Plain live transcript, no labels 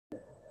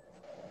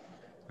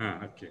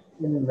Okay.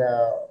 In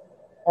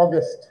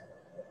August.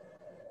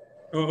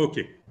 Oh,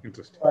 okay.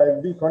 Interesting.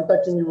 I'll be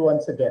contacting you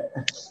once again.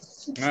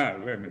 I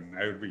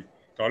would be.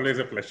 It's always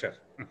a pleasure.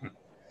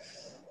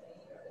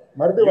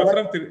 Maruthu, You are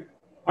from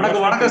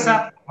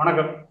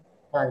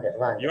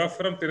You are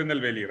from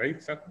Tirunelveli,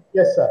 right, sir?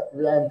 Yes, sir.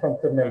 I am from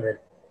Tirunelveli.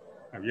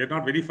 We are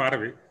not very far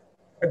away.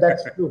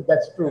 That's true.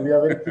 That's true. We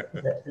are very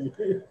close,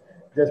 actually.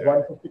 Just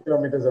 150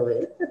 kilometers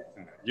away.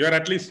 You are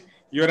at least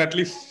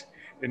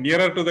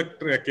nearer to the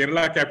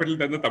Kerala capital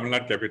than the Tamil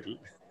Nadu capital.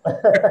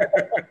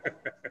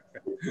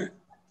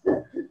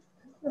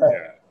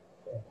 Yeah.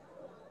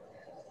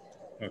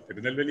 No,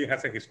 Tirunelveli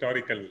has a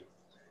historical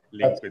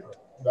link with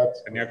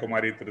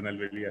Kanyakumari.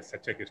 Tirunelveli has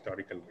such a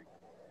historical link.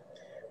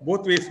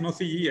 Both ways, no,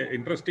 see,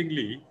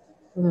 interestingly,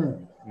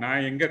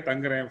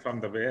 from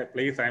the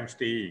place I am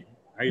staying,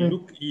 I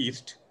look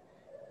east.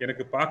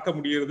 எனக்கு பார்க்க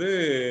முடியிறது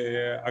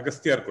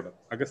அகஸ்தியார் கூட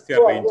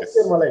Agasthiyar ranges.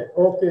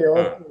 Okay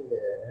okay.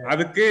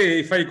 அதுக்கு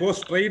if I go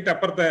straight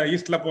அப்புறத்த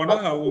ஈஸ்ட்ல போனா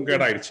உங்க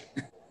இடம் ஆயிடுச்சு.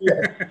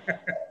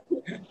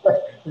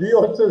 We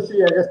also see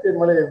Agasthyar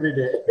Malai every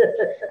day.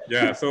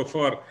 Yeah, so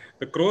for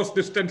the cross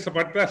distance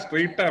பார்த்தா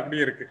ஸ்ட்ரைட்டா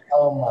அப்படியே இருக்கு.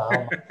 ஆமா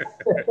ஆமா.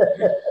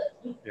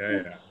 Yeah,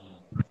 yeah.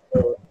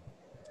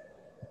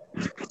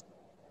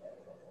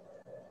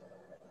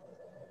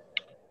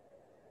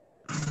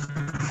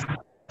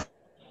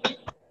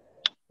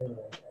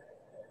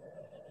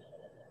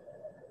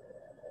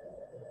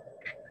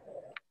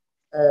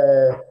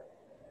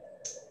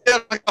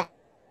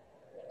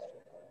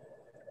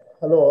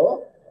 Hello.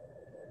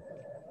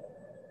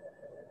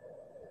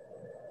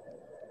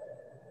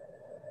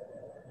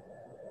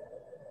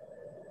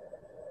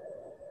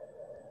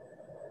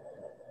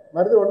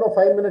 Maruthu, no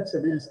 5 minutes.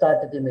 We'll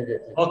start it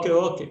immediately. Okay,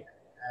 okay.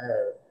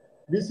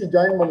 BC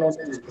join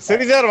பண்ணோனே.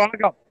 சரி சார்,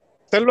 வணக்கம்.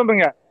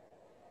 செல்வம்ங்க.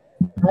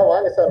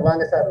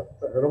 வாங்க சார்.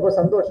 ரொம்ப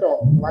சந்தோஷம்.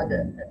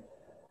 வாங்க.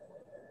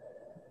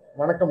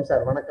 வணக்கம்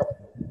சார், வணக்கம்.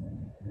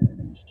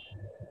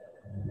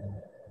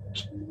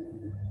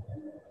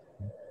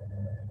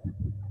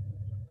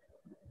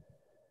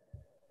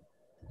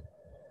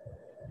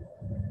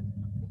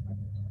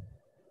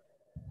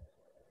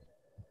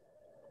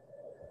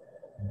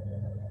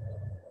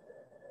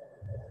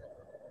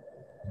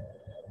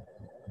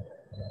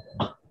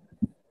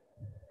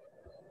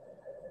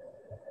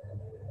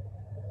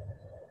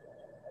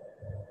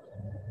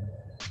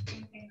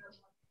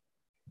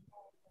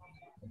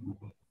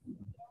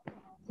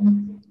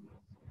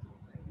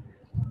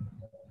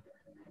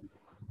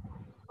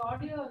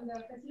 ஆடியோ அந்த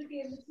ஃபெசிலிட்டி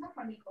இருந்துச்சுன்னா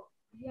பண்ணிக்கோ,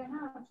 இல்லைன்னா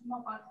சும்மா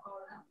பார்த்துக்கோ.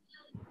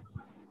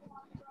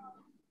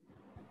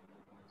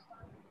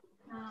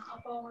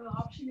 அப்போ உங்களுக்கு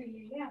ஆப்ஷன்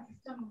இல்லையே,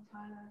 சிஸ்டம்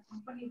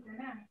கம்பெனி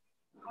தானே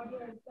ஆடியோ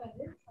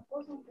இருக்காது.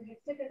 சப்போஸ் உங்களுக்கு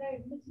ஹெட்செட் ஏதாவது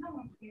இருந்துச்சுன்னா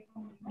உங்களுக்கு கேட்க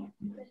முடியும்,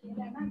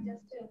 இல்லைன்னா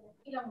ஜஸ்ட்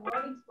கீழே அவங்க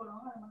வேர்டிங்ஸ்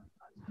போடுவாங்க, அதை மட்டும்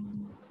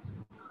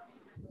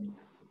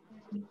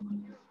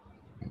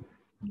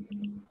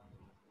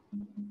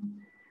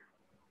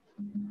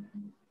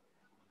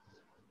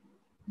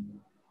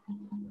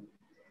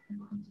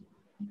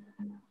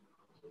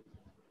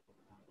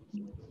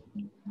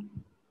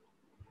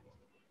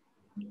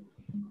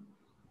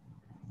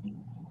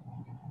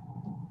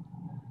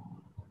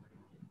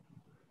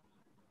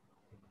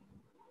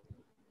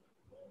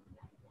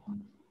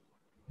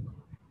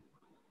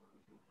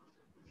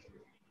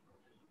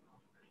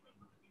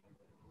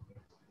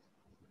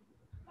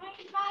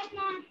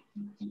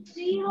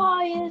Zero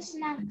is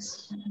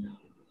next.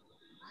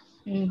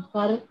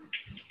 பாரு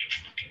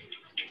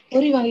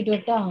பொரி வாங்கிட்டு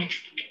வரட்டா?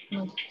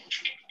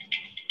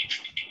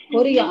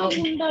 பொரி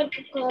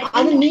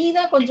அது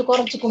நீதான் கொஞ்சம்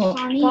குறைச்சுக்கணும்.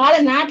 காலை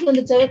நாட்டுல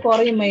இருந்துச்சாவே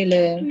குறையும்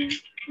மயிலு.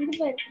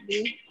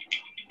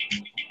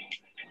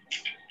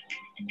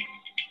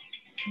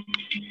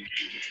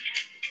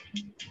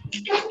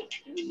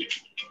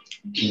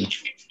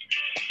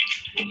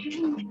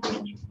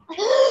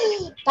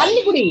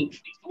 தண்ணி குடி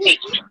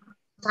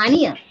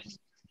தனியா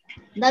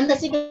அந்த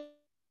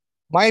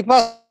மைப்பா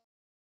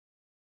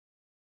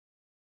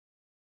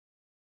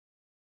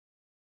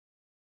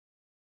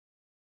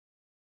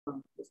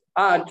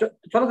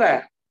சொல்லுங்க.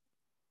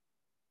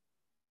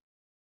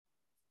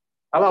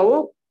 ஹலோ,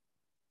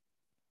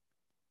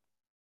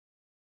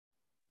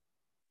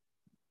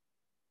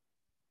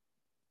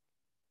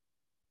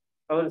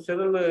 அவர்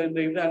செல்லுல இந்த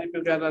இது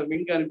அனுப்பியிருக்காரா,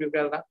 லிங்க்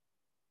அனுப்பியிருக்காரா?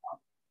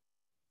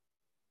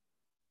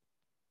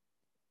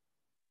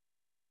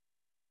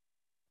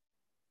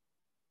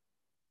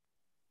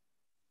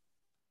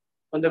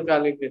 வந்திருக்கா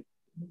லிங்க்?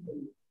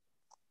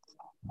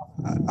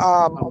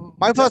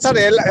 மைப்பா சார்,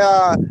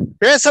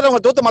 பேசுறவங்க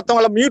தூத்து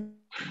மத்தவங்கள மியூட்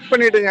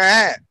பண்ணிடுங்க.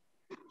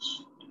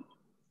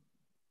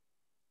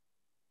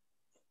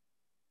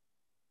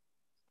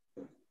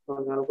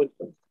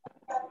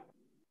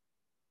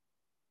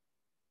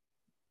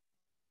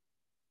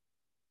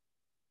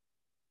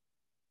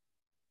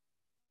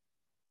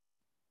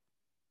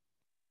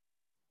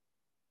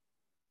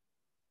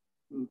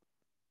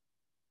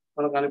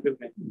 உனக்கு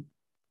அனுப்பியிருக்கேன்.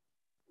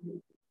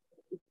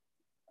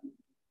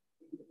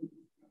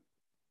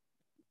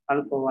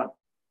 அனுப்பவா?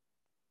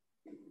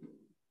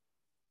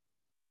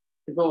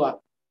 இப்போ வா.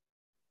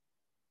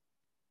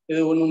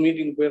 இது ஒன்றும்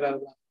மீட்டிங்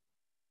போயிடாது.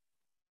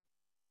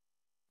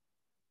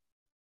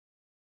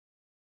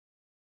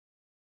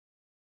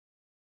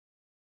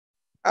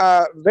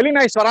 வெளி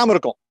நாய்ஸ் வராம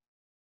இருக்கும்.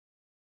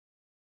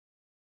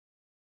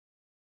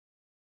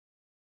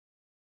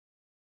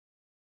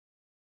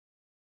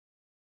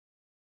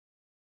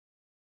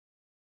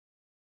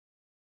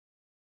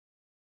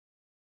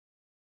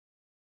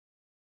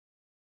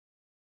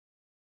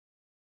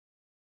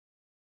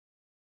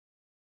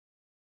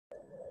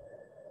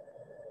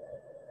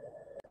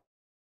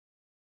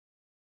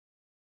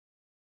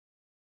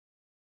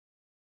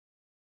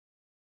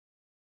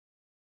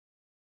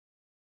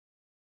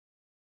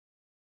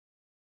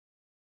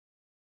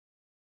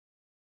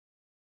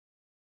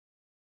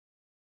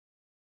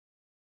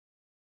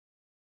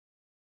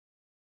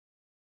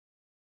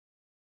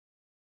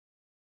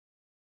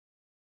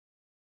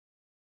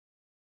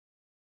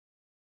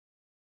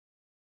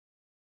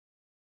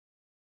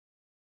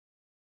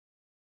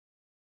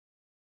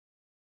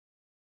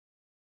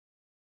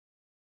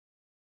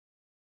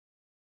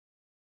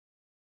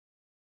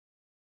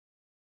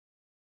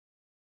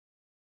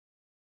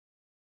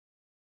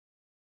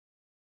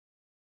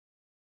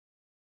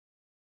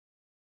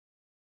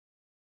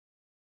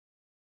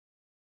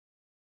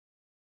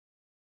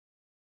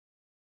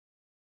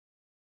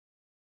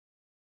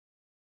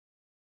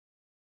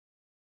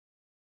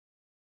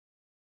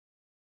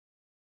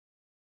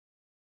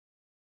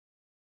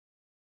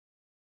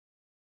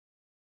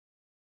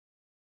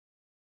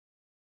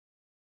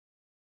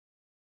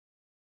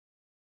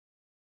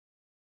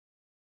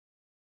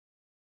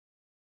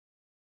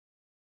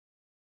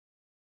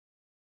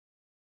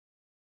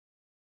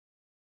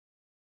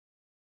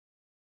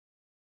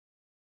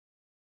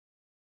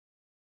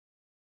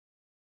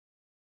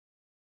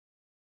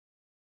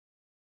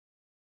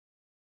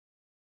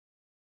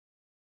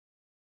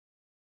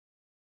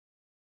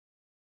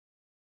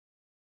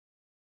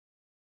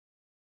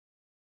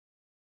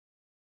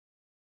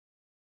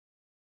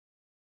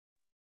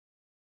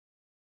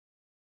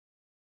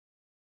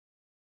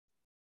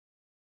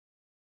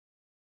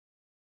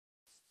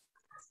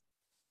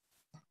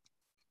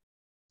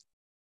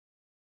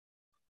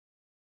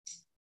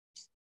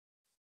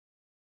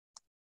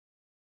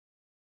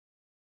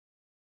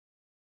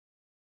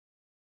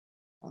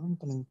 ஆன்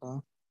பண்ணுங்கப்பா,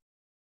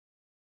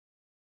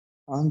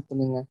 ஆன்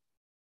பண்ணுங்க.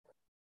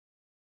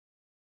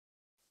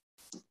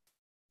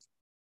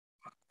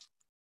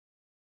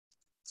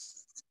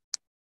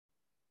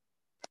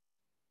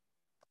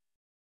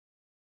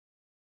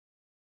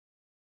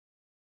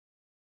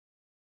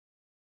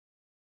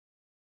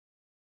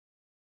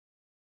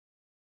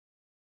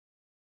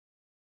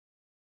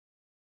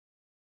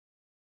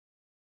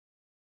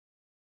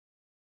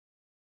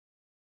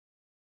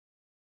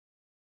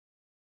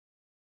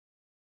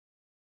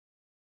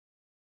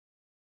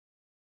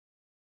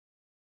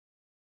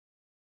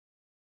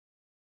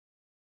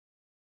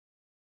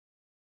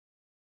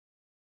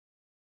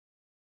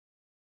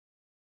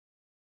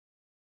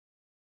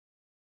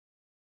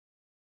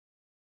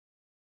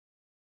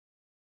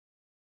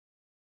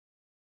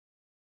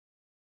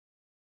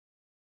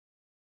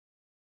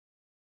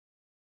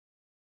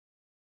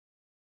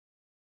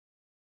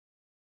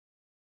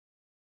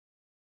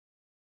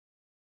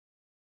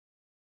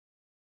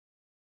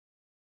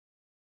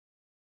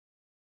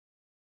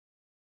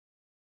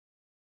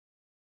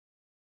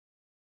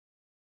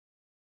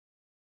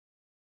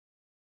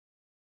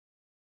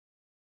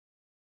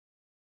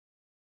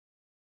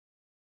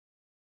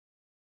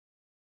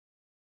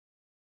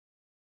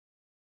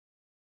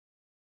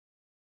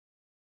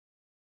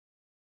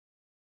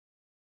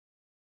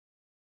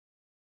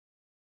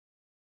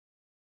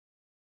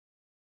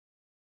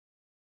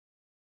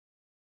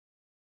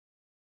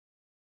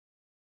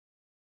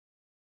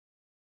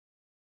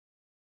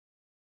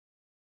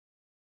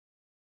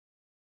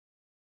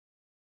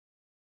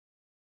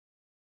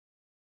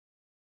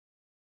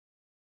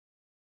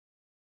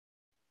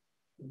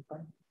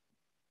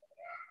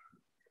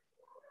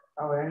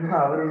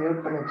 அவரு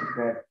மியூட் பண்ணி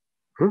வச்சிருக்காரு.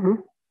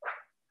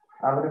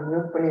 அவரு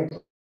மியூட் பண்ணி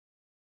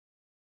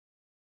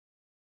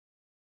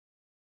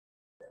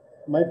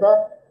மைப்பா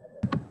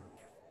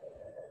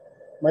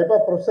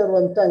ப்ரொஃபஸர்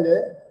வந்துட்டாங்க,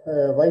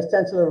 வைஸ்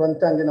சான்சலர்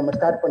வந்துட்டாங்க. நம்ம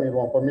ஸ்டார்ட்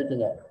பண்ணிடுவோம் இப்போ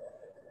மீட்டிங்கை.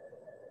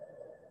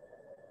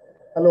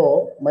 Hello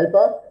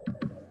மைப்பா.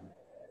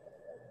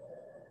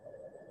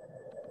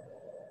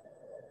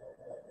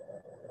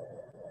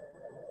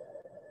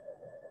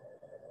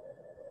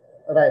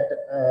 Right.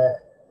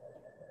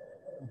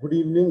 Good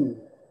evening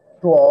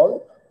to all.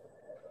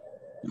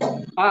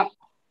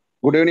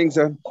 Good evening,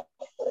 sir.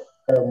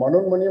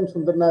 Manonmaniam,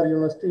 Sundaranar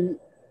University,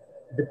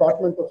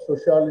 Department of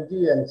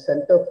Sociology and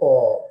Center for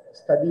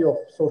Study of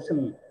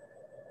Social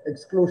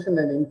Exclusion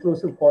and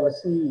Inclusive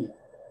Policy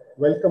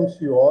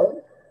welcomes you all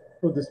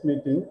to this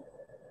meeting.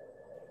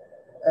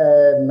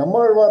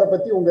 நம்மாழ்வாரை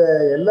பற்றி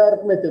உங்கள்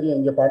எல்லாருக்குமே தெரியும்.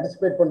 இங்கே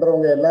participate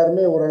பண்ணுறவங்க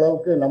எல்லாருமே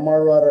ஓரளவுக்கு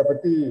நம்மாழ்வாரை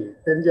பற்றி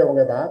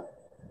தெரிஞ்சவங்க தான்.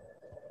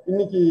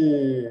 இன்னைக்கு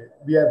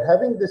we are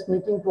having this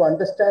meeting to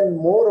understand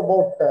more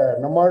about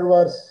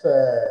Nammalvar's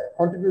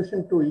contribution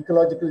to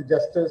ecological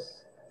justice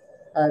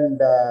and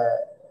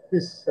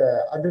his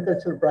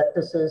agricultural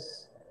practices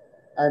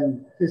and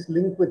his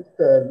link with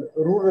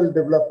rural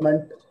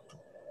development.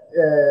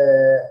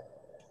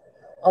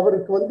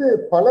 அவருக்கு வந்து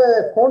பல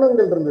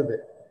கோணங்கள் இருந்தது.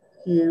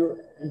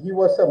 He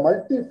was a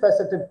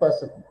multifaceted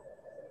person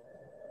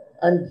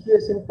and he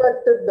has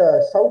impacted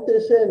South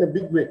Asia in a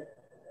big way.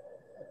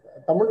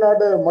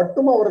 Tamil Nadu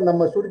மட்டும் அவர்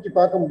நம்ம சுருக்கி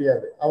பார்க்க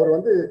முடியாது. அவர்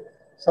வந்து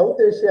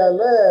சவுத்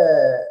ஏஷியாவில்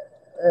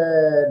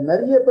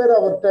நிறைய பேர்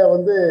அவர்கிட்ட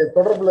வந்து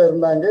தொடர்பில்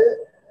இருந்தாங்க.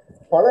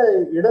 பல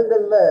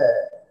இடங்கள்ல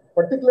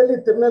பர்டிகுலர்லி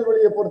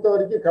திருநெல்வேலியை பொறுத்த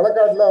வரைக்கும்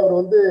களக்காட்டில் அவர்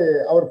வந்து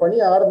அவர்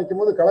பணியை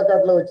ஆரம்பிக்கும் போது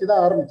களக்காட்டில் வச்சு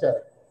தான் ஆரம்பிச்சார்.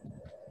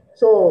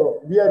 So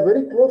we are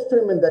very close to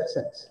him in that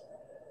sense.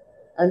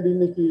 And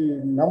இன்னைக்கு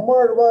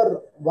நம்மாழ்வார்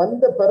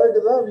வந்த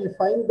பிறகுதான் we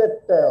find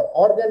that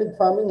organic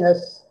farming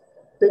has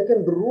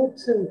taken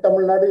roots in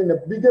Tamil Nadu in a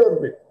bigger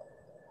way.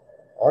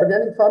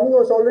 Organic farming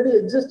was already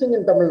existing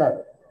in Tamil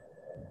Nadu,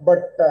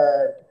 but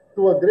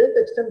to a great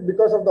extent,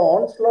 because of the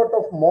onslaught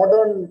of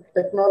modern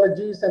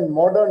technologies and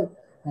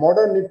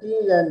modernity,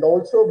 and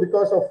also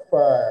because of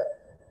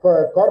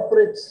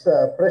corporates'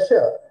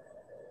 pressure,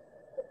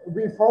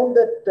 we found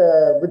that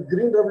with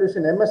Green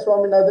Revolution, MS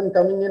Swaminathan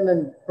coming in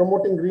and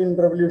promoting Green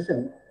Revolution,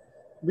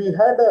 we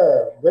had a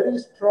very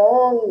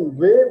strong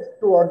wave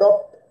to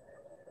adopt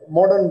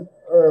modern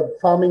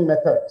farming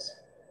methods,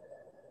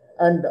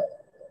 and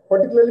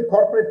particularly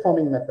corporate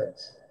farming methods.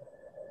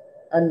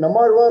 And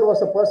Nammalvar was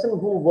a person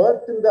who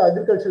worked in the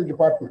agricultural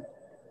department.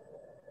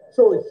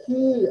 So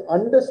he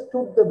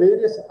understood the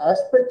various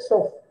aspects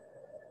of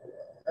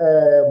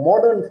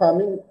modern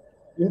farming,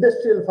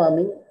 industrial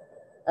farming,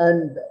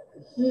 and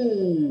he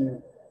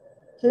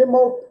came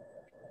out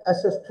as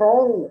a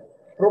strong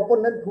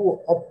proponent who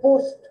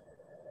opposed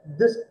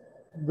this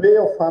way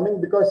of farming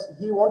because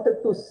he wanted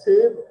to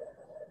save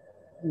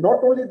not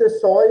only the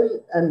soil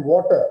and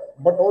water,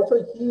 but also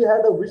he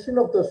had a vision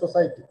of the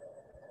society.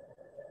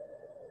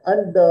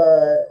 And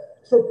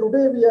so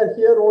today we are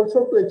here also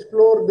to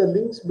explore the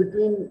links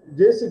between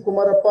J.C.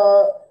 Kumarappa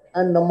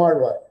and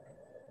Nammalvar.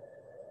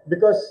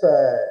 Because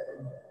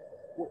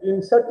in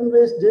certain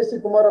ways, J.C.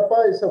 Kumarappa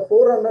is a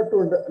forerunner to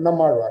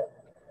Nammalvar.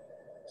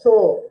 So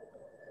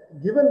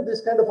given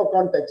this kind of a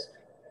context,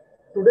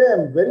 today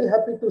I'm very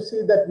happy to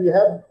see that we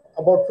have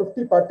about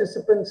 50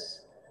 participants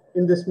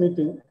in this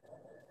meeting.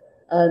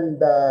 And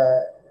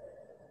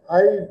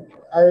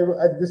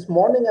this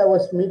morning I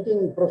was meeting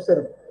Professor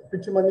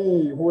Pitchumani,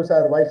 who is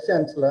our Vice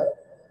Chancellor.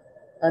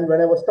 And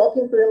when I was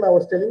talking to him, I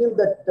was telling him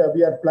that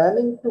we are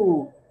planning to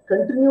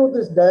continue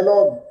this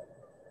dialogue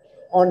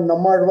on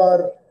Nammalvar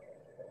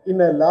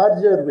in a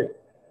larger way.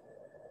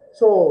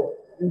 So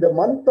in the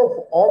month of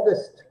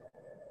August,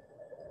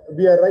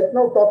 we are right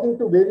now talking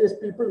to various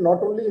people,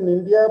 not only in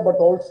India, but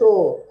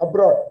also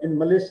abroad, in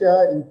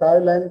Malaysia, in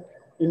Thailand,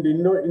 in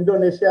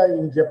Indonesia,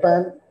 in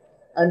Japan.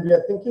 And we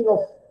are thinking of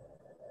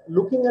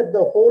looking at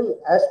the whole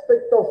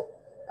aspect of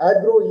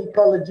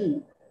agroecology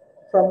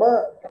from a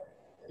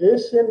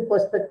Asian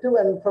perspective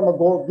and from a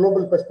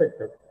global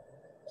perspective.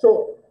 So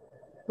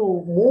to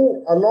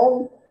move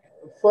along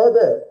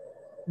further,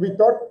 we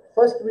thought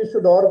first we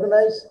should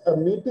organize a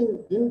meeting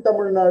in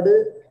Tamil Nadu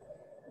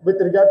with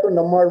regard to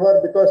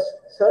Nammalvar, because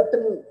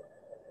certain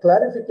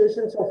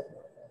clarifications of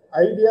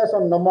ideas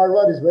on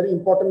Nammalvar is very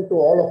important to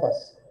all of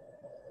us.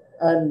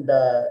 And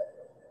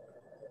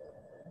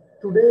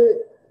today,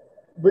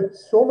 with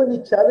so many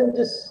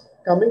challenges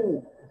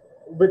coming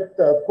with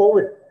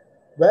COVID,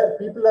 where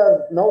people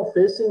are now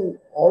facing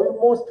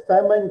almost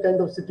famine kind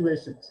of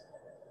situations,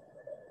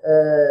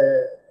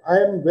 I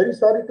am very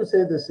sorry to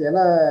say this.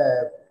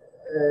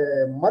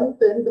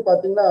 Month end,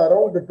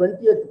 around the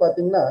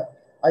 20th,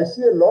 I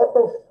see a lot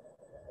of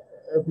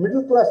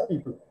middle class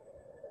people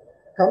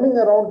coming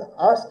around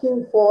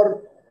asking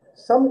for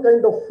some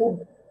kind of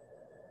food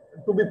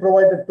to be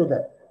provided to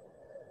them.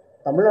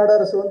 Tamil Nadu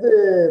அரசு வந்து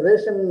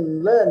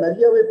ரேஷன்ல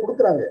நிறையவே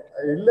கொடுக்குறாங்க,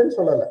 இல்லைன்னு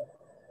சொல்லலை.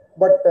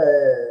 But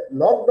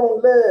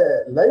லாக்டவுன்ல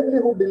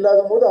livelihood இல்லாத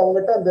போது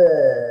அவங்ககிட்ட அந்த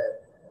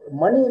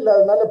மணி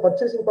இல்லாதனால,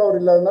 பர்ச்சேசிங் பவர்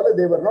இல்லாதனால,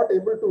 they were not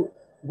able to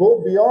go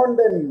beyond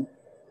and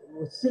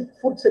seek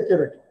food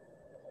security.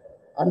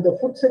 And the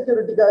food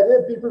security-kaage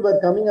people were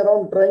coming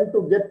around trying to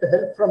get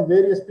help from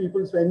various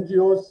people's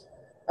NGOs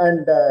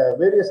and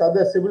various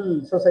other civil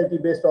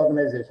society-based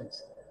organizations.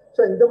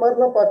 So இந்த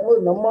மாதிரிலாம்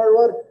பார்க்கும்போது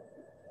Nammalvar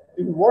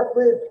in what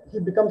way he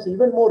becomes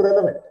even more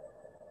relevant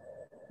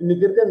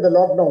இன்னைக்கு இருக்க இந்த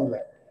லாக்டவுன்ல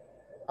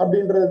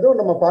அப்படின்றதும்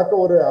நம்ம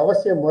பார்க்க ஒரு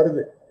அவசியம்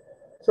வருது.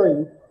 So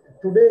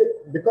today,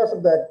 because of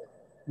that,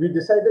 we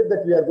decided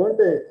that we are going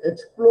to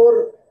explore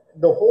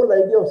the whole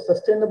idea of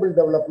sustainable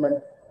development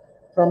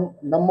from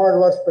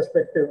Nammalvar's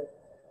perspective,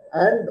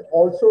 and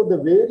also the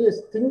various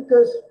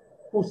thinkers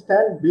who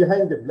stand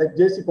behind him, like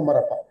J.C.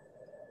 Kumarappa.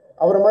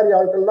 அவரை மாதிரி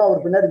ஆட்கள்லாம்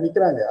அவர் பின்னாடி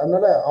நிற்கிறாங்க.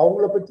 அதனால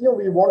அவங்கள பற்றியும்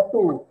we want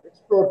to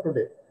explore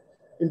today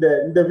in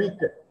the week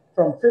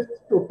from 5th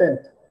to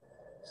 10th.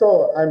 So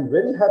I'm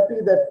very happy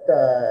that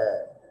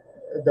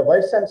the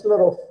Vice Chancellor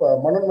of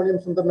Manonmaniam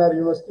Sundaranar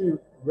University,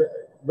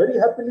 very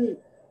happily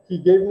he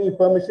gave me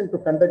permission to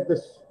conduct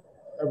this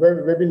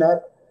webinar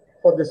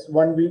for this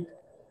 1 week.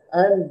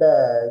 and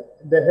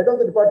the head of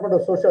the Department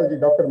of Sociology,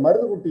 Dr.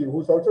 Maruthukutti,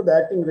 who's also the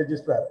acting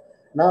registrar.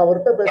 நான்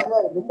அவர்கிட்ட பேசினா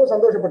ரொம்ப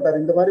சந்தோஷப்பட்டார்.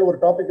 இந்த மாதிரி ஒரு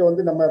டாபிக்கை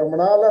வந்து நம்ம ரொம்ப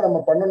நாளா நம்ம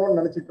பண்ணணும்னு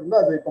நினைச்சிட்டு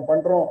இருந்தோம், அது இப்போ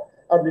பண்றோம்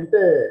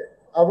அப்படின்ட்டு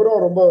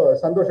அவரும் ரொம்ப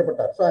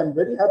சந்தோஷப்பட்டார். So I'm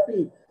very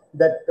happy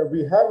that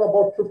we have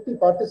about 50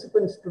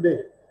 participants today,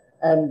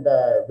 and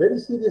very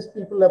serious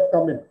people have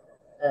come in.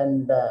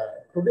 And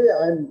today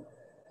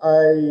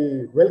I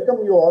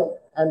welcome you all,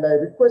 and I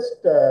request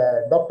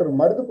Dr.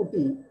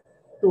 Maruthukutti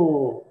to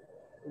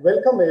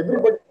welcome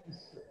everybody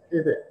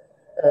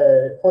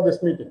for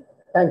this meeting.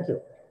 Thank you.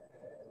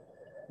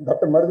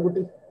 Dr.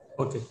 Maruthukutti.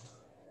 Okay.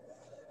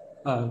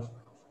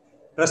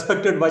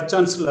 Respected Vice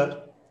Chancellor,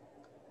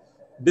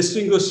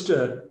 distinguished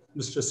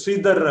Mr.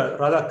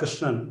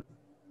 Sridharan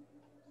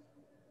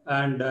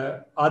and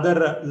other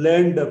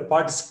learned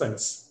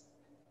participants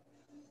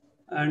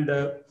and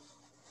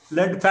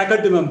learned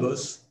faculty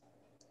members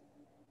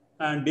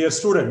and dear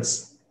students,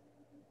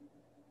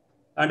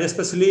 and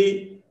especially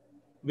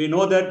we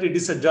know that it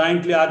is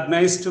jointly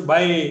organized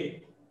by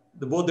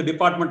both the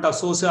Department of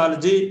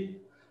Sociology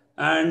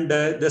and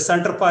the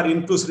Center for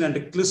Inclusion and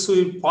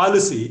Exclusive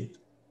Policy.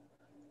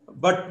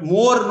 But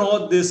more know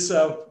this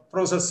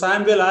Professor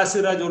Samuel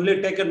Asiraj only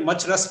taken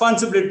much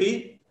responsibility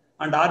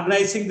and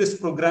organizing this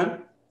program.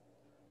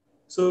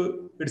 So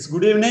it's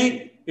good evening.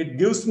 It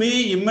gives me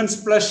immense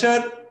pleasure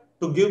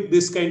to give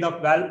this kind of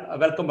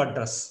welcome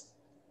address.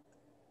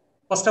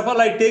 First of all,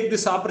 I take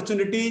this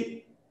opportunity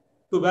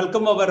to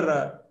welcome our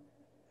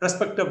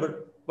respectable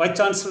Vice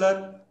Chancellor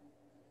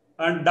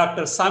and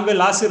Dr. Samuel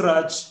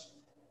Asiraj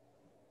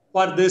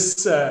for this,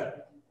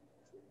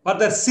 for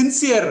their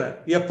sincere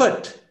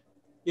effort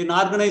in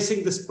organizing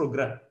this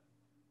program.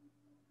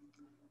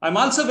 I'm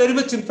also very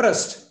much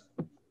impressed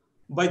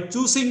by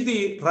choosing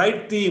the right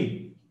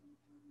theme,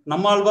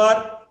 Nammalvar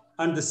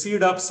and the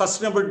seed of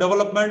sustainable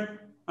development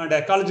and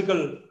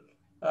ecological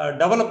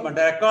development,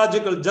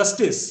 ecological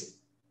justice,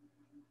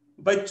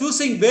 by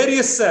choosing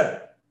various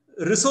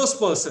resource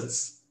persons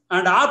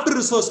and after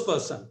resource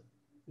person,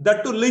 that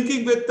too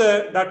linking with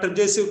Dr.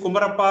 J.C.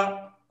 Kumarappa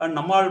and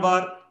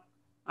Nammalvar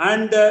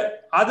and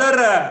other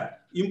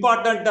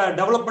important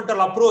developmental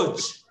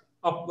approach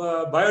of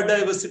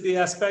biodiversity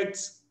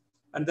aspects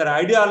and their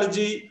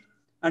ideology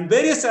and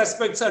various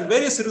aspects and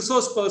various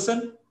resource person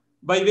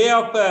by way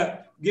of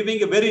giving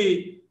a very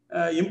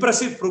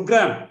impressive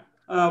program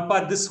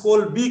for this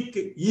whole week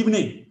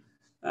evening.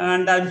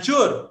 And I'm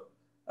sure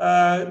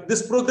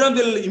this program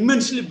will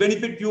immensely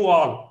benefit you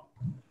all.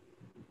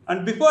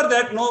 And before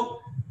that,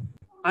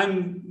 I'm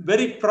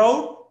very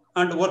proud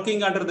and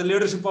working under the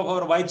leadership of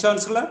our Vice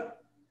Chancellor,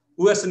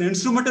 who has an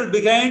instrumental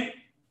behind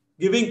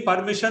giving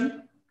permission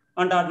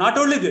and not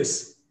only this,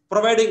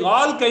 providing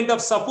all kind of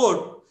support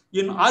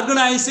in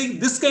organizing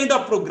this kind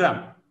of program.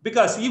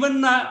 Because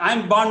even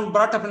I'm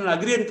brought up in an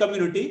agrarian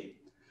community,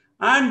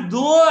 and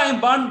though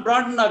I'm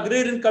brought in an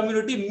agrarian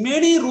community,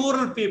 many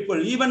rural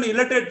people, even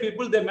illiterate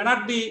people, they may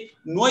not be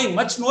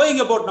much knowing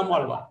about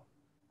Nammalvar.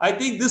 I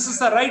think this is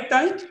the right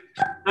time,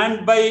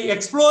 and by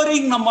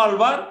exploring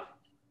Nammalvar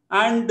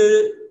and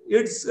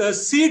its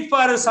seed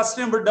for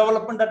sustainable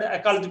development and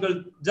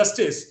ecological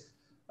justice,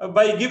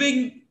 by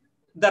giving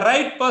the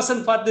right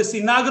person for this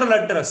inaugural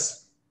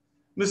address,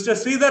 Mr.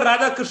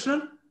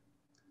 Sridharan,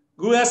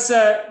 who is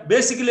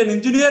basically an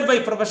engineer by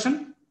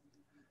profession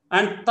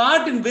and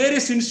taught in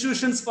various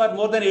institutions for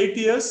more than 8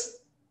 years,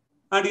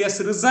 and he has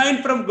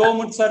resigned from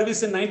government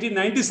service in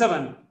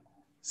 1997.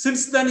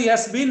 Since then, he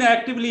has been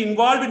actively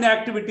involved in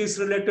activities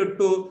related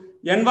to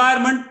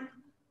environment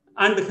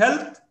and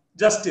health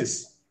justice.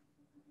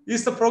 He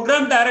is the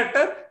program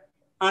director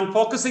and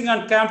focusing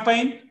on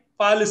campaign,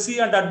 policy,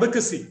 and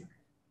advocacy.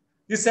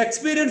 His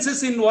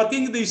experiences in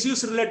working the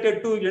issues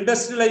related to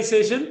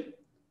industrialization,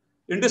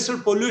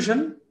 industrial pollution,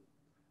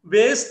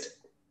 waste,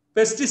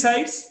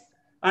 pesticides,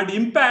 and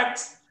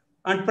impacts,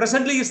 and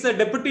presently is the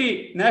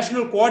Deputy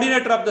National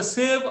Coordinator of the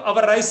Save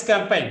Our Rice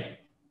campaign.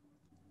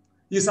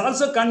 He is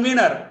also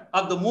convener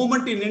of the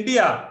movement in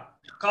India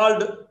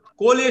called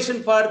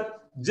Coalition for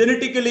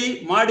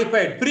Genetically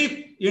Modified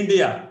Free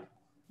India,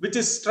 which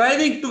is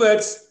striving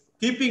towards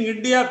keeping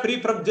India free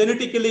from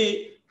genetically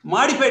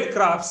modified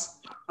crops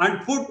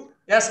and food,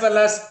 as well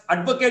as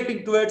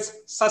advocating towards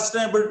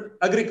sustainable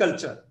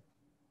agriculture.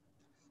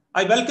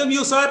 I welcome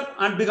you, sir,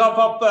 on behalf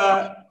of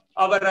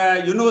our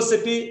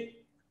university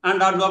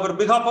and on our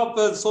behalf of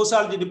the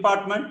Sociology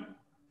Department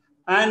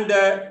and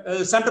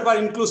Center for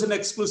Inclusion and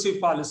Exclusive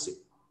Policy.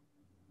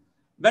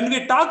 When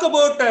we talk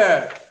about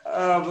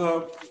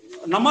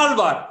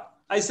Nammalvar,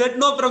 I said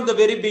no from the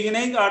very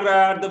beginning, or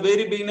at the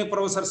very beginning,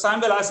 Professor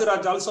Samuel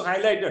Asiraj also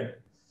highlighted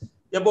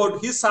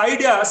about his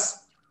ideas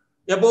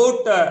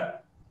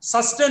about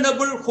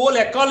sustainable whole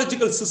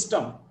ecological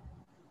system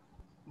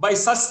by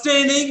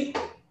sustaining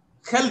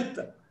health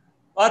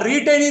or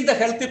retaining the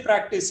healthy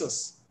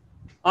practices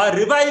or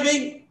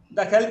reviving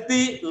the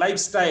healthy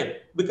lifestyle,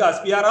 because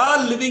we are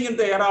all living in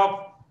the era of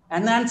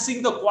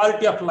enhancing the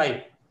quality of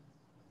life.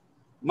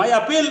 My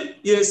appeal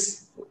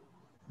is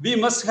we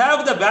must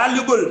have the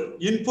valuable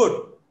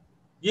input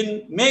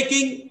in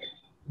making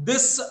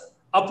this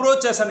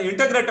approach as an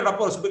integrated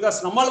approach,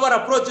 because Nammalvar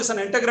approach is an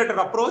integrated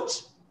approach,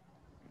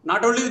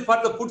 not only for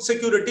the food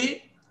security,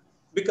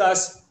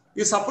 because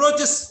his approach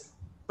is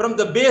from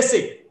the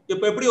basic.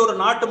 இப்போ எப்படி ஒரு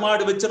நாட்டு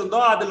மாடு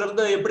வச்சிருந்தோம், அதுல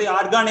இருந்து எப்படி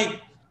organic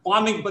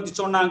farming பத்தி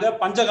சொன்னாங்க,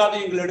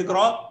 பஞ்சகாவியங்கள்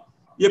எடுக்கிறோம்,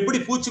 எப்படி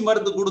பூச்சி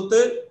மருந்து கொடுத்து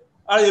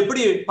அது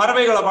எப்படி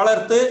பறவைகளை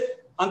வளர்த்து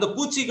அந்த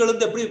பூச்சிகள்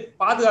இருந்து எப்படி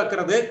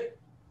பாதுகாக்கிறது.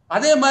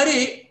 அதே மாதிரி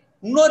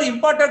இன்னொரு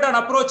இம்பார்ட்டன்டான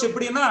அப்ரோச்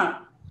எப்படின்னா,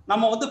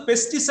 நம்ம வந்து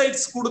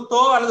பெஸ்டிசைட்ஸ்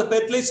கொடுத்தோ அல்லது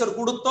ஃபெர்டிலைசர்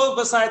கொடுத்தோ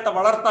விவசாயத்தை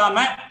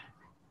வளர்த்தாம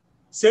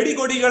செடி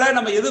கொடிகளை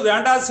நம்ம எது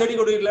வேண்டாத செடி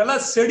கொடிகள்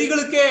எல்லாம்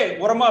செடிகளுக்கே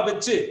உரமா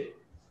வச்சு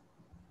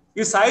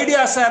இஸ்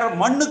ஐடியாஸ்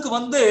மண்ணுக்கு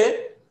வந்து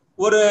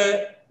ஒரு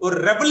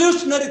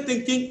ரெவல்யூஷனரி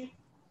திங்கிங்,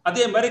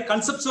 அதே மாதிரி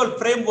conceptual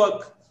frame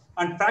work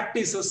and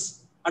practices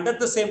and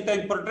at the same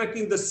time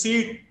protecting the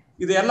seat,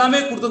 இது எல்லாமே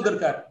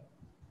கொடுத்துருக்காரு.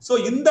 ஸோ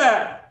இந்த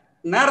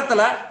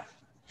நேரத்தில்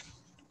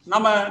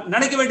நம்ம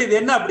நினைக்க வேண்டியது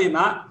என்ன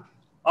அப்படின்னா,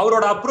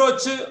 அவரோட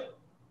அப்ரோச்,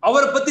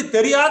 அவரை பத்தி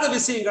தெரியாத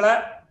விஷயங்களை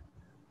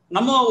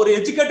நம்ம ஒரு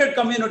எஜுகேட்டட்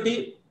கம்யூனிட்டி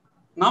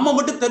நம்ம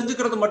மட்டும்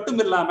தெரிஞ்சுக்கிறது மட்டும்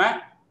இல்லாம,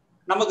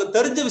 நமக்கு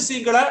தெரிஞ்ச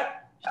விஷயங்களை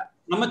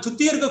நம்ம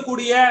சுத்தி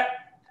இருக்கக்கூடிய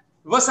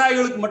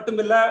விவசாயிகளுக்கு மட்டும்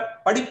இல்ல,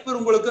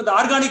 படிப்பவங்களுக்கு இந்த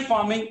ஆர்கானிக்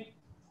ஃபார்மிங்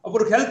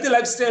அப்புறம் ஹெல்த்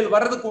லைஃப் ஸ்டைல்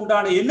வர்றதுக்கு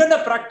உண்டான என்னென்ன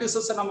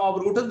பிராக்டிசஸ் நம்ம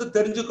அவர்கிட்ட இருந்து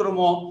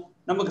தெரிஞ்சுக்கிறோமோ,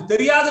 நமக்கு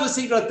தெரியாத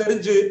விஷயங்களை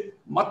தெரிஞ்சு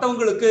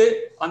மற்றவங்களுக்கு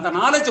அந்த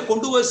நாலேஜை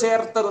கொண்டு போய்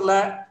சேர்றதுல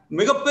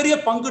மிகப்பெரிய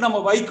பங்கு நம்ம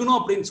வைக்கணும்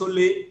அப்படின்னு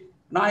சொல்லி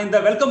நான் இந்த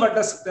வெல்கம்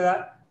அட்ரஸ்க்கு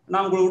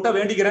நான் உங்கள்கிட்ட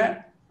வேண்டிக்கிறேன்.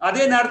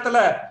 அதே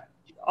நேரத்தில்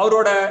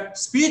அவரோட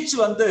ஸ்பீச்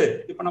வந்து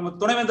இப்ப நம்ம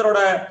துணைவேந்தரோட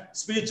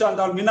ஸ்பீச்,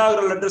 அந்த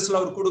இனாகுரல் அட்ரஸ்ல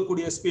அவர்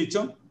கொடுக்கக்கூடிய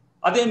ஸ்பீச்சும்,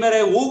 அதே மாதிரி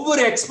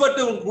ஒவ்வொரு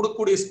எக்ஸ்பர்ட்டும்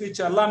கொடுக்கக்கூடிய ஸ்பீச்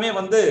எல்லாமே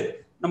வந்து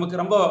நமக்கு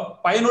ரொம்ப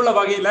பயனுள்ள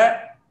வகையில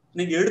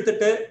நீங்க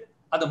எடுத்துட்டு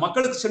அது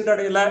மக்களுக்கு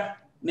சென்றடையில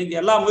நீங்க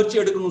எல்லா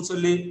முயற்சி எடுக்கணும்னு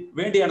சொல்லி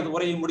வேண்டிய எனது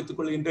உரையை முடித்துக்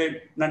கொள்கின்றேன்.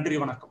 நன்றி,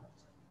 வணக்கம்.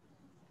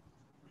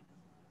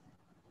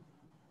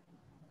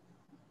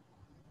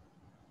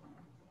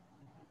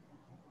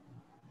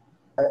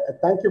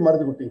 Thank you,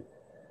 Maruthukutti.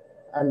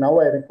 And now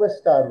I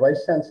request our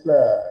Vice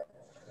Chancellor,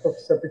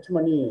 Professor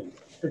Pitchumani,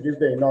 to give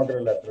the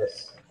inaugural address.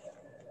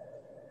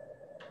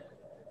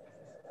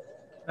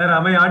 Sir,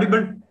 am I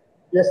audible?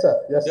 Yes, sir.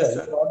 Yes, Yes, sir.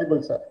 sir. You're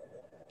audible, sir.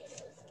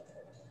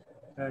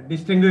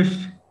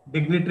 Distinguished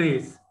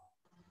dignitaries,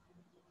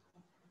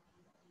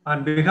 on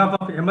behalf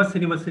of MS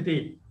University,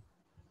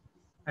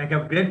 I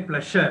have great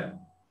pleasure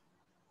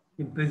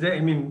in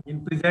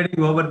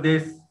presiding over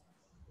this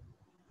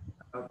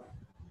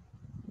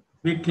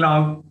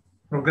week-long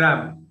program,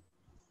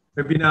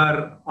 webinar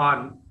on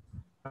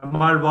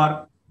Nammalvar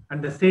and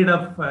the state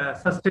of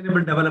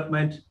sustainable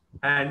development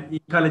and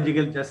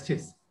ecological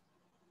justice,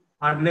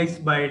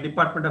 organized by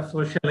Department of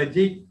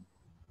Sociology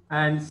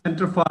and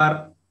Center for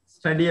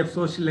Study of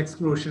Social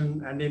Exclusion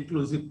and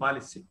Inclusive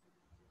Policy.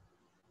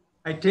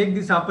 I take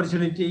this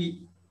opportunity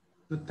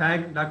to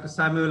thank Dr.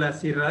 Samuel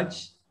Asiraj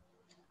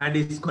and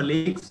his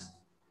colleagues,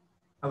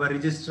 our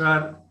registrar,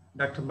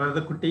 Dr.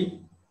 Maruthukutti,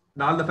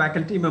 and all the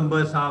faculty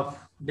members of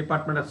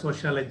Department of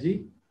Sociology.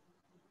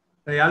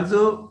 I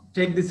also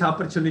take this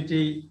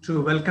opportunity to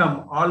welcome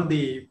all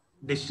the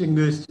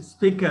distinguished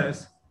speakers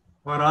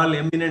who are all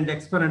eminent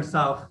exponents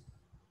of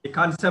the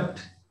concept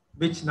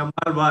which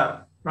Nammalvar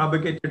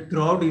propagated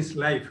throughout his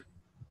life.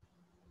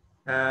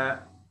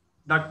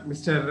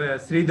 Mr.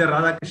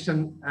 Sridharan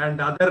and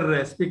other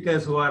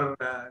speakers who are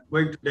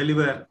going to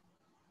deliver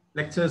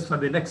lectures for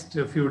the next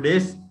few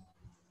days.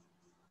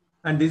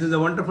 And this is a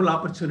wonderful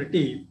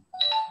opportunity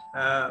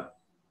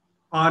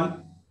on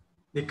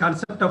the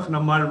concept of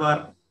Nammalvar,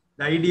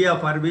 the idea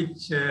for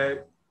which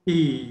he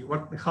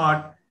worked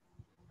hard,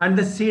 and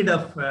the seed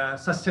of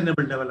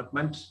sustainable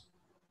development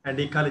and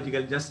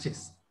ecological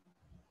justice.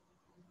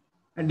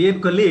 And dear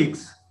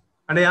colleagues,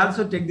 and I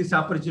also take this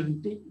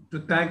opportunity to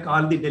thank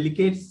all the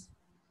delegates,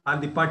 all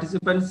the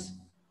participants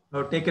who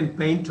have taken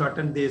pain to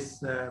attend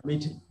this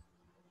meeting.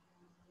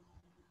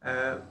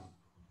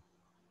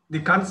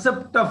 The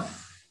concept of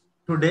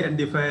today and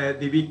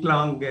the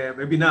week-long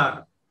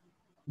webinar,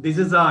 this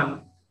is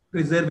on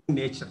preserving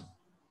nature,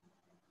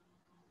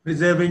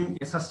 preserving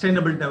a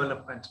sustainable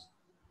development,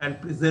 and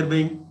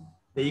preserving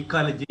the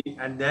ecology,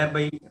 and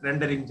thereby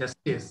rendering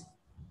justice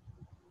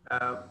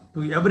to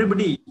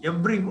everybody,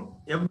 everybody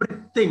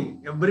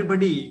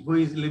who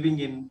is living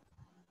in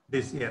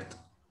this earth.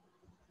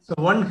 So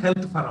one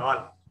health for all,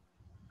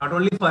 not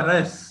only for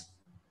us,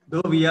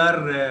 though we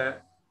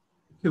are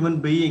human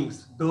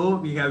beings, though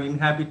we have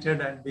inhabited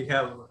and we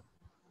have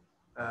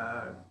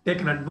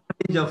taken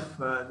advantage of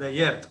the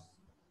earth.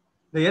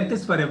 The earth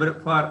is for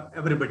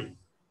everybody,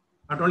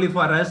 not only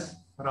for us,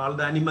 for all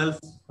the animals,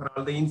 for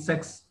all the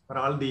insects, for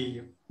all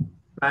the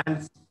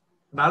plants,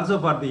 and also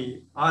for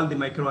all the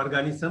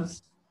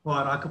microorganisms who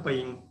are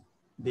occupying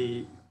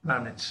the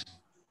planet.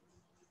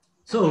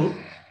 So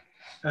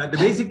the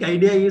basic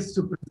idea is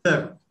to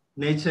preserve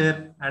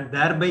nature and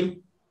thereby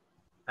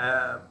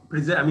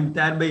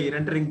thereby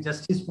rendering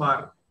justice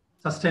for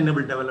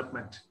sustainable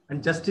development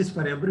and justice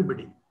for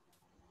everybody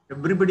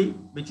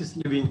which is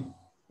living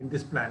in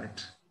this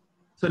planet.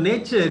 So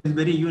nature is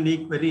very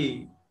unique,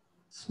 very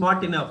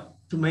smart enough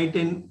to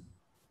maintain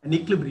an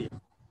equilibrium.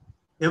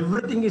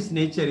 Everything is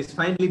nature is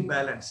finely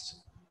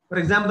balanced. For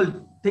example,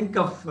 think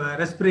of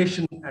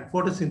respiration and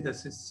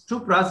photosynthesis, two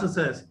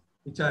processes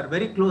which are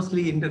very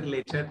closely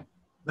interrelated,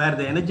 where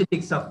the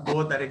energetics of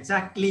both are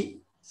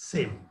exactly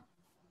same.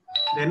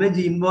 The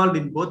energy involved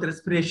in both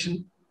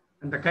respiration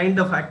and the kind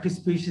of active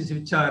species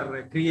which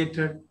are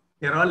created,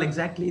 they're all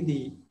exactly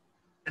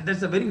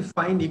there's a very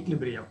fine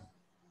equilibrium.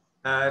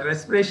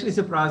 Respiration is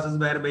a process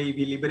whereby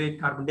we liberate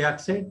carbon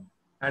dioxide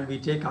and we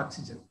take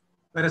oxygen,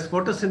 whereas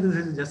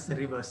photosynthesis is just the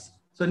reverse.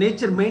 So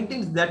nature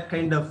maintains that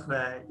kind of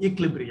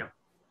equilibrium.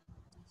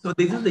 So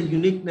this is the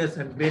uniqueness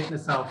and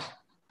greatness of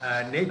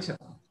nature.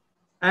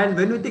 And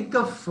when we think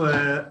of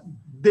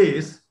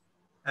this,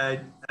 I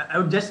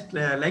would just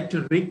like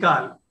to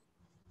recall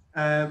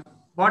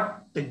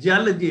what the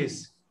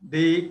geologists,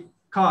 they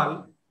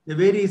call the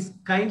various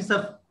kinds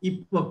of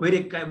epoch,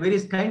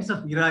 various kinds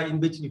of era in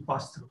which we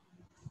pass through.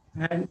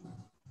 And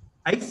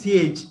Ice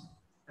Age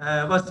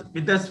was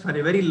with us for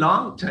a very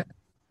long time.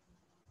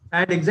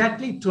 And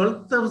exactly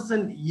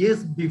 12,000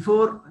 years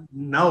before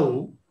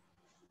now,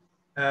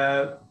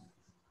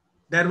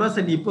 there was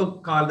an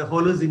epoch called the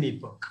Holocene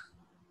epoch,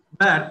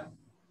 where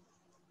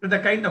the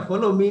kind of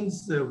holo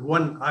means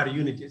one or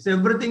unity. So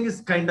everything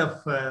is kind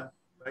of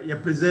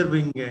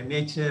preserving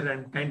nature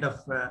and kind of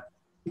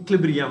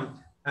equilibrium.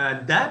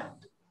 That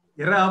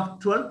era of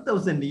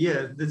 12,000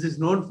 years, this is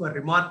known for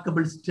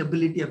remarkable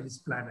stability of this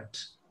planet.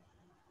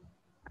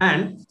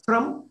 And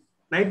from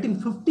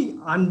 1950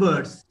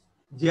 onwards,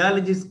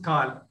 geologists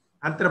call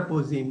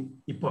Anthropocene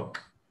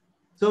epoch.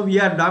 So we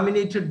are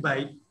dominated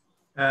by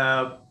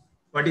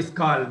what is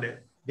called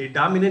the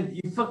dominant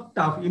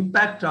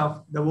impact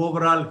of the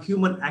overall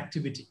human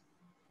activity.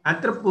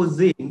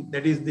 Anthropocene,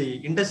 that is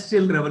the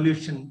industrial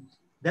revolution,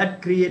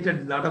 that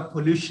created a lot of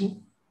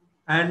pollution,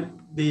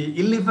 and the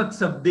ill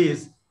effects of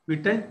this, we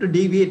tend to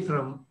deviate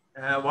from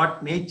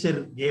what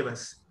nature gave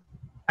us.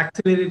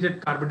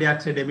 Accelerated carbon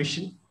dioxide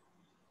emission,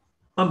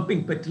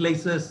 pumping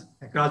fertilizers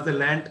across the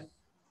land,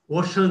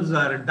 oceans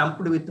are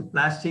dumped with the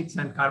plastics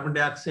and carbon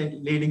dioxide,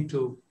 leading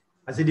to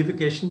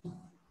acidification.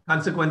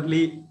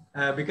 Consequently,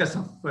 because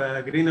of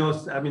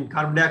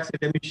carbon dioxide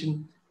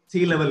emission,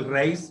 sea level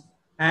rise,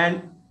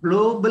 and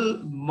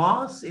global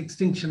mass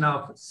extinction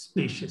of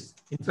species.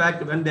 In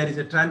fact, when there is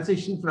a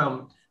transition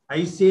from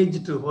Ice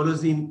Age to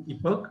Holocene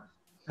epoch,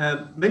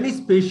 many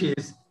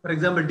species, for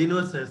example,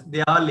 dinosaurs,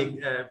 they all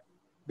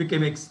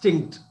became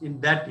extinct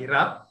in that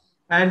era.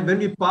 And when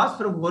we pass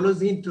from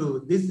Holocene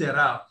to this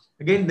era,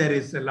 again, there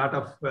is a lot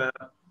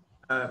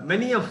of,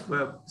 many of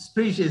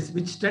species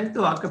which tend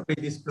to occupy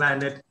this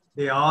planet,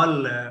 they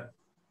all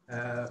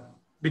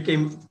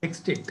became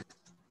extinct.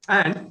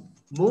 And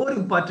more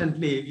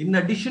importantly, in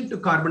addition to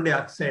carbon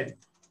dioxide,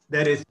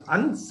 there is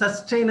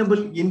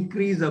unsustainable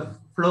increase of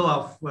flow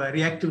of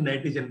reactive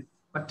nitrogen,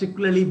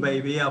 particularly by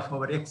way of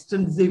our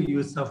extensive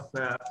use of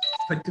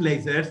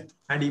fertilizers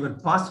and even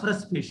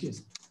phosphorus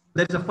species.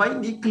 There is a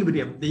fine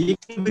equilibrium. The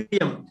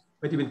equilibrium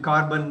between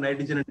carbon,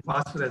 nitrogen, and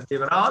phosphorus, they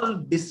were all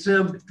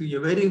disturbed to a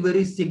very,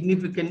 very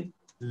significant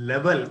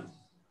level.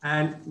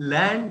 And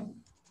land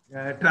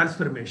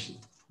transformation,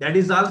 that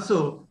is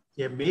also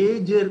a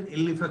major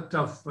ill effect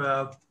of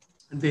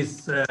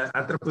this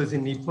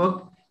Anthropocene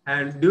epoch,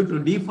 and due to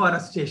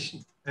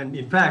deforestation. And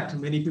in fact,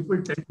 many people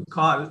tend to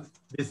call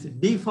this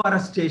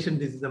deforestation,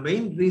 this is the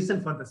main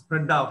reason for the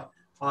spread of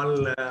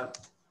all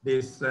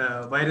this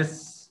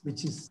virus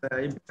which is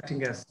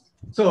impacting us.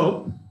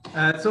 So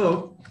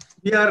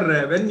we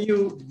are, when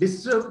you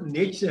disturb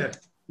nature,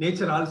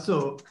 nature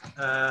also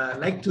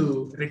like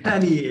to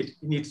retaliate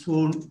in its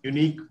own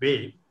unique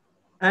way.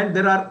 And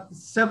there are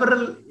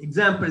several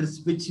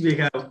examples which we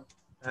have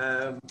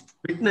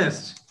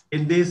witnessed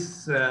in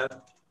this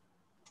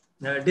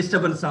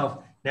disturbance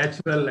of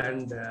natural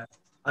and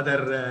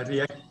other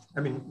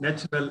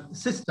natural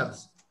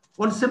systems.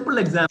 One simple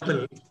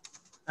example,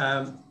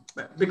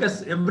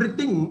 because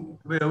everything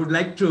we would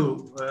like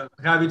to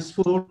have its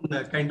own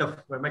kind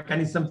of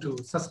mechanism to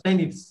sustain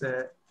its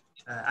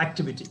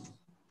activity.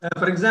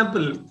 For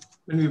example,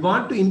 when we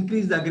want to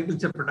increase the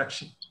agriculture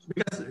production,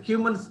 because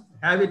humans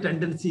have a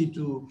tendency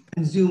to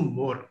consume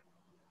more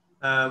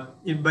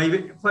by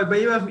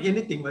way of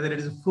anything, whether it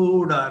is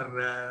food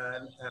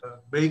or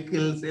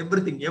vehicles,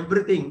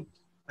 everything,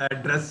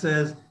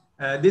 dresses,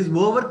 this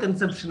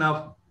overconsumption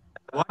of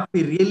what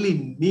we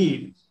really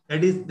need,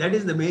 that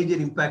is the major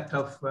impact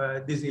of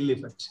this ill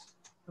effect.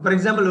 For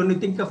example, when you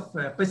think of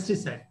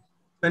pesticide,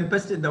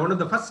 one of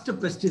the first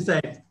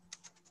pesticide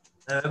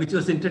which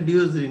was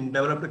introduced in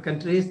developed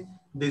countries,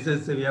 this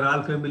is, we are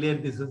all familiar,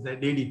 this is the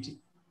DDT,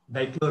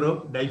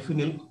 dichloro,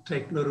 diphenyl,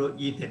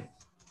 trichloroethane.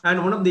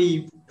 And one of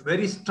the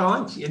very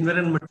staunch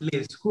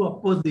environmentalists who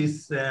opposed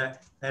this,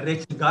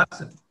 Rachel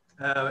Carson,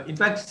 in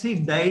fact, she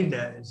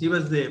died, she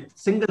was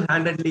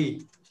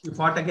single-handedly, she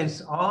fought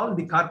against all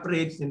the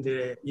corporates in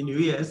the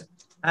US,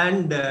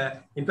 and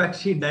in fact,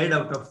 she died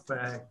out of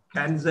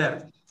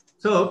cancer.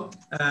 So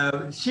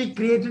she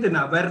created an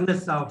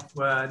awareness of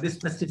these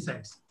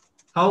pesticides,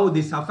 how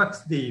this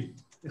affects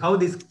how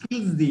this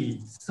kills the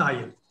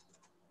soil.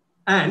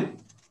 And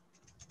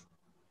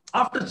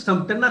after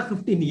some 10 or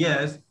 15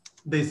 years,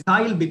 the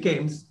soil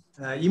becomes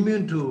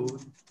immune to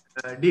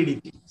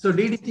DDT. So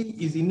DDT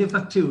is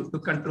ineffective to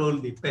control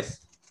the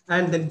pests.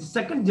 And then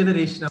second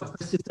generation of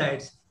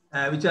pesticides,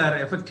 which are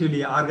effectively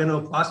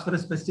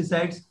organophosphorus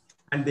pesticides,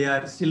 and they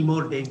are still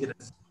more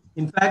dangerous.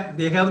 In fact,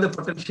 they have the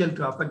potential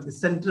to affect the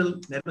central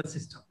nervous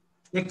system.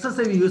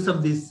 Excessive use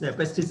of these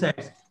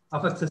pesticides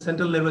affects the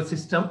central nervous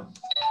system.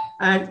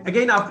 And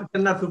again, after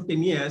 10 or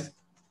 15 years,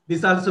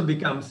 this also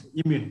becomes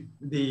immune.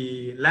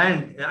 The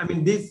land, I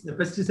mean, these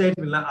pesticides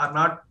are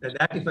not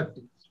that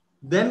effective.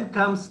 Then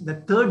comes the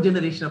third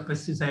generation of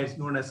pesticides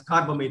known as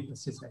carbamide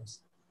pesticides.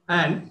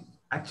 And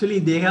actually,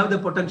 they have the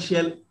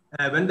potential,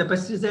 when the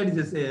pesticide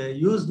is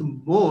used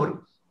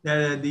more,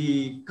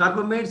 the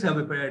carbamides have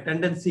a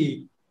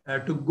tendency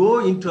to go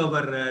into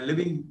our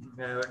living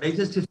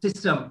digestive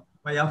system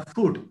via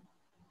food.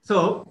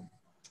 So,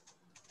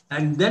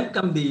 and then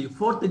come the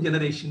fourth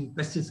generation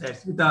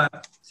pesticides, which are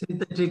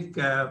synthetic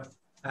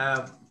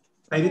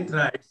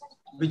pyrethroids,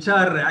 which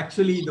are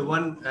actually the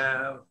one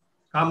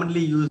commonly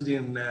used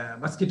in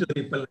mosquito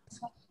repellents.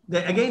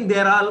 They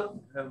are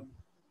all,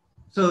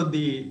 so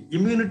the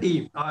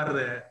immunity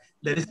or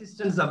the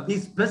resistance of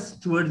these pests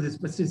towards these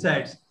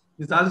pesticides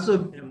is also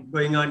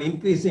going on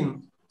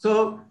increasing.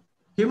 So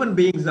human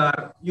beings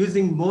are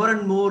using more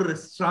and more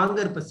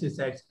stronger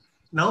pesticides.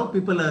 Now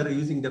people are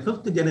using the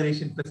fifth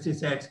generation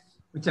pesticides,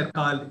 which are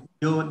called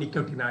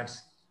neonicotinoids.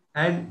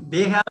 And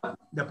they have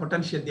the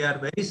potential, they are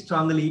very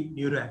strongly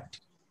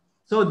neuroactive.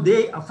 So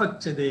they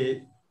affect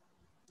the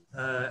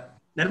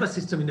nervous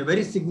system in a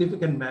very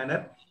significant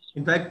manner.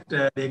 In fact,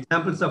 the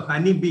examples of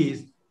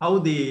honeybees, how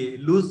they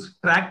lose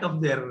track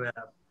of their,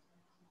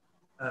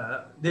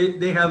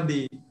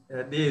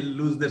 they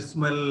lose their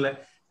smell,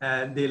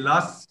 they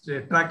lost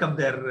track of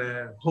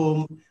their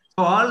home.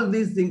 So all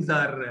these things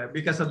are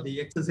because of the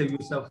excessive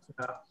use of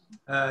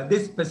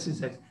this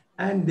pesticide.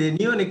 And the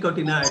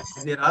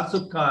neonicotinoids, they are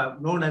also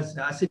known as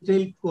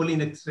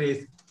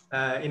acetylcholinesterase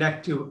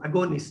inactive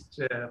agonist.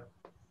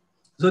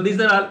 So these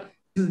are all,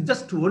 this is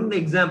just one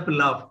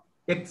example of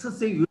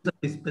excessive use of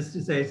these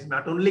pesticides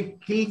not only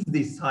kills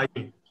the soil,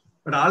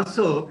 but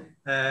also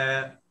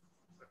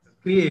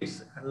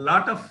creates a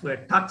lot of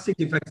toxic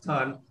effects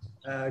on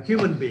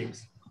human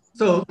beings.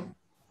 So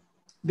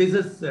this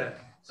is,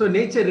 so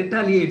nature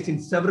retaliates in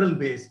several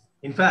ways.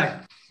 In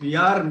fact, we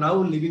are now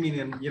living in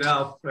an era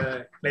of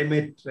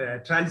climate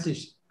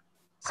transition.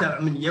 So, I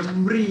mean,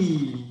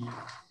 every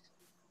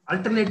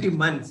alternative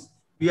months,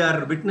 we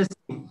are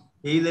witnessing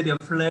either a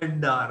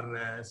flood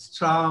or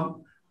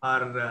storm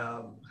or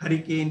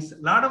hurricanes.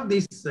 A lot of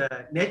this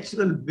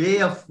natural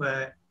way of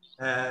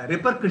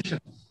repercussion,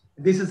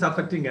 this is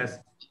affecting us.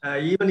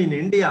 Even in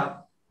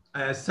India,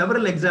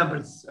 several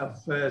examples of,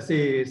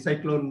 say,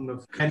 cyclone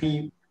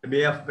Fani, the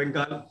Bay of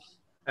Bengal,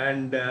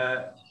 and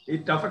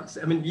it affects,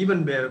 I mean,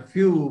 even a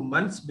few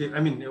months,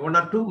 1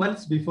 or 2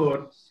 months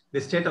before, the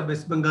state of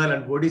West Bengal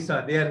and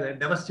Odisha, they are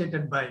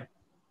devastated by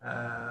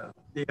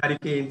the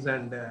hurricanes,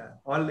 and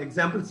all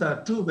examples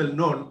are too well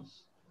known.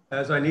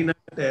 So I need not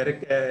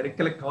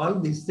recollect all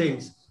these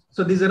things.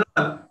 So these are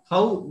all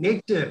how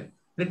nature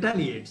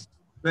retaliates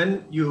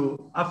when you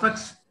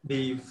affects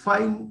the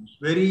fine,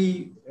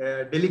 very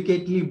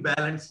delicately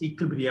balanced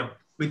equilibrium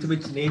with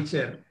which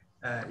nature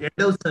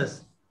endows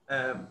us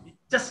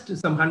just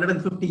some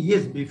 150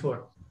 years before.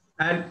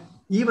 And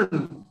even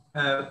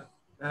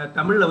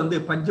Tamil வந்து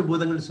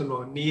பஞ்சபூதங்கள்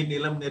சொல்லுவோம், நீர்,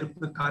 நிலம்,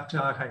 நெருப்பு, காற்று,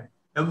 ஆகாயம்.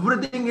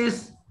 Everything is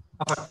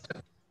affected.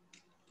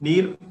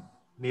 Neer,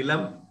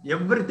 nilam,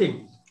 everything.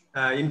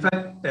 In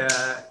fact,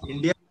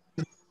 India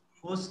is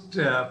most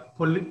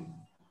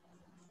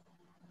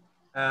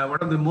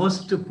one of the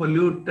most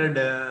polluted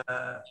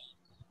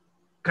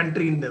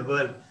country in the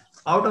world.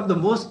 Out of the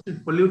most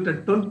polluted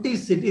 20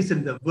 cities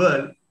in the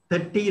world,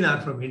 13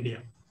 are from India.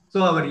 So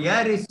our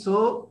air is so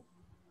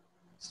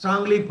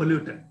strongly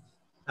polluted.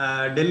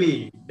 Delhi,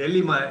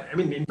 I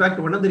mean, in fact,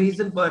 one of the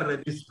reasons for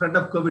this spread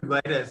of COVID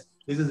virus,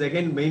 this is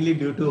again mainly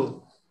due to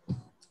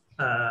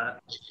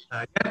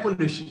air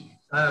pollution.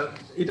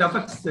 It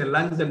affects the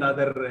lungs and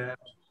other,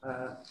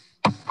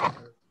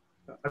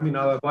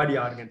 our body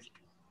organs.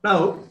 Now,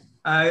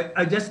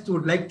 I just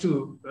would like to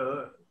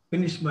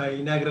finish my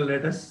inaugural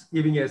letters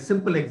giving a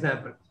simple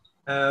example.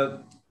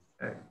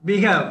 We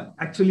have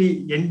actually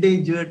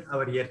endangered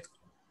our earth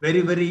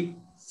very, very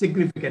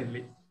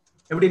significantly.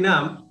 When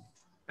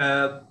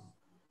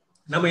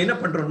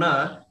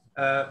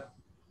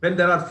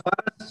there are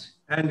forests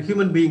and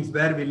human beings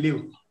where we live,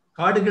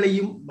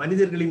 காடுகளையும்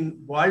மனிதர்களின்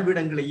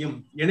வாழ்விடங்களையும்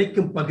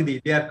இணைக்கும் பகுதி,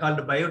 they are called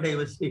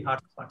biodiversity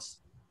hotspots.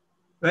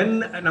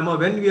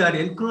 When we are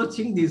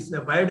encroaching this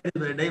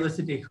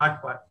biodiversity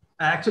hotspot,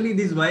 actually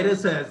these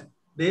viruses,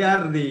 they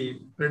are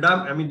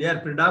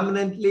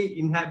predominantly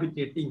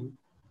inhabiting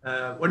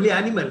only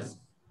animals.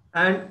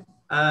 And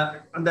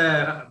on the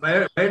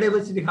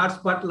biodiversity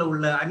hotspot la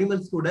ulla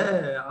animals kuda,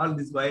 all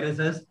these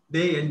viruses,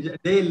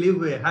 they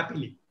live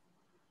happily.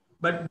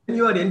 But when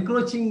you are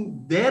encroaching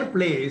their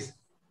place,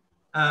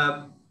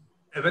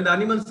 when the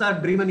animals are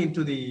driven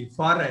into the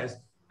forest,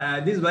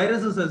 these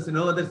viruses has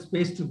no other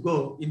space to go.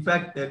 In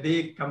fact, they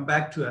come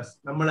back to us.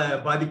 நம்மள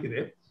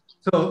பாதிக்குது.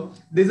 So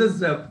this is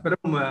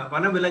from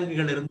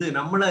வனவிலங்குகள் இருந்து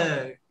நம்மள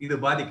இது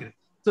பாதிக்குது.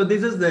 So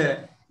this is the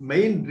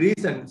main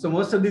reason. So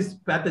most of these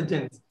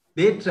pathogens,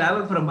 they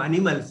travel from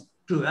animals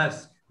to us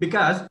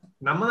because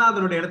நம்ம தான்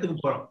அதோட இடத்துக்கு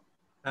போறோம்.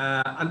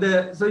 அந்த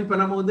so இப்போ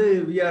நம்ம வந்து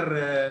we are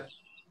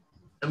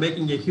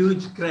making a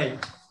huge cry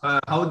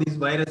how these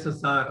viruses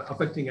are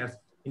affecting us.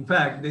 In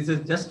fact, this is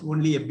just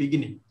only a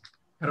beginning.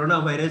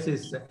 Coronavirus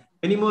is,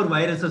 many more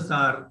viruses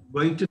are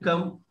going to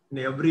come in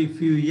every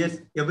few years.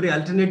 Every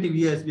alternative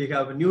years, we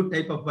have a new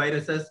type of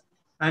viruses,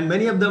 and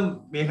many of them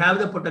may have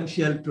the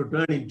potential to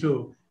turn into,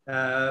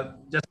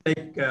 just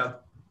like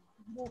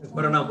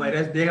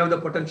coronavirus, they have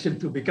the potential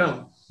to become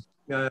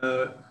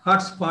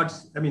hotspots.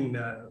 I mean,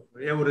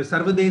 ஒரு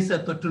சர்வதேச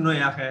தொற்று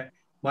நோயாக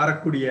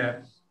மாறக்கூடிய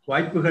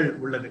வாய்ப்புகள்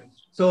உள்ளது.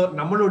 So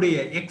நம்மளுடைய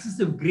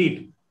excessive greed,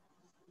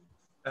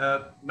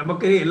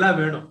 நமக்கு எல்லாம்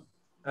வேணும்,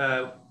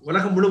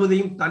 உலகம்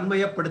முழுவதையும்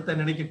தன்மயப்படுத்த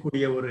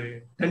நினைக்கக்கூடிய ஒரு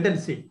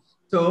டெண்டன்சி.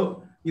 ஸோ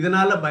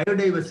இதனால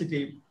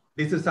biodiversity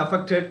this is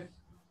affected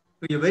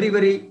to a very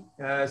very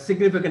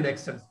significant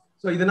extend.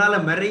 So இதனால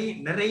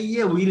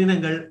நிறைய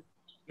உயிரினங்கள்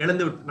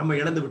நம்ம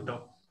இழந்து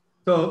விட்டோம்.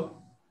 ஸோ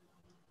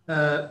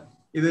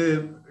இது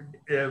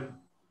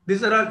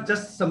these are all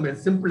just some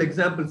simple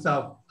examples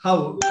of how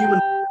human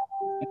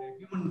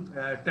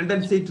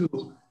tendency to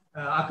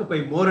occupy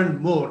more and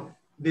more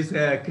this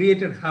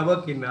created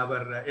havoc in our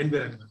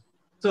environment.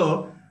 So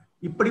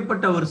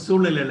இப்படிப்பட்ட ஒரு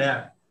சூழ்நிலையில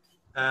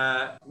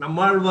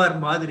நம்மாழ்வார்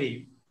மாதிரி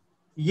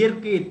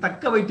இயற்கையை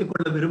தக்க வைத்துக்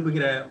கொள்ள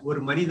விரும்புகிற ஒரு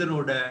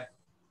மனிதனோட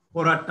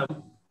போராட்டம்,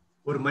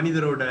 ஒரு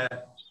மனிதரோட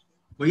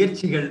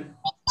முயற்சிகள்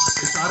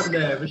சார்ந்த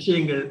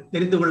விஷயங்கள்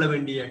தெரிந்து கொள்ள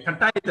வேண்டிய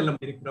கட்டாயத்தில்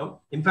நம்ம இருக்கிறோம்.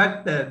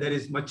 In fact there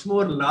is much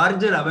more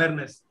larger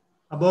awareness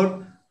about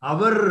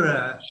our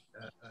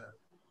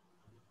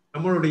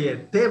நம்மளுடைய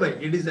தேவை.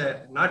 இட் இஸ்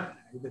நாட்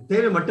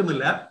தேவை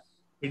மட்டுமில்ல,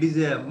 it is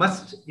a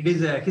must, it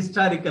is a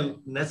historical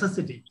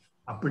necessity.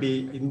 அப்படி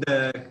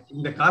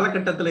இந்த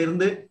காலகட்டத்தில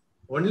இருந்து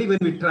only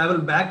when we travel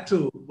back to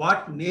what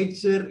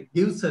nature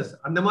gives us,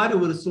 அந்த மாதிரி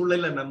ஒரு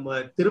சூழல்ல நம்ம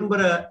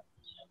திரும்புற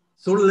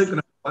சூழலுக்கு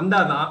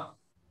வந்தாதான்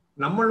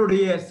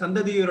நம்மளுடைய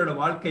சந்ததியரோட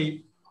வாழ்க்கை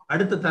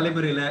அடுத்த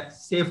தலைமுறையில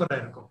சேஃபரா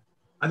இருக்கும்.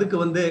 அதுக்கு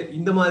வந்து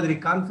இந்த மாதிரி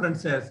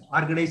conferences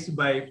organised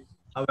by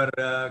our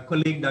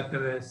colleague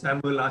Dr.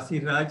 Samuel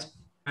Asiraj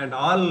and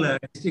all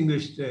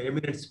distinguished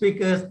eminent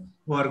speakers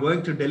who are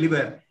going to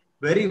deliver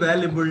very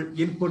valuable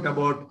input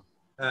about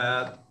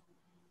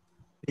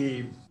the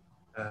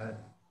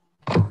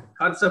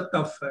concept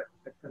of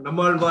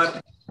Nammalvar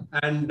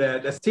and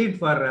the seed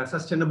for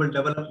sustainable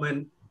development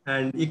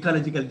and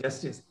ecological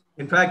justice.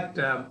 In fact,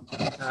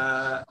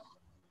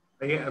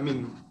 I mean,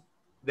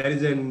 there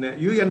is an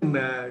UN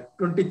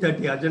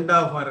 2030 agenda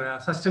for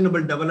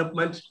sustainable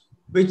development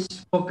which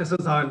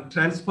focuses on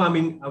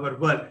transforming our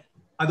world.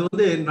 அது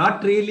வந்து not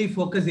really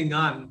focusing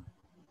on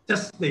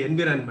just the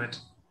environment.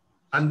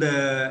 And the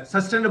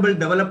sustainable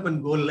development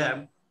goal,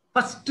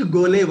 first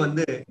goal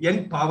வந்து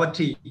end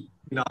poverty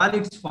in all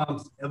its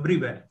forms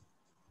everywhere.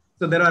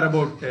 So there are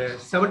about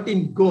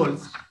 17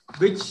 goals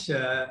which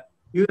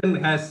UN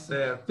has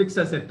fixed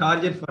as a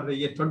target for the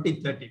year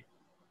 2030.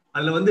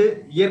 அதுல வந்து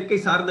இயற்கை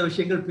சார்ந்த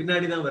விஷயங்கள்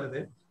பின்னாடி தான்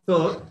வருது. So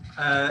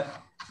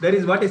there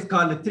is what is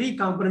called 3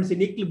 components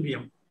in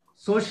equilibrium: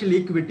 social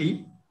equity,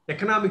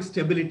 economic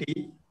stability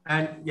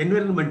and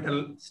environmental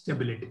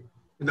stability.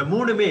 In the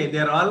moonume, they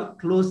are all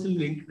closely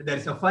linked. There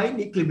is a fine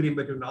equilibrium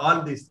between all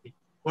these three.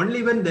 Only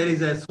when there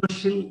is a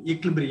social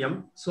equilibrium,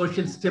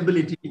 social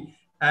stability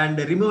and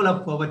removal of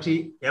poverty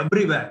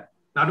everywhere,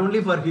 not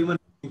only for human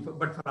beings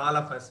but for all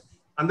of us,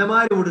 அந்த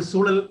மாதிரி ஒரு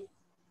சூழல்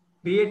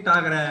create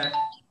ஆகிற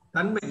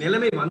தன்மை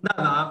நிலைமை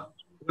வந்தாதான்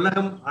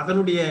உலகம்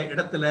அதனுடைய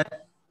இடத்துல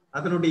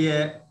அதனுடைய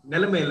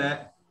நிலைமையில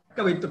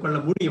தக்க வைத்துக் கொள்ள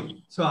முடியும்.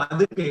 ஸோ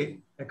அதுக்கு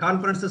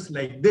conferences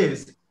like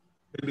this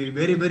will be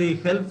very, very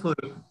helpful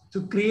to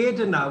create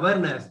an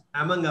awareness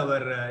among our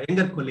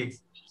younger colleagues.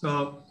 So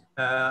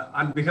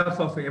on behalf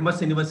of MS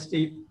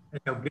University, I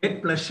have great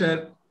pleasure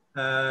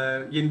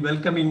in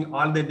welcoming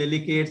all the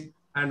delegates,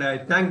 and I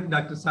thank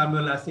Dr.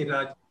 Samuel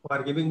Asiraj for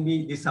giving me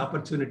this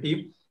opportunity,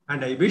 and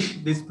I wish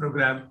this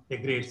program a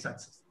great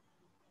success.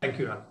 Thank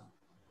you all.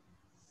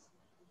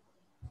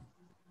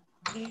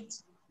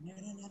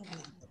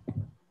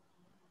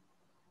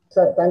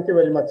 Sir, thank you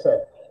very much, sir.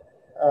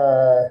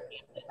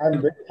 I'm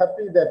very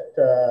happy that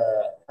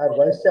our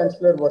Vice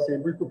Chancellor was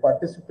able to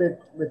participate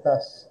with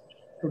us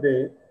today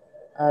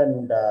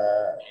and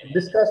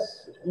discuss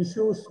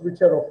issues which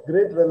are of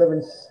great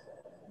relevance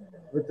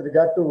with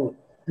regard to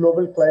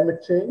global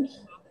climate change,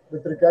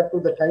 with regard to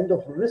the kind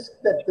of risk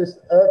that this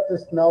earth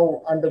is now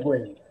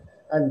undergoing,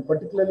 and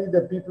particularly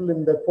the people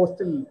in the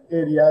coastal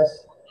areas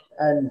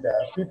and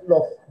people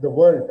of the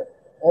world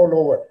all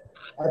over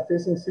are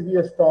facing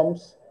severe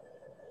storms.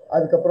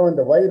 அதுக்கப்புறம்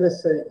இந்த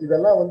virus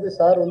இதெல்லாம் வந்து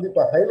sir வந்து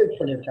இப்போ highlight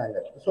பண்ணியிருக்காங்க.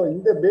 So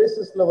இந்த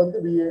பேசிஸில் வந்து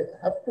we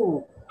have to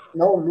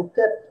now look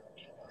at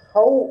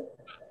how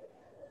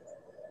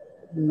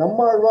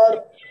Nammalvar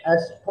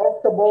has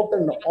talked about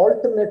an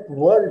alternate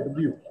world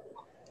view.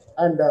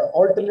 and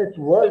alternate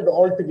world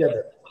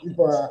altogether.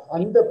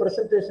 On the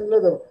presentation,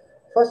 the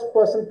first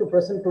person to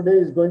present today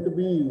is going to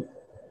be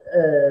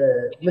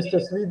Mr.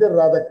 Sridharan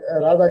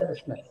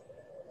Radhakrishnan.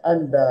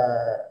 And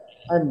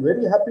I'm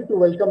very happy to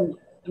welcome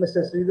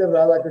Mr. Sridharan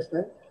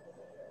Radhakrishnan.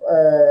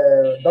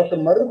 Dr.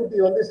 Maruthukutti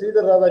வந்து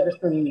Sridharan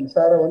Radhakrishnan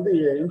சாரை வந்து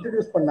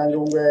introduce பண்ணாங்க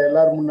உங்க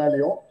எல்லாரும்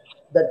முன்னாலேயும்,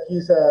 that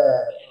he's a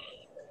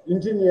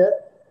engineer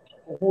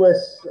who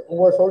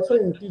was also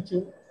in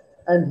teaching,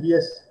 and he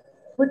has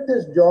quit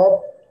his job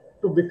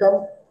to become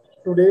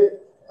today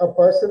a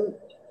person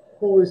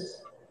who is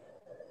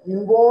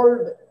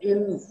involved in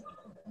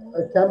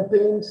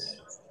campaigns,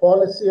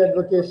 policy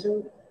advocacy,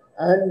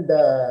 and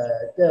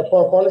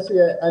policy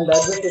and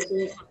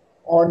advocacy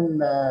on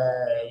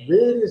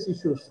various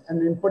issues, and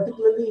in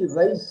particularly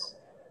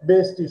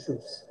rice-based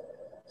issues.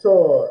 So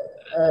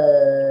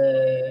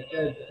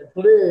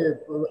today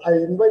I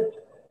invite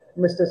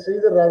Mr.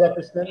 Sridharan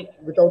Radhakrishnan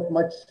without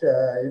much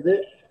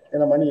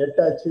money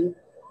ettachi.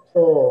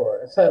 So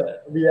sir,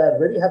 we are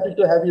very happy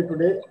to have you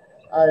today.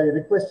 I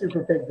request you to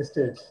take the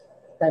stage.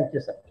 Thank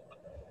you, sir.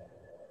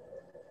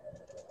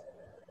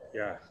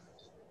 Yeah.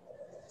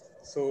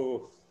 So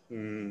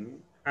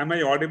am I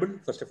audible?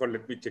 First of all,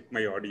 let me check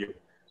my audio.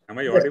 Am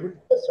I audible?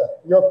 Yes, sir.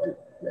 You're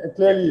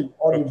clearly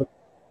audible.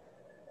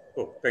 Okay.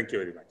 Oh, thank you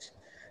very much.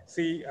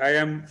 See, I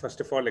am first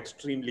of all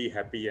extremely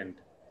happy and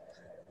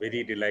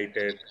very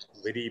delighted,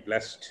 very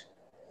blessed,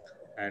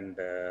 and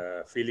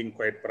feeling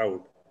quite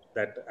proud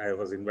that I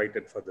was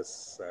invited for this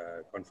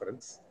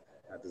conference,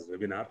 this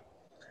webinar.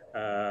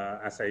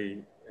 As I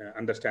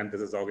understand,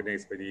 this is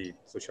organized by the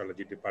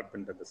Sociology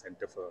Department and the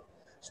Center for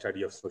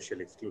Study of Social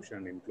Exclusion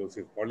and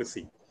Inclusive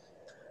Policy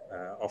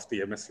of the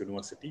MS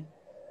University.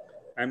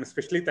 I'm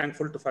especially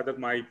thankful to Father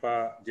Maipa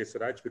J.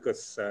 Suraj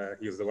because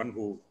he is the one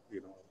who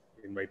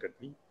invited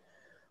me,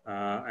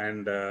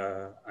 and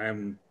I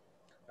am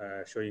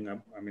showing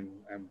up. I mean,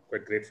 I'm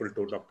quite grateful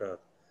to Dr.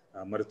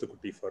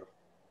 Maruthukutti for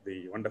the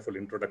wonderful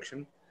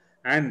introduction,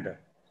 and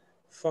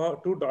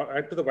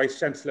to the Vice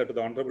Chancellor, to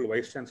the Honorable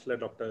Vice Chancellor,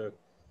 Dr.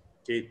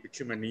 K.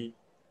 Pitchumani,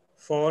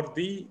 for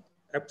the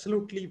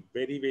absolutely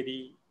very,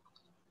 very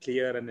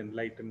clear and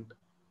enlightened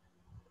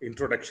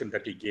introduction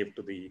that he gave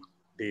to the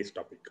day's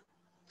topic.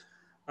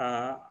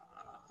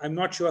 I'm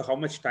not sure how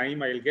much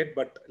time I'll get,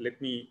 but let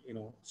me,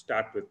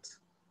 start with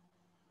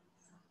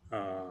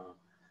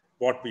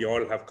what we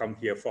all have come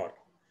here for.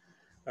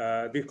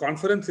 The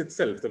conference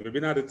itself, the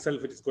webinar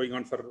itself, which is going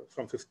on from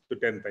 5th to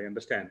 10th, I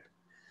understand,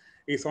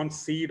 is on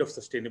seed of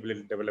sustainable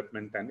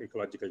development and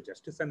ecological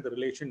justice and the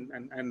relation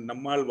and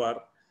Nammalvar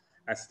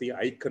as the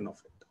icon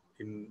of it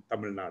in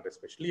Tamil Nadu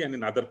especially, and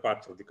in other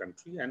parts of the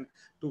country, and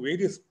to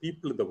various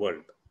people in the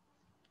world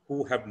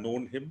who have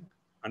known him,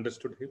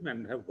 understood him,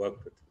 and have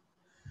worked with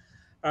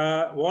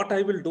him. What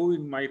I will do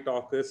in my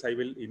talk is I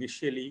will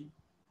initially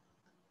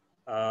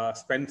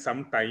spend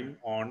some time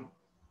on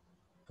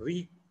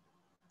visiting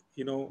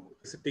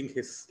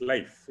his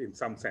life in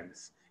some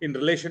sense in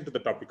relation to the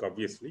topic,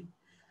 obviously,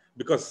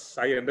 because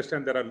I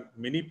understand there are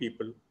many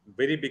people,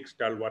 very big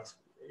stalwarts,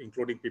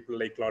 including people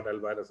like Claude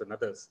Alvarez and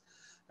others,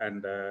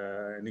 and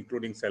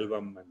including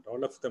Selvam, and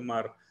all of them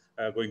are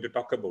going to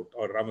talk about,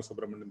 or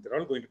Ramasubramanian, they're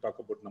all going to talk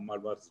about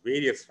Nammalvar's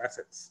various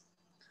facets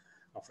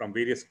from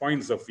various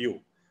points of view.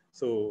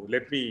 So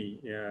let me,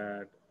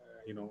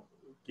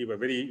 give a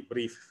very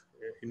brief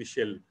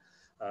initial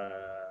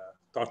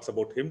thoughts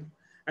about him,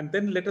 and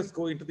then let us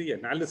go into the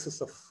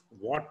analysis of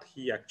what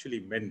he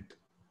actually meant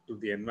to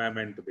the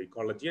environment, to the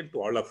ecology, and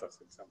to all of us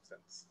in some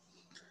sense.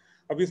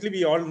 Obviously,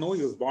 we all know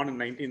he was born in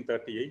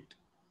 1938.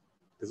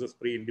 This was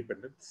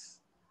pre-independence.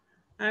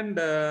 And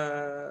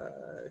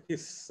he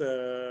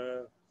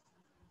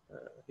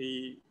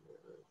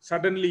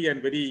suddenly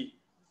and very,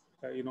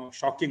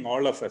 shocking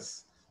all of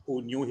us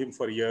who knew him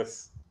for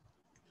years,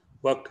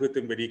 worked with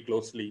him very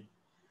closely.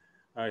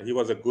 He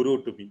was a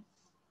guru to me.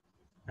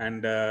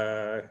 And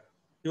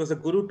he was a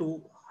guru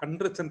to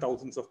hundreds and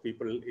thousands of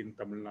people in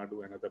Tamil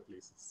Nadu and other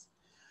places.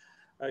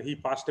 He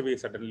passed away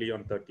suddenly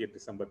on 30th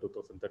December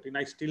 2013.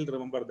 I still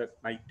remember that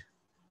night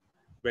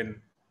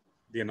when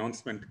the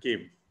announcement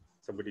came.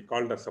 Somebody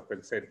called us up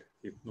and said,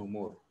 "He's no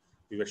more."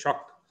 We were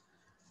shocked.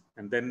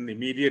 And then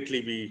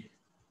immediately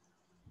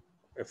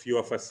a few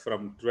of us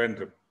from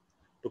Trivandrum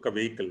took a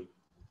vehicle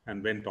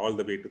and went all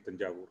the way to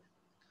Thanjavur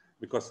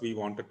because we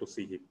wanted to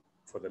see him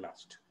for the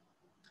last.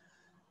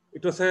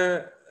 It was a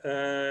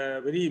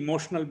very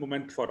emotional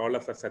moment for all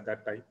of us at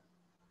that time,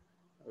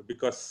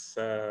 because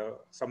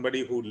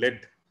somebody who led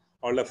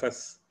all of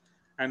us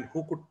and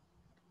who could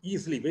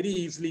very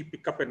easily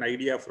pick up an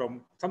idea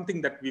from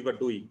something that we were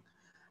doing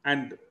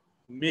and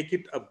make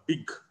it a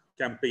big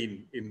campaign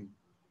in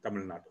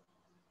Tamil Nadu.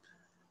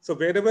 So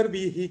wherever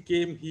he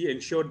came, he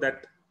ensured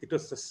that it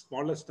was the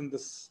smallest and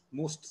the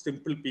most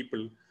simple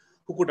people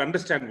who could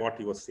understand what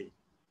he was saying.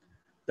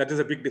 That is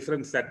a big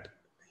difference that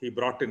he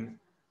brought in,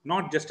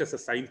 not just as a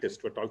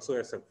scientist, but also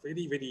as a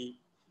very, very,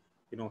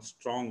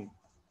 strong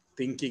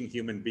thinking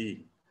human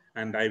being.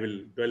 And I will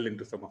dwell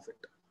into some of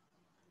it.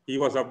 He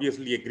was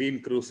obviously a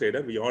green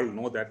crusader. We all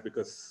know that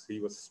because he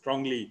was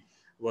strongly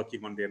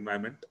working on the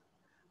environment.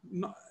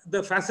 No,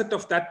 the facet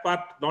of that part,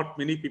 not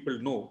many people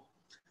know.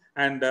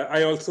 And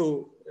I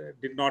also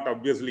did not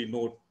obviously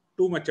know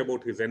too much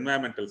about his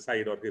environmental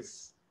side or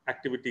his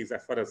activities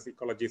as far as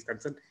ecology is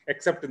concerned,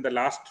 except in the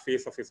last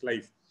phase of his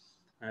life,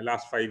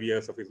 last 5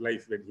 years of his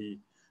life, when he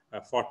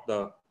fought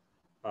the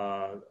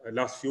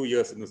last few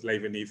years in his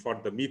life when he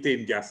fought the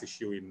methane gas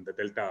issue in the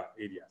Delta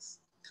areas.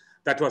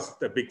 That was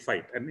the big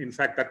fight. And in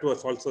fact, that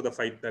was also the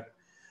fight that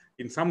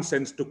in some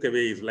sense took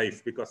away his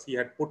life, because he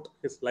had put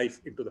his life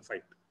into the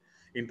fight,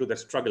 into the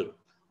struggle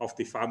of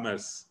the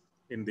farmers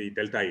in the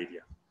Delta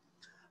area.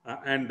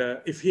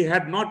 If he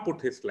had not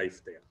put his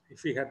life there,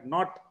 if he had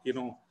not,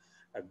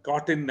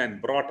 got in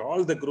and brought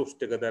all the groups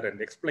together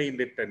and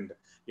explained it and,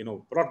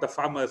 brought the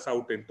farmers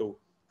out into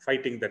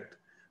fighting that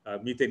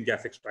methane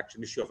gas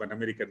extraction issue of an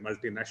American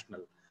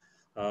multinational,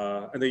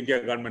 and the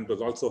India government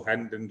was also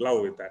hand in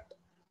glove with that.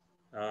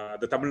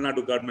 The Tamil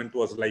Nadu government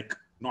was like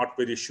not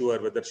very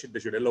sure whether they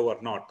should allow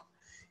or not.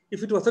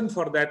 If it wasn't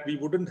for that, we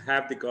wouldn't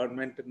have the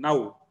government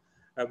now,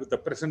 with the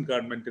present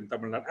government in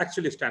Tamil Nadu,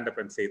 actually stand up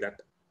and say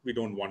that we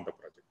don't want the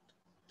project.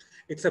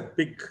 It's a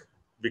big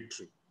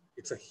victory.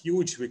 It's a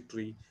huge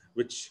victory,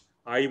 which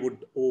I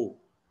would owe.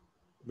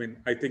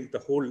 I think the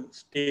whole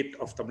state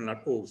of Tamil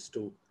Nadu owes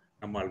to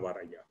Nammalvar.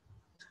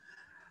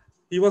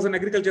 He was an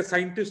agriculture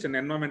scientist, an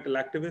environmental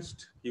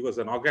activist. He was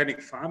an organic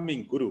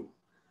farming guru.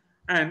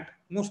 And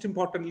most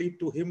importantly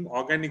to him,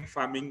 organic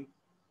farming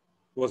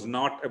was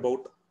not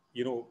about,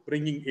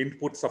 bringing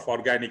inputs of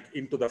organic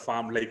into the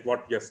farm like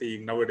what we are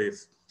seeing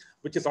nowadays,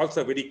 which is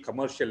also a very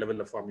commercial level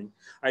of farming.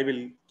 I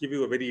will give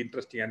you a very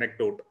interesting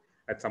anecdote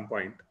at some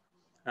point.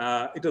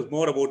 It was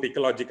more about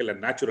ecological and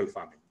natural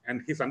farming.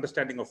 And his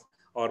understanding of,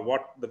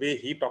 the way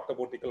he talked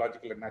about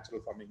ecological and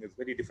natural farming is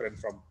very different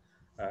from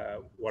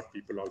what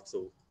people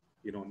also,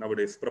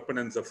 nowadays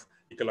proponents of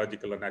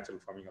ecological and natural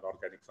farming or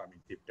organic farming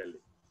keep telling.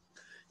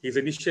 His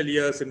initial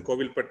years in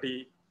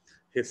Kovilpatti,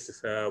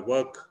 his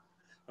work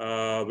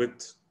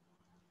with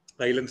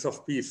Islands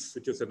of Peace,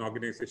 which is an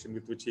organization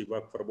with which he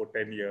worked for about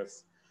 10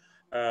 years,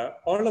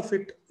 all of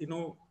it,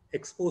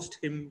 exposed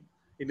him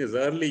in his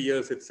early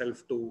years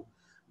itself to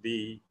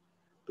the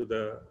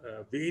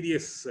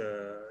various,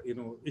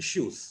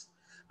 issues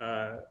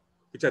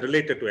which are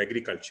related to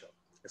agriculture,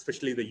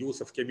 especially the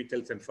use of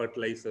chemicals and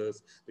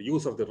fertilizers, the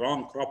use of the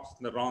wrong crops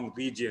in the wrong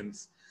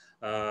regions,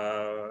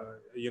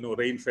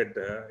 rain-fed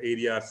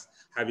areas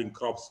having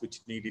crops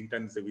which need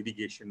intensive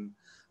irrigation,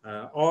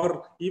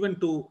 or even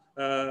to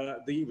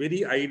the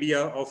very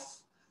idea of,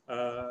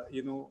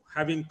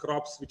 having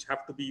crops which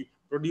have to be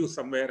produced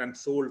somewhere and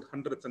sold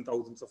hundreds and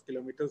thousands of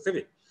kilometers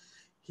away.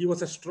 He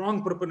was a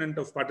strong proponent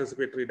of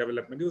participatory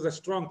development. He was a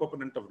strong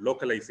proponent of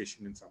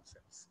localization in some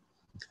sense.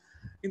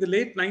 In the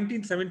late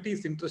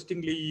 1970s,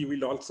 interestingly, you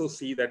will also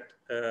see that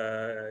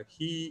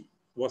he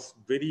was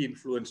very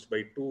influenced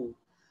by two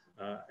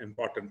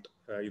important,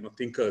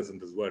 thinkers in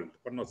this world.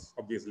 One was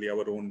obviously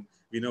our own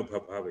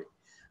Vinoba Bhave,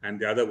 and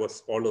the other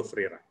was Paulo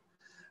Freire.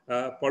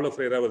 Paulo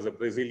Freire was a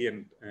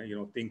Brazilian,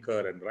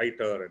 thinker and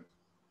writer,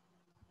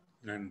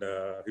 and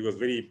he was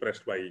very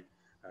impressed by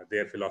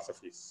their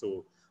philosophies.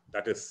 So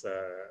that is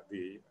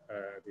the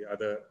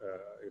other,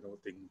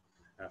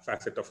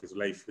 facet of his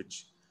life,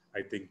 which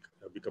I think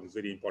becomes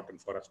very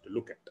important for us to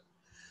look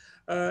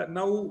at.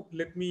 Now,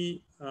 let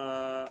me,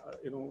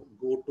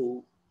 go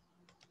to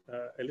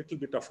a little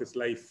bit of his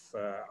life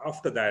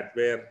after that,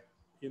 where,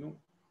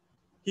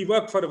 he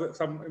worked for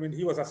some,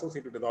 he was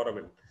associated with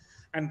Oroville.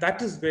 And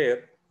that is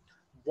where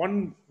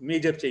one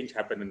major change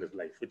happened in his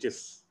life, which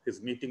is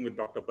his meeting with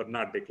Dr.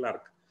 Bernard de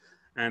Klerk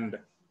and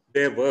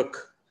their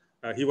work.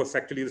 He was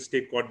actually the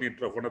state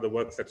coordinator of one of the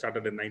works that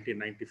started in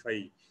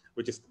 1995,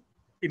 which is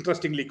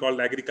interestingly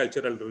called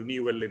Agricultural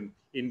Renewal in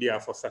India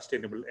for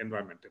Sustainable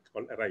Environment. It's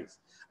called ARISE.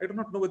 I do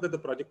not know whether the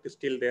project is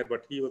still there,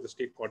 but he was the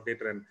state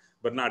coordinator and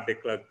Bernard de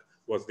Klerk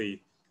was the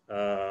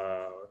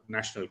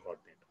national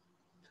coordinator.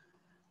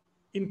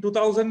 In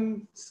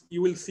 2000,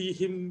 you will see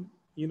him,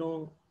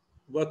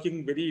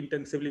 working very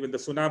intensively when the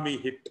tsunami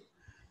hit.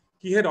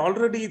 He had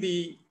already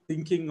the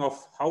thinking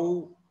of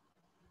how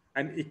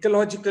an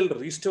ecological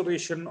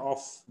restoration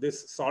of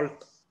this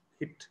salt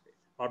hit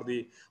or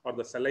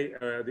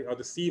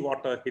the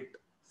seawater hit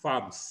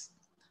farms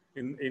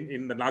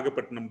in the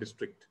Nagapattinam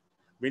district.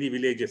 Many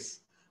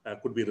villages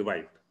could be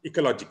revived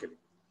ecologically.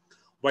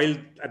 While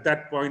at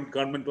that point,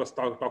 government was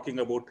talking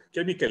about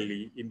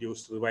chemically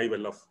induced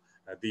revival of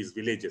these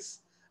villages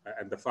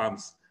and the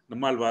farms.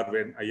 Nammalvar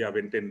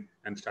went in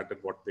and started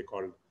what they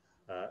called,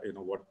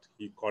 what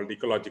he called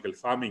ecological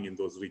farming in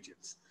those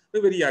regions. A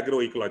very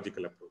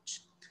agroecological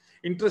approach.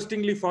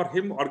 Interestingly for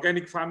him,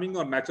 organic farming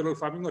or natural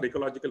farming or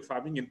ecological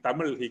farming, in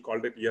Tamil, he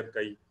called it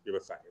Iyarkai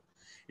Vivasayam.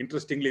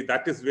 Interestingly,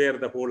 that is where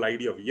the whole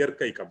idea of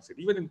Iyarkai comes in.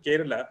 Even in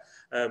Kerala,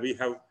 we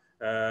have,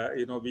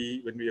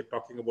 when we are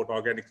talking about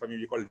organic farming,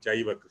 we call it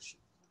Jaiva Krishi.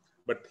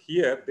 But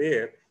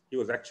there, he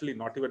was actually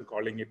not even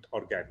calling it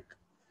organic.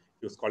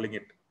 He was calling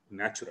it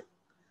natural.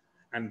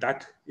 And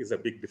that is a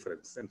big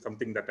difference and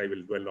something that I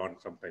will dwell on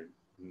sometime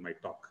in my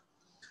talk.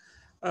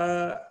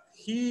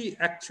 he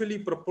actually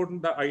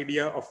proposed the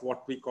idea of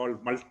what we call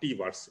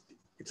multi-varsity.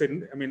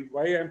 I mean,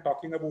 why I'm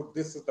talking about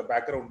this is the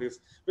background is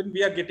when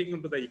we are getting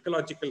into the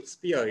ecological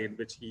sphere in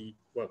which he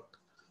worked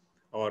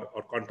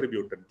or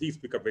contributed, these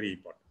become very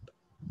important.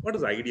 What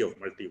is the idea of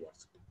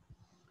multi-varsity?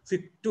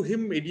 See, to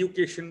him,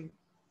 education,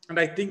 and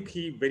I think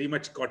he very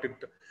much got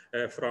it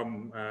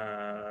from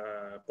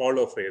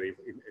Paulo Freire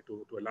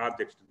to a large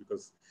extent,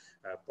 because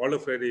Paulo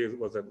Freire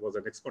was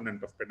an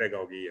exponent of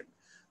pedagogy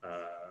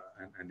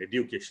and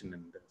education,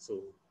 and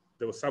so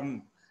there was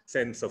some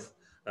sense of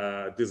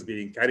this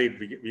being carried.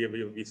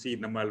 We see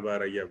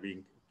Nammalvar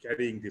being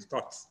carrying these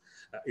thoughts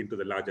into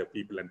the larger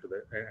people and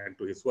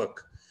to his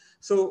work.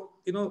 So,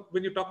 you know,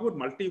 when you talk about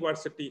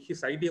multi-varsity,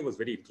 his idea was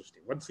very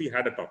interesting. Once we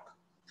had a talk,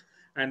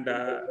 and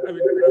I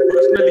mean,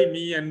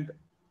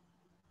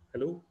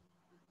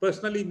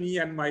 personally, me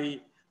and my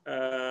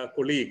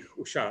colleague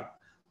Usha,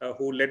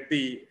 who led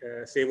the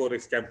Save Our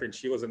Race campaign,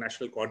 she was a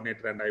national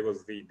coordinator and I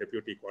was the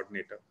deputy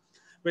coordinator.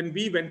 When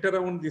we went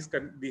around these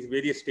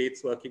various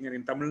states working, and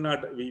in Tamil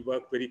Nadu, we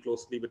worked very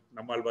closely with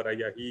Nammalvar.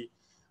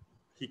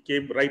 He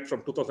came right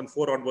from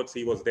 2004 onwards.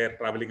 He was there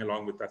traveling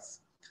along with us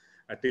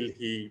till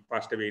he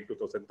passed away in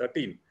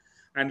 2013.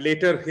 And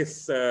later,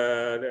 his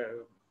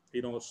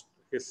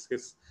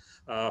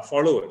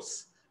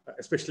followers,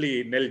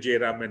 especially Nel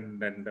Jairam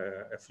and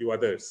a few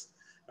others,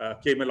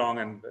 came along,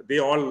 and they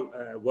all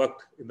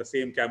worked in the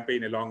same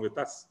campaign along with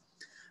us.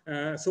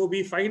 So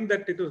we find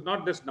that it was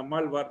not just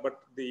Nammalvar,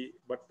 but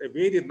a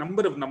very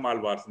number of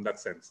Nammalvars in that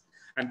sense.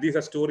 And these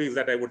are stories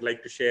that I would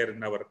like to share in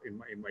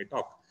my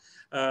talk,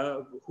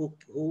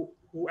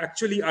 who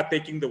actually are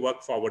taking the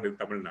work forward in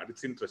Tamil Nadu.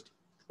 It's interesting.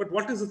 But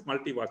what is this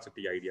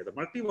multi-varsity idea? The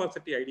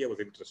multi-varsity idea was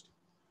interesting.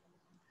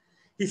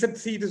 He said,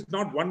 see, it is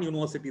not one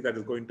university that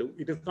is going to,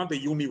 it is not the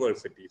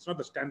university. It's not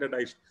the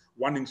standardized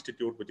one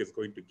institute which is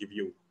going to give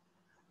you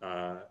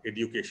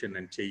education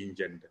and change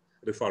and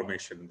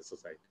reformation in the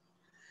society.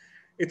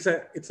 It's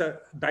a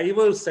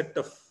diverse set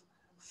of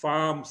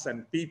farms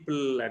and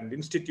people and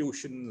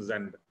institutions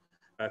and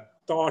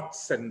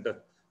thoughts and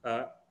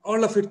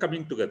all of it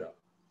coming together.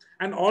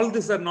 And all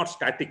these are not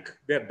static,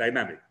 they're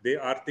dynamic. They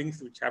are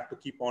things which have to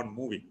keep on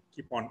moving,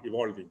 keep on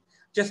evolving,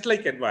 just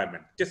like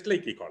environment, just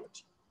like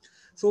ecology.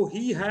 So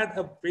he had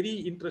a very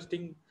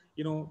interesting,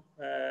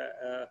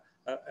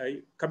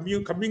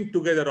 coming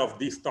together of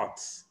these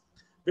thoughts,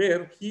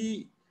 where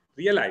he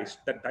realized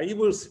that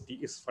diversity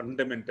is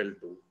fundamental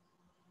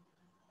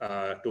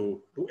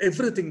to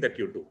everything that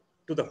you do,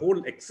 to the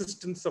whole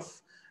existence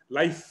of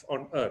life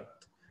on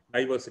Earth.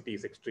 Diversity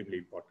is extremely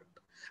important.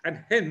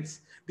 And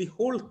hence, the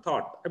whole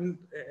thought,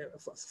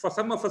 for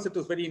some of us, it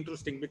was very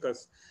interesting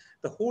because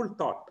the whole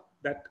thought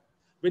that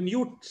when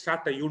you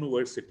start a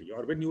university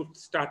or when you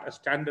start a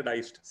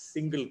standardized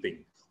single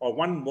thing or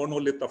one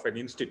monolith of an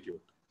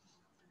institute,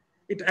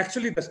 it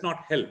actually does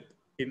not help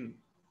in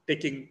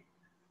taking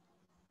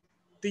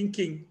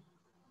thinking,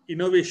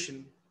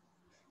 innovation,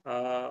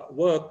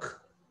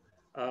 work,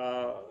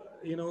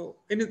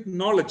 any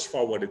knowledge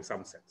forward in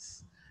some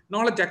sense.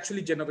 Knowledge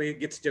actually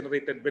gets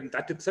generated when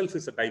that itself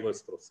is a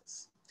diverse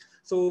process.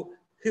 So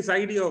his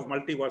idea of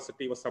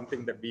multi-varsity was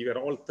something that we were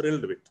all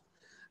thrilled with.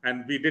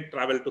 And we did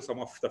travel to some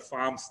of the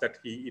farms that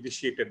he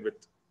initiated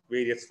with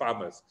various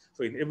farmers.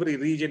 So in every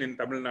region in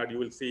Tamil Nadu, you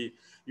will see,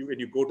 when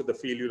you go to the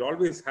field, you'll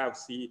always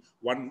see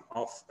one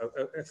of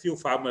a few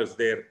farmers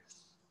there,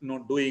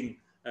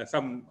 doing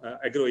some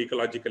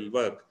agroecological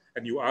work.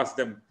 And you ask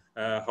them,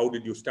 how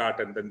did you start?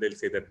 And then they'll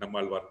say that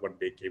Nammalvar one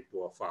day came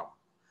to a farm.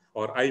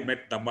 Or I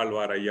met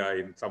Nammalvar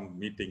in some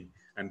meeting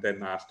and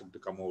then asked him to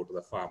come over to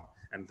the farm,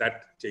 and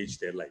that changed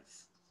their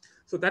life.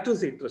 So that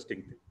was the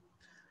interesting thing.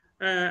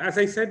 As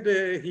I said,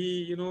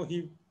 he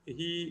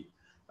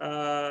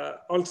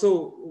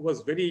also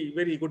was very,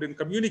 very good in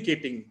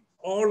communicating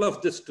all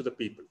of this to the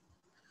people.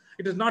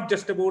 It is not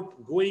just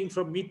about going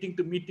from meeting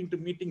to meeting to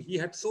meeting. He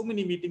had so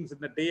many meetings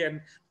in a day,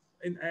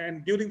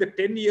 and during the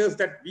 10 years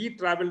that we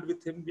traveled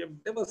with him, we have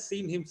never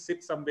seen him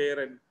sit somewhere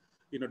and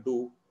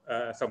do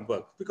some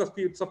work. Because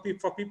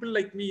for people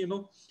like me,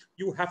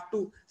 you have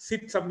to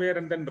sit somewhere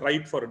and then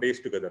write for days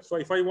together. So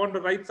if I want to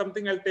write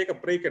something, I'll take a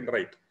break and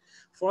write.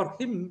 For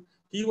him,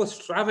 he was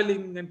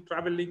traveling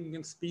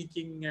and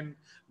speaking and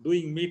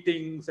doing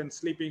meetings and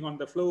sleeping on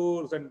the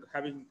floors and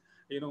having,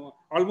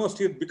 almost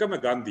he had become a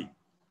Gandhi.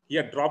 He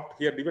had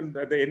even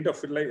at the end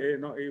of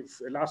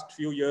last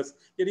few years,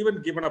 he had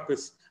even given up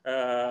his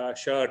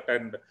shirt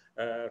and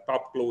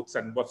top clothes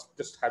and was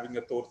just having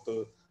a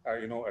tortu,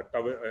 a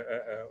towel,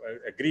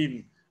 a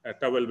green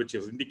towel, which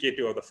is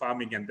indicative of the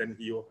farming, and then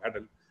he had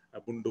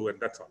a bundu, and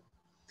that's all.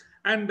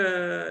 And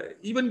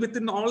even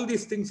within all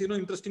these things,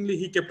 interestingly,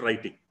 he kept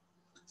writing.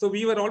 So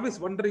we were always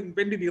wondering,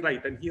 when did he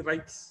write? And he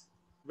writes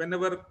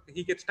whenever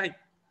he gets time,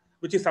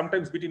 which is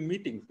sometimes between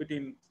meetings,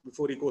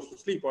 before he goes to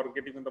sleep or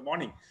getting in the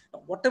morning.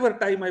 Whatever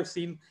time I've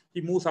seen,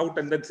 he moves out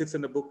and then sits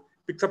in the book,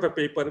 picks up a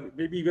paper,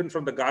 maybe even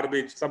from the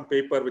garbage, some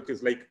paper, which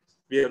is like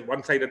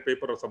one-sided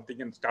paper or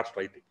something, and starts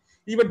writing.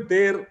 Even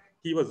there,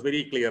 he was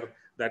very clear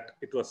that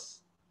it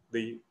was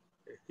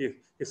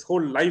his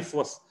whole life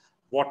was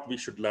what we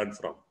should learn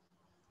from.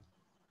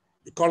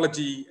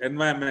 Ecology,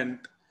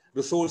 environment,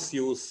 resource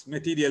use,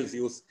 materials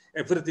use,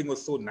 everything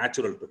was so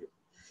natural to him.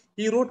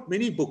 He wrote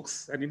many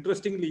books, and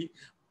interestingly,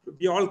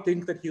 we all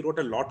think that he wrote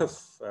a lot of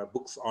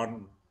books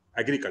on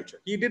agriculture.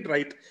 He did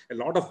write a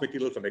lot of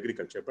materials on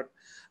agriculture, but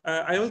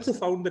I also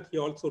found that he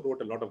also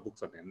wrote a lot of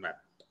books on environment.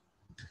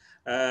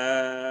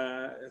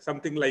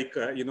 Something like,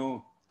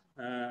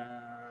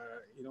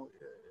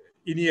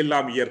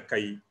 Iniyellam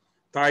Iyarkai,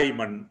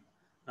 Thaiman,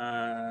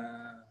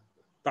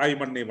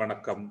 Thaimanne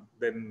Vanakkam,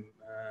 then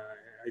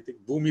I think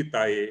Bhumi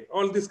Thaye,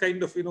 all these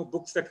kind of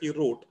books that he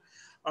wrote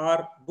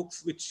are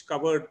books which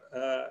covered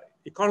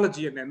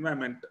ecology and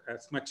environment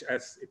as much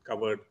as it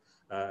covered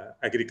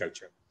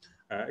agriculture.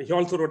 He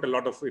also wrote a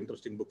lot of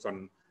interesting books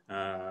on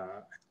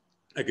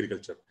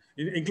agriculture,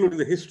 including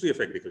the history of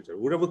agriculture.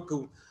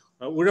 Uravukkum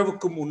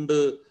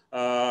undu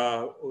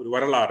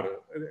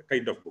varalaru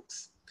kind of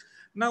books.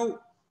 Now,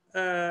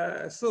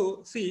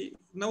 so see,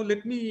 now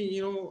let me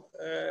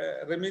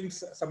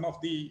remains some of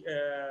the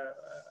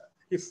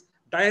his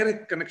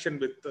direct connection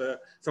with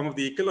some of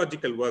the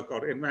ecological work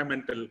or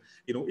environmental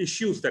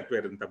issues that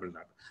were in Tamil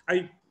Nadu.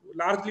 I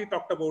largely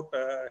talked about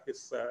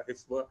his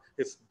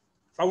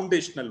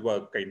foundational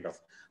work kind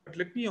of, but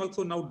let me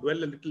also now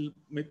dwell a little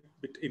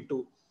bit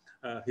into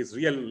his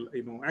real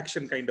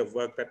action kind of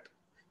work that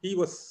he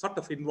was sort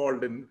of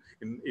involved in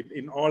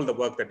all the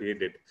work that he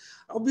did.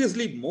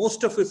 Obviously,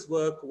 most of his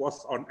work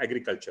was on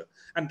agriculture,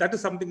 and that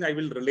is something I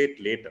will relate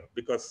later,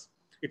 because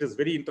it is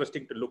very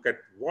interesting to look at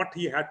what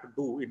he had to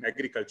do in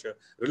agriculture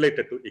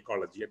related to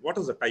ecology and what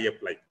is the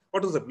tie-up like,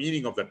 what is the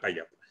meaning of the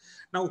tie-up.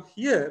 Now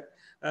here,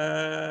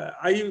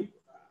 I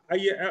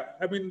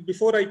mean,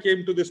 before I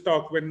came to this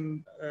talk,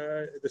 when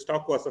this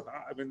talk was,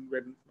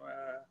 when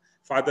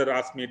Father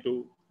asked me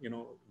to,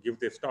 give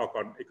this talk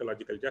on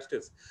ecological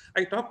justice,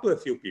 I talked to a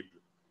few people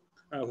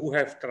who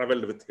have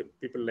traveled with him.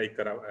 People like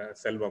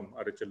Selvam,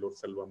 Arichalur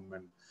Selvam,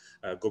 and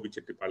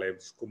Gobichettipalem,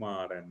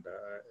 Kumar, and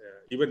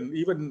even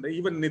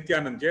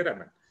Nityanand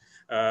Jayaraman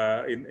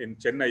in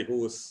Chennai,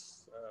 who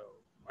is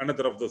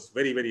another of those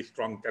very, very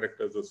strong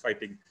characters who's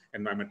fighting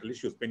environmental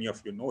issues. Many of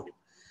you know him.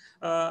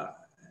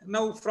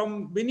 Now,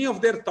 from many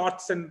of their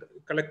thoughts and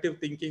collective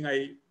thinking,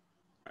 I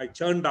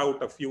churned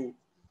out a few,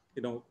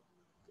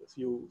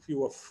 few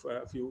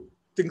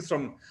things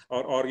from,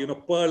 or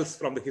pearls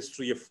from the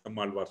history of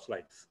Nammalvar's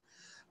life.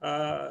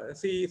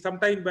 See,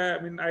 sometime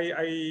back,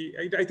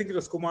 I think it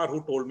was Kumar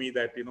who told me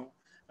that,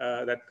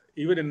 that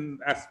even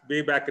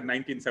way back in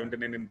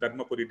 1979 in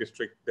Dharmapuri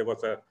district, there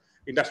was a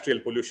industrial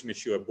pollution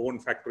issue. A bone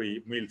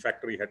factory, meal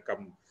factory had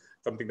come,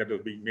 something that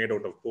was being made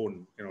out of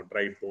bone,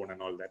 dried bone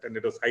and all that, and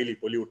it was highly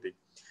polluting.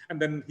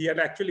 And then he had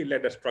actually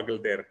led a struggle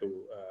there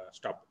to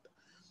stop it.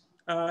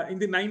 In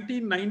the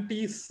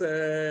 1990s,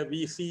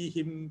 we see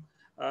him,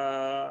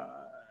 there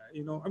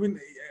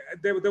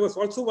was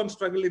also one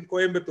struggle in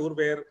Coimbatore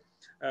where,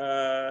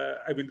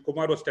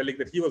 Kumar was telling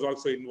that he was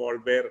also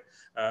involved, where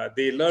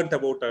they learned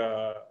about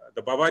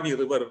the Bhavani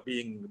River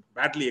being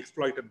badly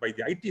exploited by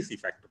the ITC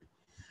factory.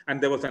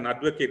 And there was an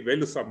advocate,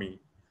 Velusamy,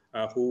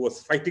 who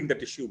was fighting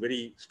that issue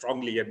very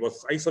strongly and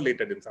was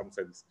isolated in some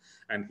sense.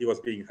 And he was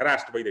being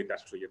harassed by the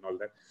industry and all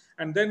that.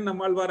 And then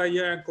Nammalvar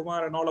Ayya and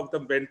Kumar and all of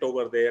them went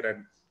over there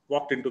and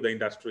walked into the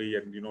industry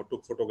and,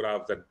 took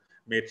photographs and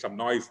made some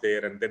noise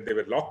there. And then they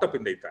were locked up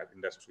in the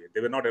industry.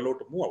 They were not allowed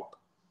to move out.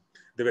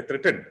 They were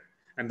threatened.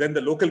 And then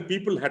the local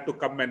people had to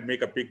come and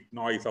make a big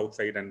noise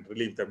outside and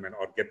relieve them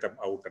or get them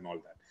out and all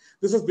that.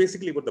 This was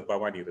basically about the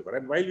Bhavani River.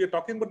 And while we are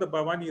talking about the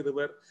Bhavani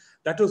River,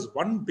 that was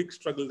one big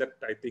struggle that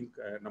I think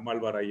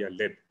Nammalvar Ayya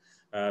led.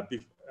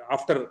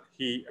 After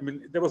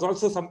there was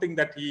also something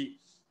that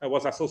he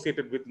was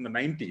associated with in the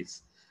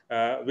 90s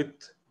with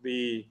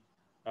the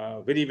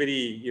very,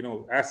 very,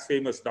 as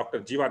famous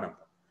Dr.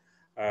 Jivananda,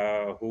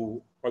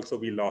 who also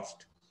we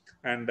lost.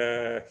 And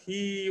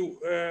he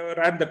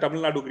ran the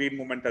Tamil Nadu Green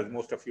Movement, as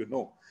most of you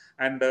know.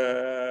 And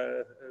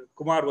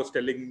Kumar was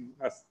telling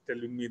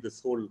me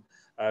this whole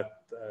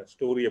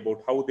story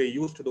about how they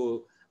used to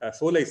do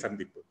Solai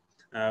Sandipu,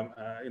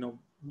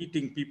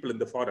 meeting people in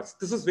the forest.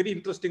 This is very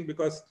interesting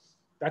because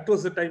that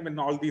was the time when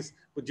all these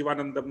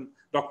Jivanandam,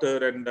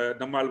 Doctor and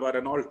Nammalvar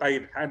and all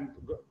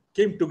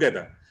came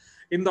together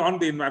on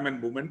the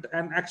environment movement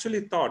and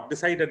actually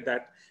decided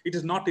that it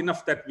is not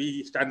enough that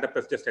we stand up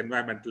as just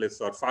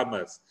environmentalists or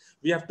farmers.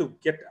 We have to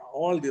get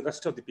all the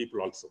rest of the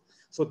people also.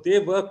 So they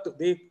brought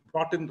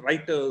in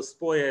writers,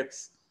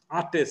 poets,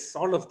 artists,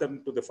 all of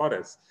them to the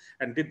forest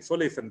and did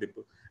Solai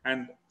Sandipu.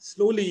 And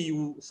slowly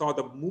you saw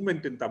the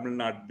movement in Tamil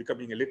Nadu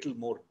becoming a little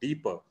more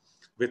deeper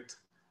with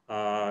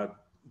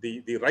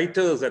the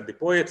writers and the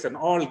poets and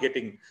all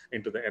getting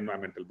into the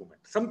environmental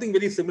movement. Something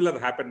very similar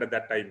happened at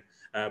that time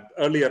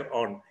earlier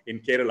on in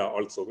Kerala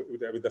also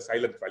with the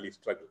Silent Valley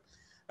struggle.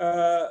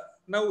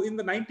 Now in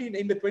the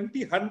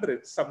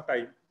 2000s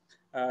sometime,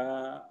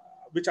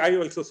 which I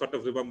also sort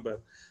of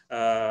remember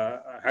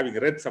having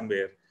read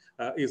somewhere,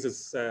 is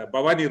this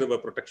Bhavani River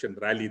Protection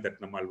Rally that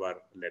Nammalvar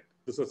led.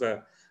 This was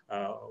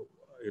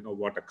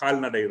what a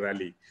Kalnadai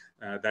rally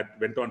that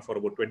went on for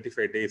about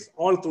 25 days,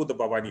 all through the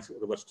Bhavani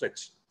River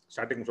stretch,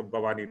 starting from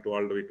Bhavani to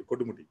all the way to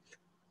Kodumudi.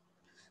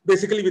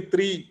 Basically, with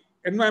three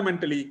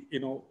environmentally,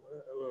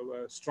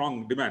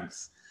 strong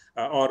demands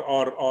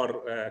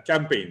or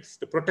campaigns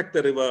to protect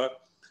the river,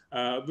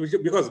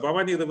 because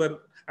Bhavani River,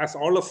 as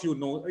all of you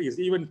know, is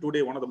even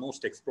today one of the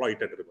most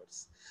exploited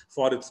rivers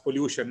for its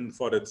pollution,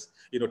 for its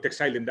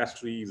textile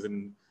industries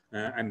and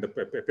the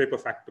paper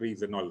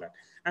factories and all that.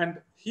 And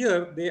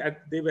here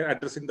they were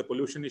addressing the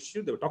pollution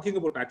issue. They were talking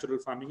about natural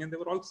farming, and they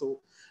were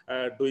also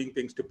doing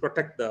things to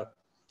protect the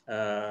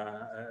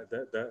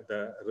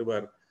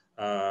river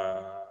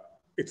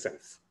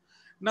itself.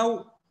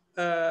 Now,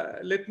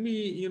 let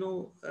me,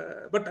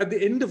 but at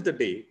the end of the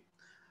day,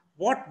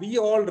 what we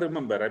all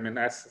remember, I mean,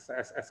 as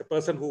a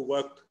person who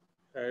worked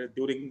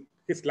during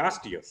his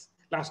last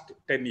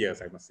 10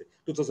 years, I must say,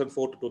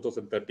 2004 to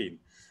 2013,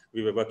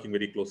 we were working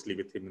very closely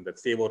with him in the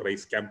Save or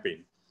Rise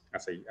campaign,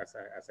 as I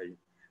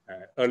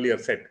earlier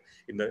said,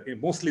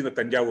 mostly in the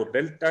Tanjavur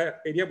Delta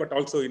area, but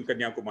also in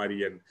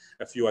Kanyakumari and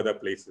a few other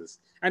places.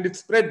 And it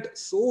spread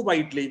so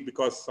widely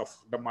because of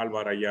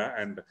Nammalvar Ayya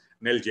and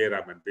Nel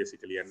Jayaraman,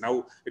 basically. And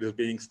now it is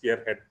being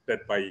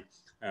spearheaded by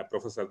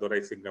Professor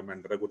Dorai Singham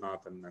and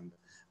Raghunathan and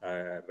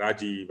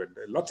Rajiv and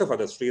lots of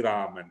others,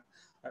 Sridharan and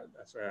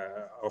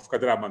of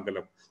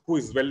Kadiramangalam, who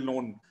is well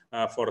known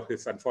for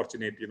his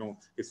unfortunate,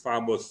 his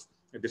farm was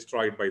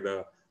destroyed by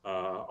the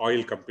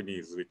oil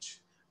companies, which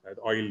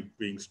oil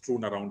being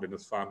strewn around in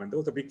his farm, and there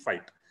was a big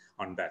fight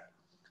on that.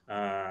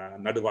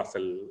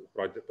 Naduvasal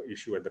project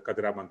issue and the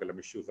Kadiramangalam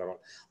issues are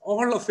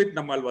all of it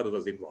Nammalvar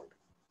was involved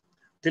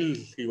till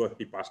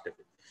he passed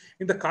away.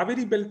 In the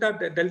Kaveri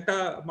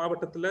Delta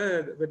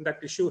Mavatatula, when that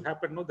issue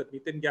happened, the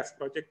methane gas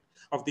project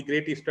of the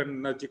Great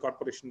Eastern Energy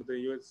Corporation of the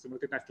US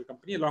multinational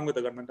company, along with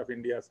the government of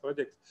India's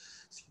projects,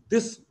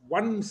 this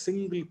one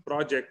single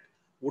project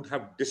would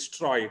have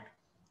destroyed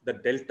the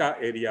Delta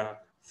area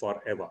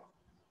forever.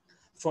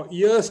 For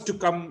years to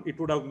come, it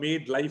would have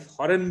made life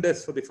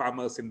horrendous for the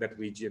farmers in that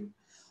region.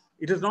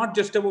 It is not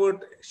just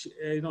about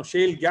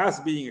shale gas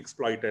being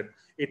exploited.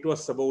 It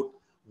was about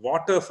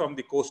water from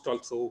the coast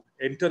also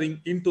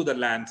entering into the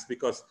lands,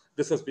 because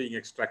this was being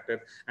extracted,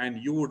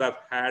 and you would have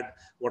had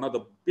one of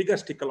the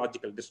biggest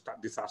ecological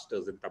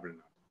disasters in Tamil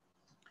Nadu.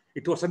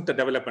 It wasn't a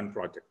development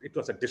project. It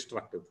was a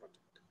destructive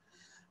project.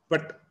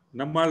 But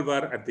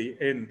Nammalvar at the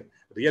end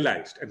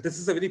realized, and this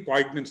is a very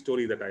poignant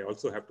story that I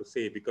also have to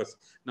say, because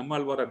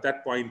Nammalvar at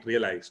that point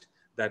realized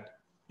that,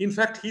 in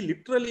fact, he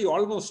literally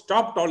almost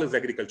stopped all his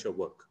agriculture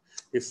work,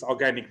 his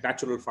organic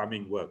natural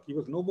farming work. He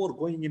was no more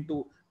going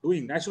into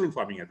doing natural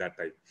farming at that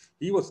time.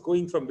 He was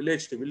going from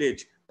village to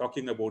village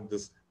talking about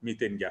this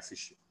methane gas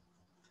issue.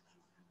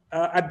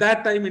 At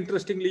that time,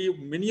 interestingly,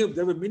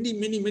 there were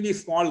many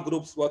small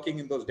groups working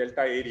in those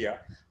Delta area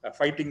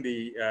fighting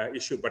the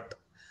issue, but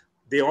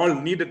they all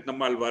needed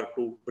Nammalvar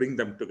to bring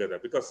them together,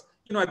 because,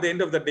 at the end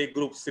of the day,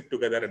 groups sit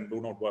together and do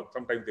not work.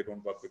 Sometimes they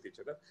don't work with each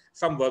other.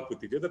 Some work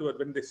with each other, but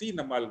when they see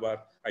Nammalvar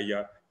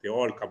Ayya, they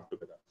all come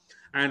together.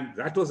 And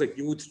that was a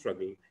huge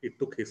struggle. It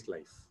took his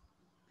life.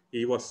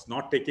 He was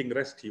not taking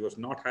rest. He was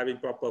not having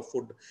proper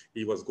food.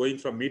 He was going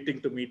from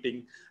meeting to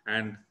meeting.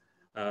 And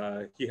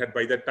he had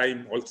by that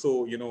time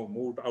also,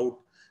 moved out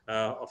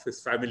of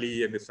his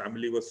family, and his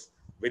family was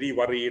very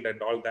worried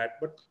and all that,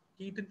 but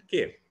he didn't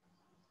care.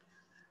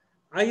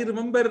 I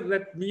remember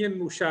that me and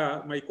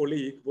Usha, my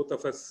colleague, both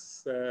of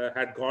us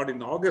had gone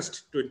in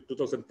August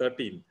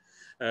 2013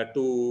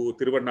 to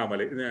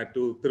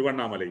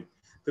Tirunelveli.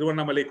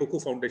 Tirunelveli Cocoa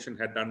Foundation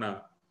had done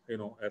a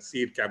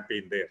seed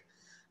campaign there.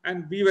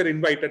 And we were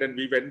invited, and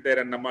we went there,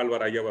 and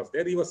Nammalvar Ayya was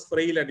there. He was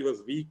frail and he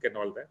was weak and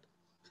all that.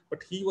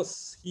 But he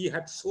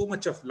had so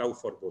much of love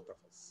for both of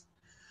us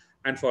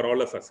and for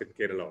all of us in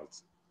Kerala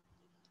also.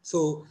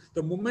 So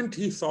the moment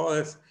he saw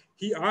us,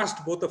 he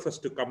asked both of us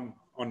to come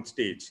on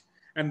stage.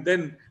 And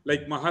then,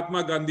 like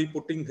Mahatma Gandhi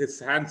putting his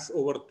hands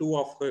over two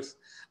of his,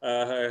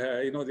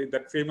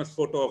 that famous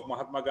photo of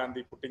Mahatma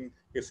Gandhi putting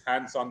his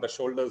hands on the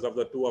shoulders of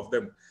the two of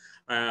them.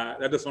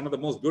 That is one of the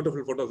most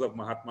beautiful photos of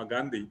Mahatma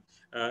Gandhi.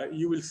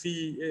 You will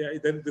see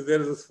there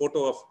is this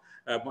photo of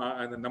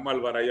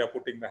Nammalvar Ayya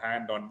putting the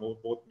hand on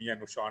both me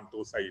and Usha on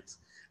two sides,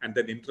 and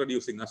then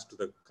introducing us to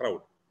the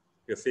crowd.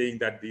 You're saying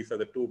that these are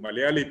the two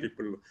Malayali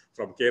people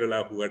from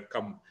Kerala who had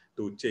come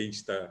to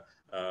change the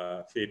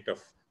fate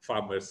of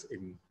farmers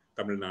in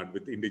Tamil Nadu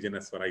with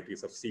indigenous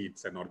varieties of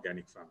seeds and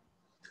organic farming.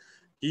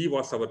 He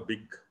was our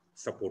big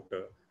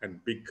supporter and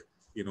big,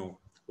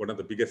 one of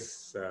the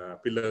biggest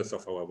pillars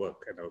of our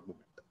work and our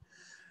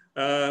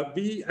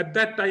movement. At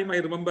that time, I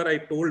remember I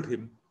told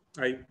him,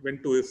 I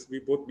went to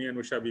both me and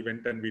Usha, we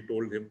went and we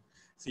told him,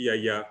 see,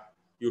 Ayya,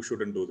 you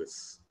shouldn't do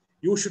this.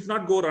 You should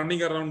not go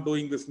running around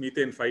doing this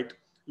methane fight.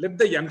 Let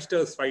the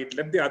youngsters fight,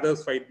 let the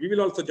others fight. We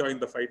will also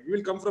join the fight. We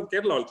will come from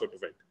Kerala also to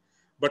fight.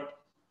 But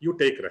you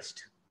take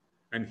rest.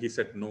 And he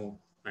said, no,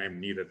 I am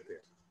needed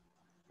there.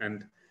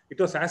 And it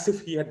was as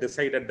if he had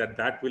decided that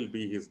that will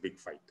be his big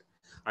fight.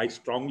 I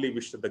strongly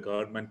wish that the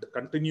government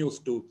continues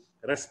to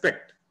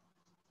respect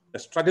the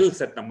struggles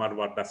that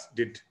Nammalvar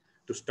did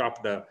to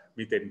stop the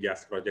methane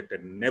gas project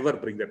and never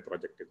bring that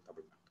project in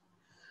Tamil Nadu.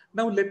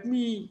 Now, let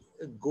me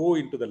go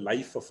into the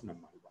life of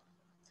Nammalvar,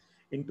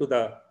 into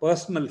the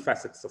personal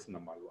facets of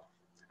Nammalvar.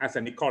 As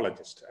an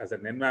ecologist, as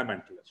an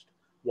environmentalist,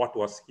 what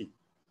was he?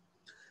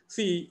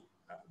 See,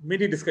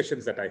 many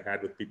discussions that I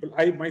had with people,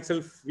 I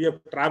myself, we have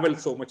traveled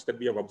so much that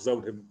we have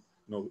observed him,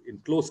 in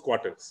close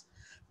quarters.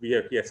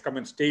 He has come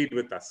and stayed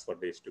with us for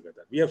days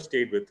together. We have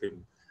stayed with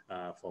him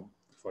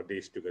for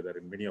days together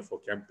in many of our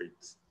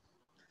campaigns.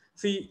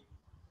 See,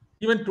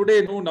 even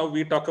today, now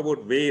we talk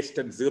about waste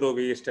and zero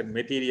waste and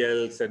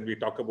materials, and we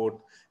talk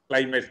about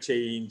climate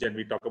change, and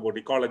we talk about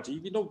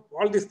ecology.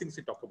 All these things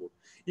we talk about.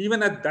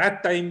 Even at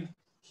that time,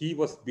 he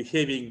was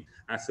behaving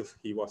as if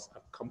he was a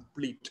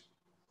complete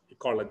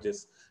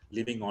ecologist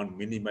living on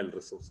minimal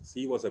resources.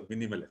 He was a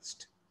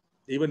minimalist.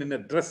 Even in a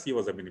dress, he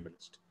was a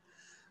minimalist.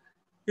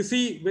 You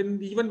see,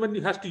 even when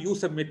he has to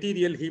use a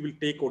material, he will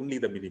take only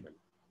the minimal.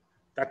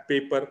 That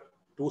paper,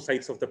 two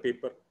sides of the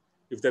paper.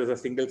 If there is a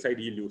single side,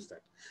 he'll use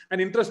that.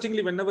 And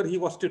interestingly, whenever he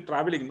was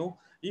traveling,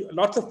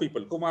 lots of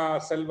people, Kumar,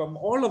 Selvam,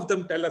 all of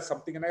them tell us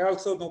something. And I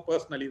also know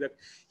personally that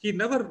he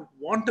never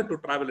wanted to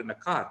travel in a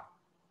car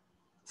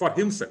for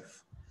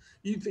himself.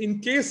 In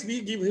case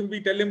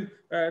we tell him,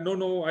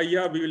 no,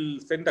 Ayya, we will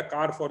send a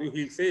car for you.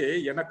 He'll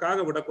say,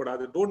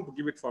 don't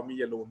give it for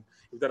me alone.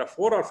 If there are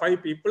 4 or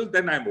 5 people,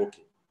 then I'm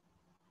okay.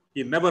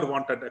 He never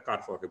wanted a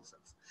car for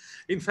himself.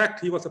 In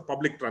fact, he was a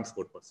public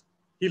transport person.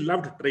 He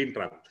loved train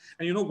travel.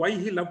 And you know why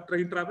he loved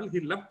train travel?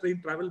 He loved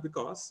train travel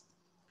because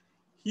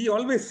he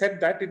always said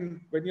that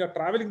when you're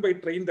traveling by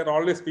train, there are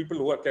always people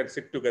who can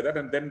sit together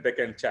and then they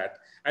can chat.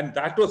 And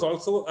that was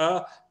also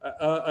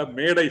a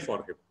May-Day for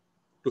him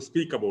to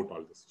speak about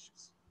all these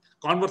issues.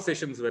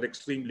 Conversations were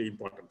extremely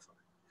important for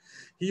him.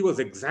 He was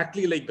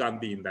exactly like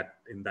Gandhi in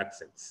that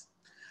sense.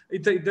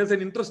 There's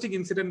an interesting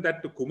incident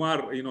that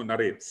Kumar,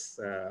 narrates.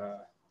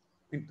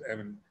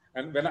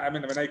 And when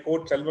I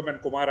quote Selvam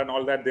and Kumar and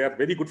all that, they are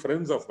very good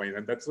friends of mine,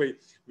 and that's why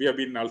we have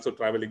been also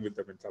traveling with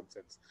them in some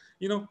sense.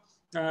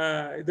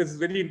 This is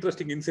very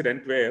interesting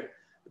incident where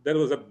there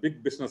was a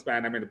big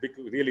businessman, a big,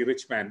 really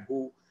rich man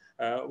who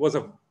was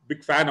a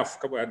big fan of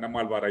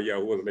Nammalvar Ayya,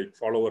 who was like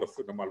follower of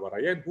Nammalvar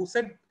Ayya, and who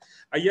said,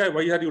 Ayya,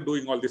 why are you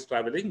doing all this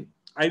traveling?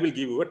 I will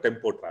give you a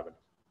tempo traveler.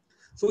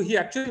 So he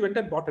actually went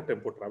and bought a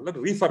tempo traveler,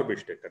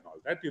 refurbished it and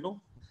all that,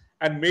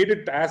 and made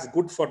it as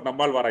good for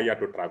Nammalvar Ayya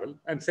to travel,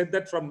 and said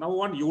that from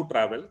now on you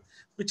travel.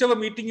 Whichever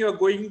meeting you are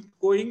going,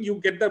 you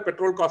get the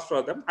petrol cost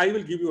for them. I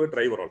will give you a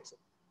driver also.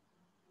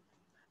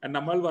 And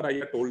Nammalvar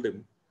Ayya told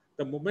him,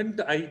 the moment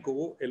I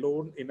go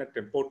alone in a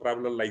tempo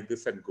traveler like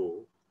this and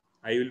go,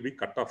 I will be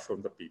cut off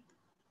from the people.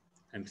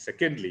 And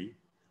secondly,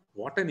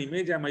 what an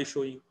image am I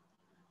showing?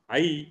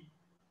 I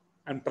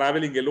am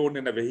traveling alone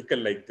in a vehicle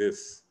like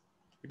this.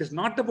 It is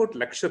not about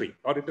luxury,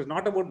 or it is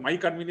not about my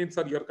convenience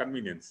or your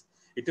convenience.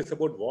 It is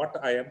about what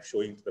I am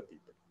showing to the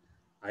people.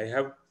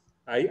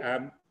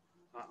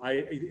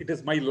 It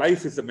is my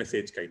life is a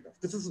message kind of.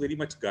 This is very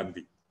much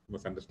Gandhi, you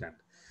must understand.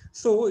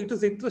 So it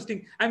is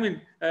interesting.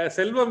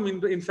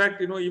 Selvam, in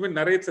fact, even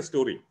narrates a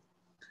story.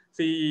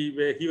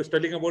 See, he was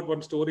telling about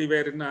one story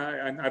where in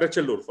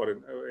Arachalur,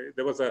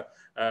 there was a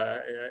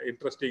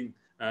interesting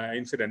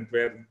incident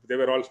where they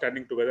were all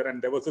standing together,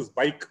 and there was this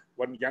bike,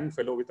 one young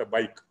fellow with a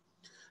bike.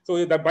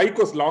 So the bike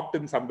was locked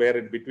in somewhere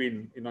in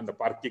between, in the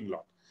parking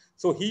lot.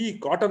 So he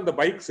got on the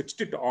bike,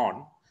 switched it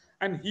on,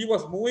 and he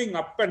was moving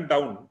up and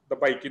down the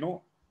bike,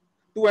 to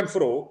and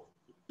fro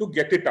to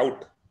get it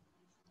out.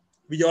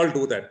 We all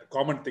do that.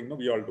 Common thing,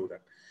 we all do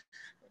that.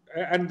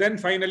 And then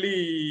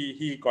finally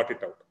he got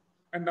it out.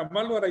 And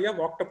Nammalvar Ayya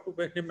walked up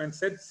to him and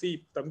said,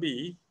 see,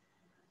 Thambi,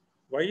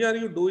 why are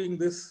you doing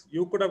this?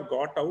 You could have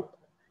got out,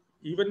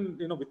 even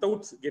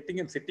without getting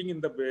and sitting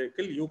in the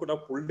vehicle, you could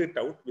have pulled it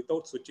out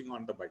without switching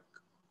on the bike.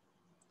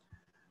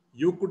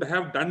 You could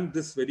have done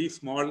this very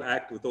small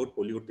act without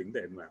polluting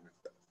the environment.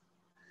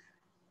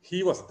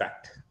 He was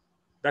that.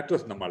 That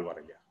was Nammalvar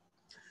Ayya.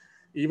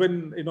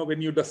 Even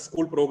when you do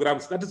school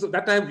programs, we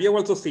have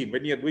also seen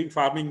when you are doing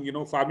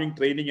farming, farming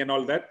training and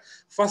all that.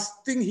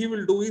 First thing he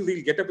will do is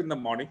he'll get up in the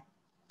morning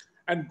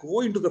and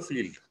go into the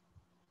field.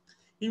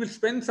 He will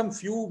spend some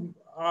few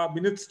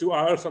minutes to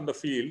hours on the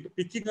field,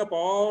 picking up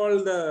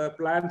all the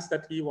plants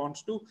that he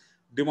wants to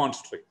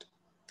demonstrate.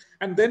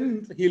 And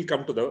then he'll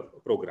come to the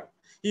program.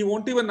 He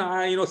won't even,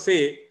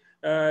 say,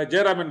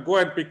 Jayaraman, go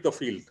and pick the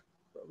field.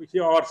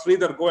 Or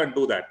Sridhar, go and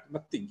do that.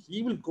 Nothing.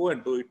 He will go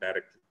and do it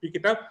directly. Pick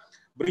it up,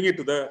 bring it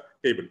to the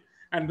table.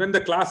 And when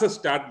the classes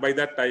start, by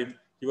that time,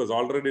 he was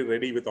already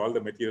ready with all the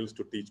materials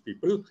to teach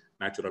people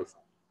natural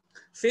farming.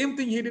 Same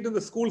thing he did in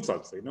the schools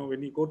also.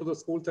 When you go to the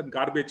schools and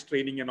garbage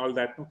training and all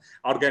that,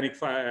 organic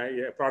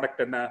product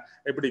and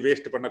everybody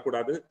waste panna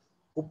kudadu.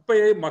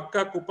 Kuppaye,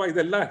 makka, kuppa,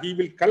 idella, he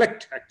will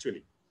collect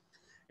actually.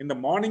 In the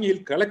morning,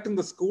 he'll collect in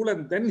the school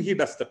and then he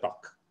does the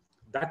talk.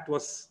 That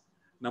was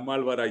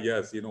Nammalvar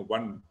Ayya's,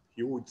 one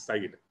huge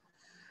side.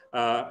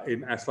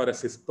 As far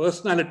as his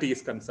personality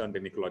is concerned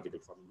in ecological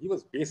farming, he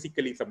was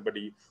basically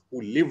somebody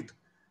who lived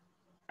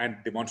and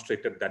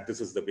demonstrated that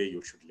this is the way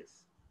you should live.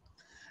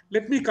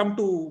 Let me come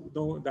to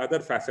the other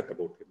facet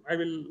about him.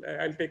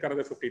 I'll take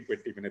another 15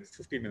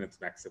 minutes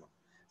maximum.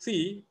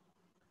 See,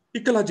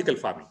 ecological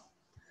farming.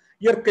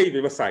 Yerkai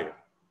Vivasaya.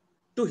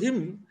 To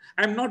him,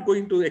 I'm not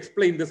going to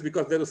explain this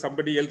because there is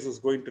somebody else who's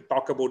going to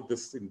talk about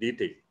this in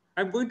detail.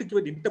 I'm going to give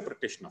an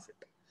interpretation of it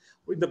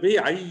in the way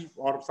I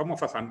or some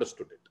of us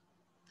understood it.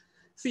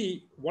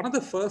 See, one of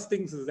the first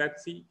things is that,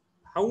 see,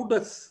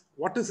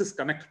 what is his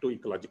connect to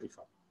ecological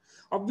farming?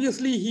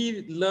 Obviously,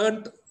 he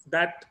learned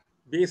that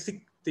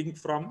basic thing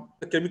from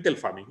the chemical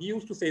farming. He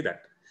used to say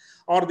that,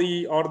 or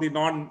the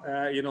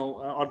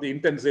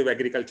intensive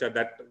agriculture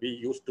that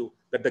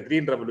that the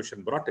Green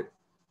Revolution brought in.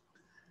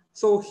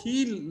 So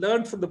he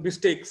learned from the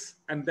mistakes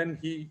and then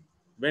he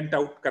went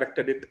out,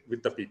 corrected it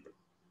with the people,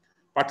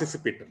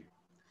 participatorily.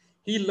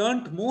 He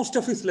learned most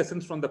of his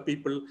lessons from the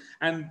people,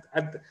 and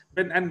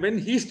when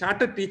he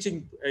started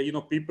teaching,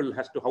 people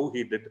as to how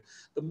he did,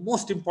 the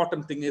most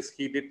important thing is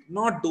he did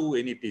not do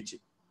any teaching.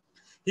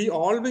 He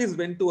always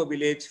went to a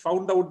village,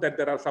 found out that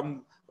there are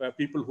some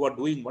people who are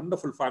doing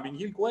wonderful farming.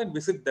 He'll go and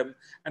visit them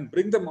and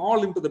bring them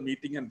all into the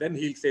meeting, and then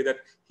he'll say that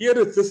here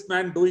is this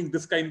man doing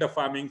this kind of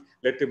farming.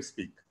 Let him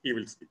speak. He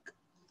will speak.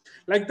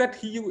 Like that,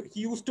 he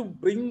used to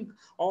bring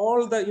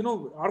all the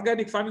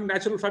organic farming,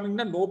 natural farming.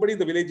 Nobody in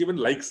the village even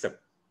likes them.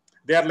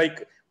 They are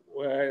like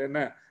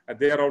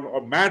they are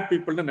all mad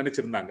people.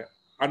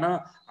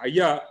 Ana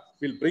Ayya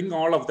will bring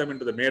all of them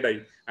into the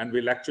Medai and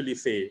will actually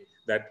say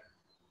that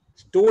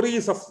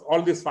stories of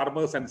all these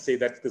farmers and say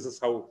that this is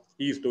how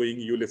he is doing,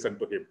 you listen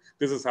to him.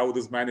 This is how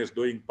this man is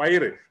doing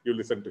pirate, you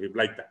listen to him,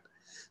 like that.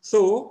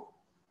 So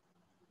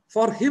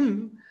for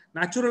him,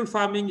 natural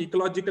farming,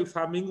 ecological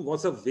farming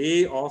was a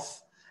way of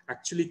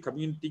actually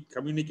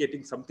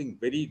communicating something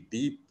very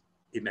deep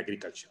in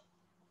agriculture.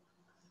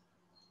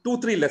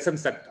 2-3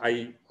 lessons that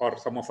I or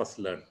some of us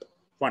learned.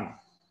 One,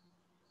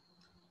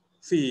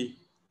 see,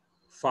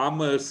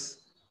 farmers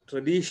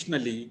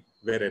traditionally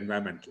were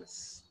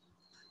environmentalists,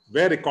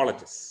 were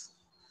ecologists.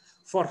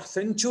 For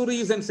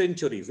centuries and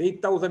centuries,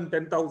 8,000,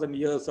 10,000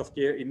 years of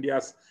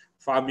India's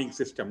farming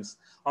systems,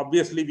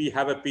 obviously we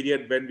have a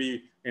period when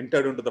we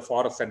entered into the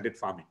forest and did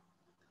farming,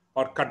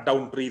 or cut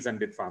down trees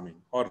and did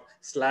farming, or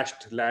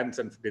slashed lands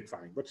and did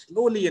farming. But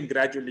slowly and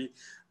gradually,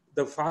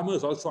 the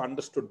farmers also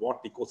understood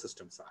what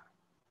ecosystems are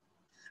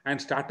and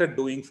started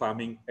doing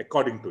farming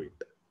according to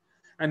it.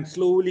 And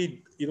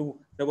slowly,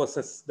 there was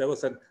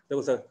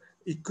a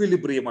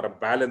equilibrium or a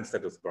balance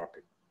that was brought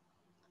in.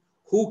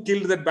 Who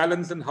killed that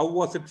balance and how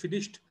was it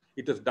finished?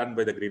 It was done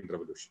by the Green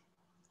Revolution.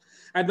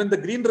 And when the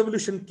Green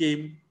Revolution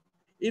came,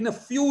 in a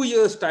few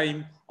years'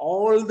 time,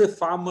 all the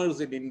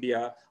farmers in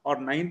India, or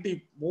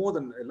more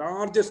than the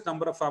largest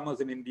number of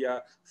farmers in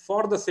India,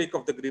 for the sake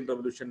of the Green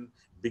Revolution,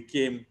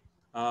 became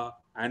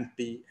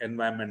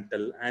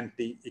anti-environmental,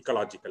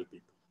 anti-ecological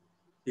people.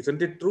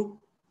 Isn't it true?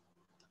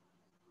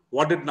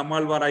 What did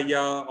Nammalvar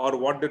Ayya or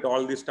what did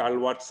all these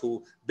stalwarts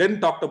who then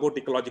talked about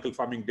ecological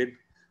farming did?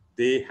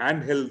 They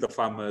handheld the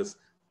farmers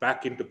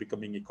back into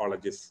becoming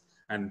ecologists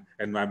and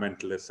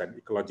environmentalists, and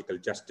ecological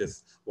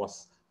justice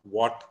was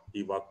what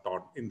he worked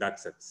on in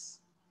that sense.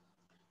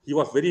 He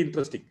was very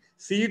interesting.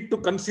 Seed to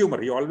consumer.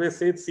 He always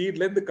said seed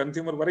lend the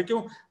consumer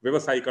varaikkum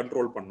vivasai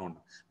control pannonu.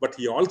 But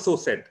he also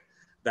said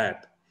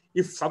that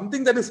if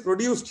something that is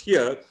produced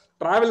here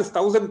travels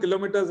 1,000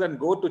 kilometers and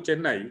go to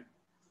Chennai,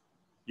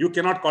 you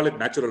cannot call it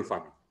natural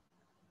farming.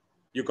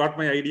 You got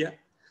my idea?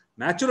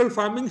 Natural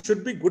farming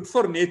should be good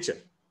for nature.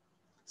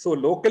 So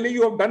locally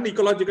you have done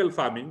ecological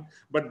farming,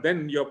 but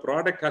then your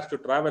product has to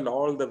travel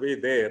all the way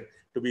there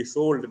to be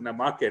sold in a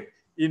market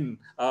in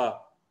a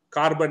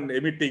carbon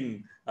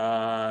emitting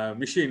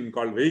machine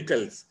called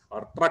vehicles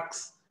or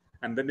trucks,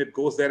 and then it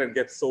goes there and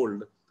gets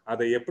sold.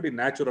 Adai eppadi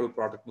natural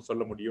product nu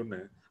solla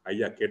mudiyumnu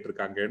ayya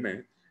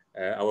ketirukanga.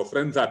 Our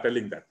friends are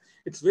telling that.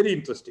 It's very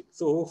interesting.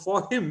 So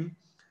for him,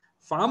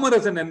 farmer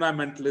as an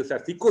environmentalist,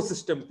 as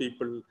ecosystem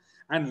people,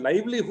 and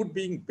livelihood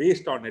being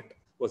based on it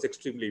was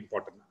extremely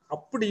important.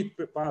 Appadi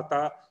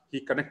paatha, he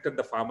connected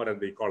the farmer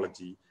and the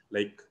ecology,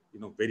 like,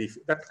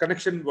 that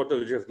connection, what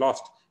was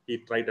lost, he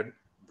tried and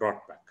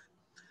brought back.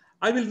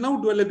 I will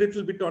now dwell a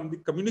little bit on the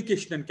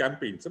communication and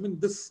campaigns. I mean,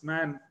 this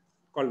man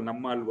called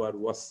Nammalvar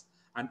was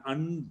an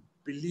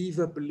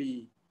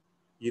unbelievably,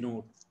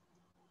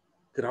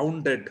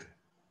 grounded,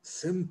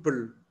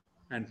 simple,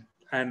 and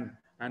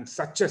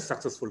such a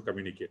successful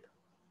communicator.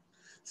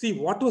 See,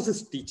 what was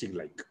his teaching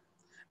like?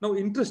 Now,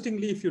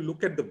 interestingly, if you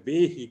look at the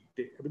way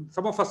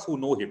some of us who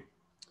know him,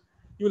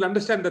 you will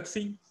understand that,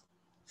 see,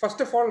 first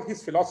of all,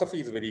 his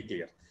philosophy is very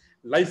clear.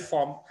 Life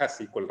form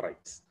has equal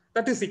rights.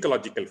 That is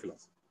ecological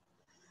philosophy.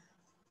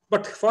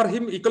 But for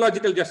him,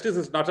 ecological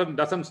justice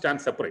doesn't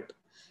stand separate,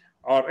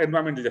 or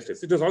environmental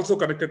justice. It is also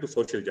connected to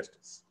social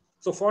justice.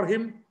 So for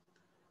him,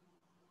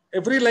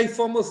 every life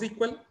form was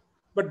equal,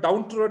 but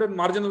downtrodden,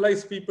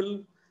 marginalized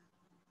people,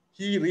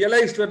 he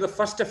realized were the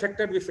first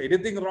affected if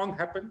anything wrong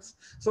happens.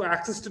 So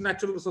access to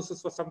natural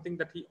resources was something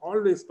that he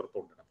always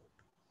proponent about.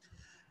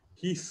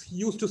 He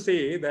used to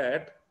say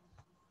that,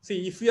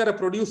 see, if you are a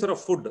producer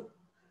of food,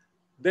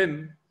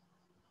 then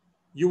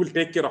you will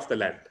take care of the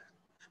land.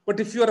 But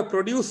if you are a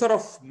producer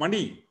of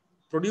money,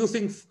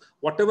 producing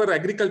whatever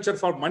agriculture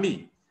for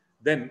money,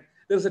 then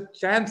there's a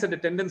chance and a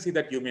tendency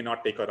that you may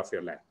not take care of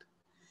your land.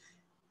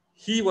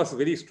 He was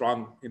very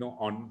strong,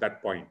 on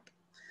that point.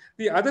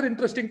 The other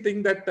interesting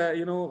thing that,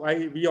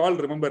 we all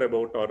remember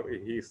about, or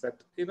is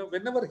that,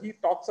 whenever he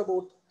talks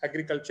about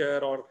agriculture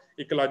or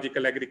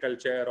ecological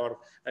agriculture, or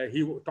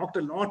he talked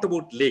a lot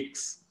about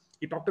lakes,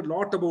 he talked a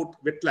lot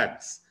about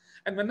wetlands.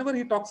 And whenever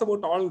he talks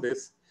about all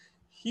this,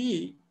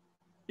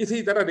 you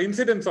see, there are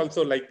incidents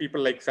also, like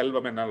people like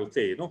Selvam and I'll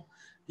say,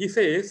 he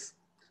says,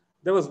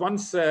 there was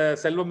once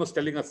Selvam was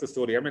telling us the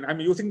story. I mean, I'm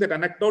using that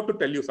anecdote to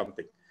tell you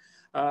something.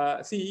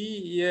 Once,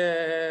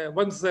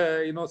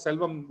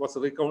 Selvam was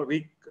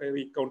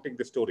recounting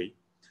the story,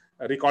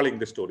 recalling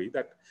the story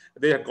that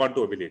they had gone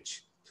to a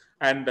village.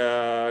 And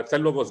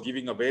Selvam was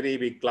giving a very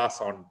big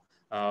class on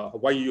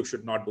why you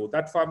should not do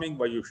that farming,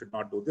 why you should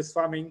not do this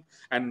farming,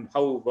 and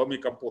how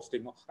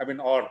vermicomposting,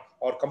 or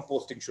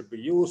composting should be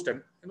used,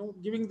 and,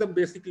 giving them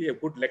basically a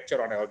good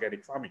lecture on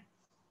organic farming.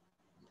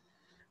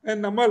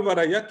 And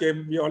Nammalvar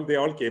came, they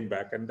all came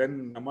back. And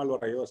then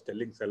Nammalvar was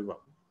telling Selvam,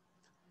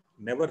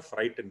 never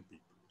frighten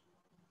people.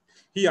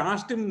 He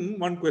asked him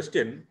one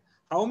question,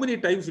 how many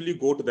times will you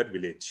go to that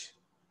village?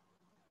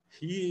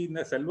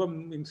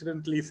 Selvam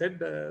incidentally said,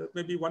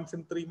 maybe once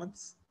in 3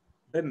 months.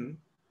 Then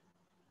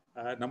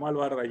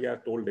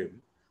Nammalvar told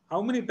him,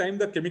 how many times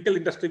the chemical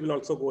industry will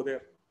also go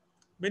there?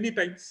 Many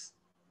times.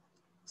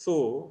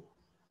 So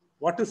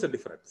what is the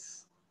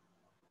difference?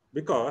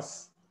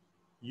 Because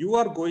you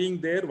are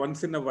going there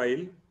once in a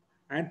while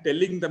and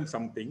telling them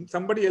something.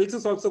 Somebody else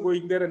is also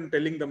going there and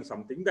telling them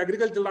something. The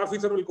agricultural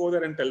officer will go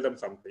there and tell them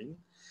something.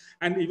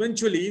 And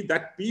eventually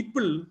that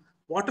people,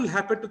 what will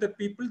happen to the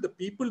people? The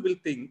people will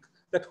think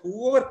that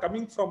whoever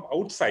coming from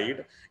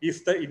outside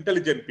is the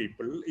intelligent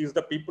people, is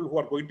the people who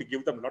are going to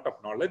give them a lot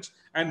of knowledge,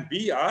 and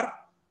we are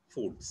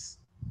fools.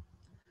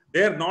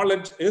 Their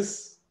knowledge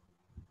is,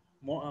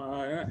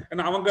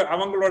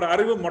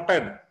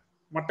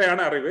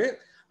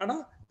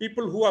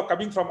 people who are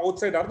coming from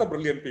outside are the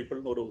brilliant people.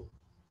 They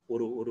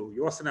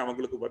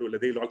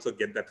will also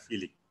get that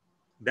feeling.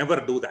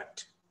 Never do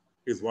that,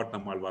 is what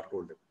Nammalvar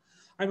told him.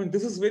 I mean,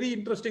 this is very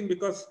interesting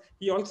because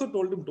he also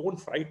told him, don't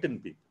frighten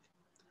people.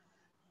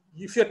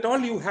 If at all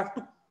you have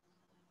to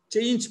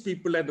change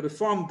people and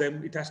reform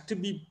them, it has to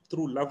be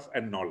through love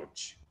and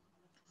knowledge.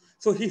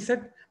 So he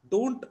said,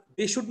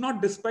 they should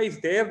not despise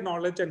their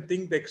knowledge and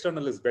think the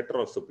external is better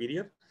or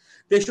superior.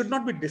 They should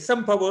not be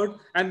disempowered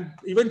and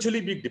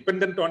eventually be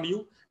dependent on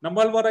you.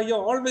 Nammalvar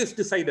always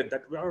decided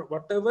that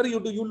whatever you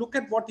do, you look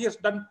at what he has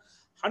done.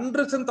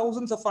 Hundreds and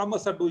thousands of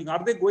farmers are doing.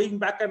 Are they going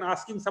back and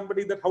asking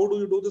somebody that, how do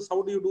you do this?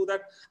 How do you do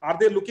that? Are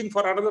they looking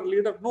for another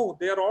leader? No,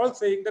 they are all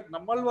saying that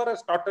Nammalvar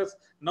has taught us.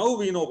 Now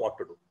we know what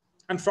to do.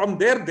 And from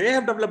there, they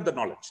have developed the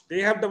knowledge.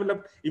 They have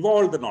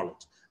evolved the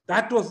knowledge.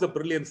 That was the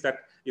brilliance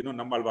that,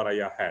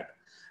 Nammalvar had.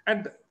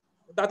 And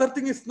the other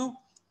thing is,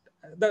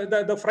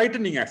 the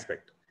frightening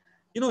aspect.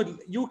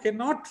 You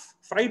cannot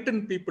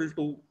frighten people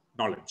to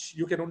knowledge.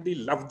 You can only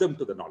love them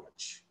to the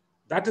knowledge.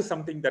 That is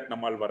something that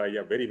Nammalvar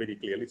very, very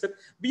clearly said.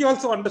 We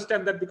also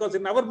understand that because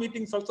in our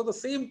meetings also the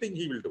same thing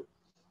he will do.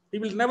 He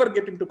will never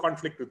get into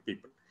conflict with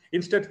people.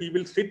 Instead, he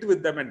will sit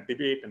with them and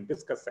debate and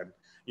discuss, and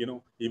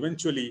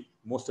eventually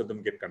most of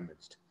them get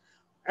convinced.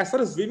 As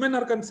far as women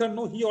are concerned,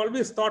 he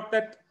always thought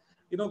that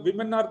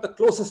women are the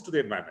closest to the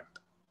environment.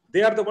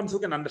 They are the ones who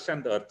can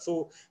understand the earth.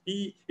 So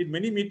in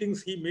many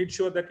meetings, he made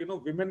sure that,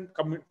 women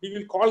come, he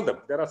will call them.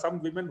 There are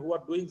some women who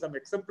are doing some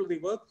exemplary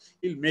work.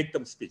 He'll make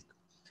them speak.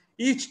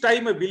 Each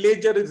time a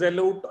villager is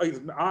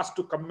asked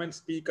to come and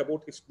speak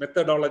about his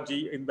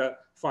methodology in the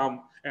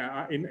farm,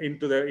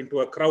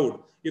 into a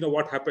crowd,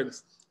 what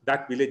happens?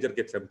 That villager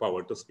gets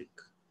empowered to speak.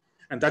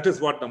 And that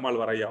is what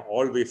Nammalvar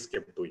always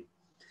kept doing.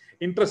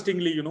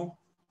 Interestingly, the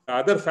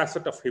other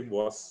facet of him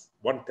was,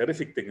 one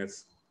terrific thing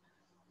is,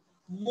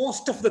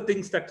 most of the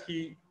things that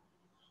he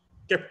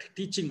kept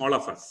teaching all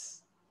of us,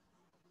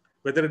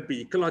 whether it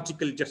be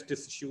ecological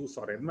justice issues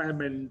or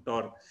environment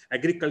or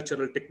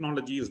agricultural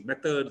technologies,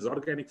 methods,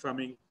 organic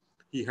farming,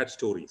 he had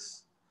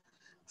stories.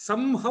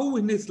 Somehow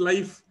in his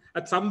life,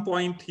 at some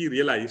point, he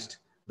realized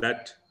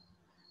that,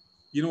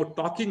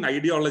 talking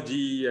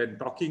ideology and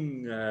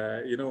talking,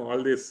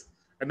 all this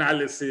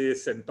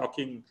analysis and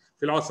talking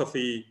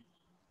philosophy,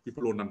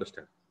 people won't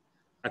understand.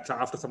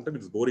 After some time,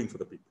 it's boring for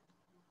the people.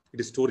 It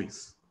is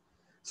stories.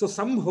 So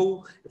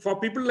somehow, for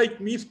people like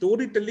me,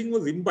 storytelling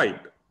was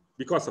imbibed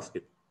because of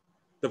him.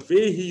 The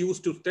way he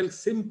used to tell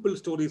simple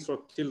stories for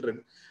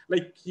children,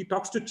 like he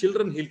talks to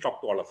children, he'll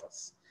talk to all of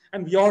us.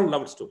 And we all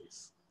loved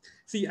stories.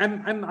 See,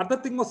 and other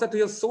thing was that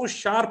he was so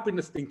sharp in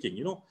his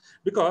thinking,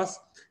 because,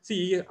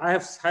 see, I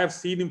have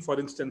seen him, for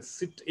instance,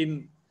 sit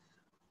in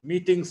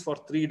meetings for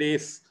 3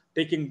 days,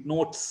 taking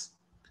notes,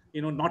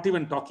 not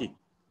even talking.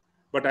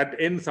 But at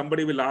the end,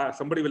 somebody will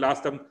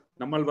ask them,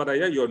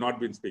 Nammalvar, you have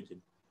not been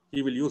speaking.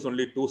 He will use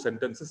only 2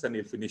 sentences and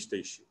he'll finish the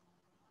issue.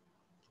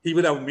 He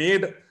will have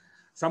made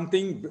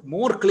something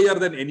more clear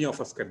than any of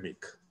us can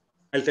make.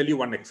 I'll tell you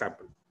one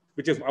example,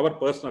 which is our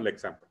personal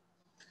example.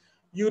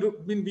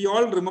 we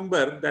all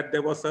remember that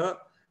there was a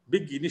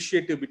big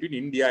initiative between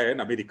India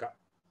and America.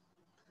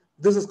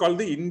 This is called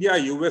the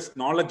India-US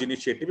Knowledge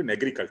Initiative in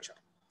Agriculture.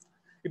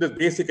 It is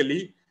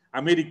basically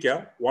America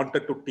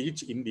wanted to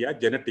teach India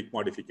genetic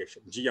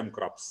modification, GM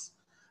crops.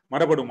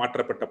 மரபணு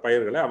மாற்றப்பட்ட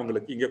பயிர்களை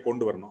அவங்களுக்கு இங்கே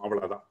கொண்டு வரணும்,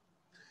 அவ்வளவுதான்.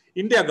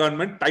 India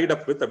government tied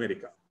up with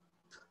America.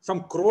 Some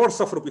crores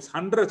of rupees,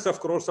 hundreds of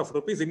crores of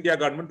rupees, India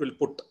government will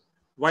put.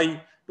 Why?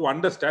 To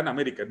understand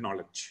American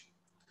knowledge.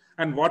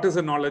 And what is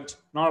the knowledge?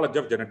 Knowledge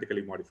of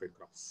genetically modified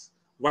crops.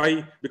 Why?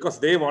 Because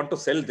they want to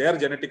sell their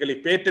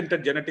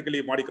patented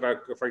genetically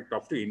modified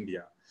crops to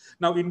India.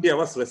 Now India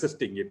was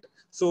resisting it.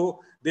 So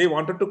they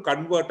wanted to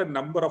convert a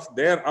number of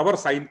our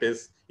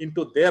scientists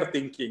into their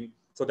thinking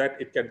so that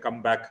it can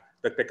come back,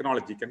 the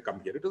technology can come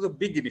here. It was a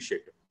big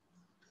initiative.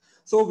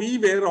 So we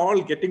were all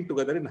getting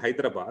together in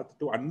Hyderabad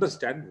to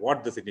understand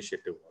what this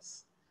initiative was.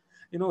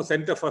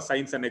 Center for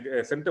Science and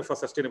Center for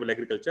Sustainable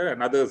Agriculture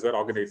and others were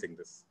organizing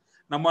this.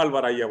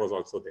 Nammalvar was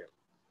also there.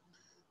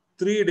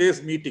 3 days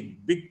meeting,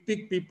 big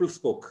people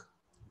spoke.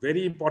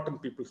 Very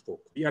important people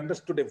spoke. We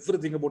understood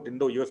everything about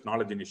Indo-US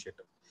Knowledge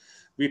Initiative.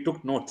 We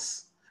took notes.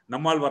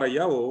 Nammalvar,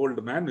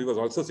 old man, he was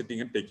also sitting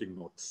and taking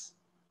notes.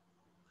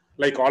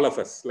 Like all of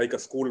us, like a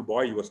school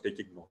boy, he was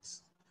taking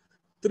notes.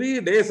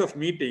 3 days of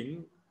meeting.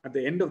 At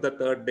the end of the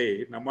 3rd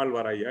day,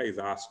 Nammalvar is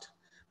asked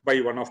by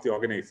one of the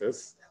organizers,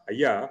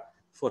 Ayya,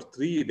 for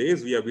 3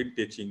 days we have been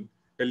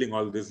telling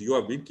all this, you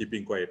have been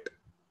keeping quiet.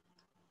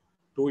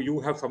 Do you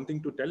have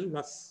something to tell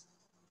us?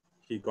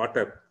 He got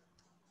up.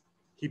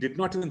 He did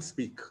not even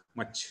speak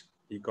much.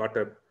 He got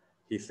up.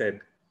 He said,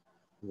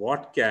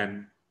 what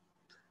can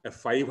a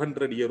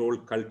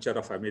 500-year-old culture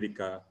of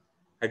America,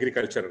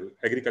 agricultural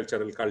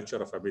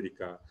culture of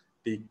America,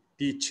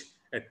 teach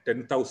a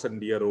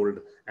 10,000-year-old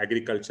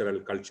agricultural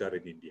culture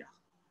in India?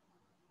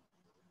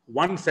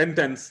 One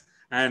sentence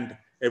and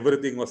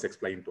everything was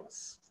explained to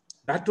us.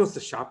 That was the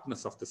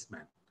sharpness of this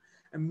man.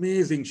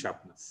 Amazing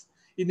sharpness.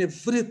 In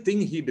everything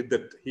he did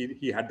that,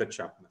 he had that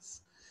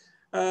sharpness.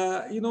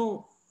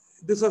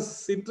 This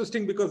was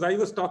interesting because I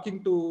was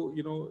talking to,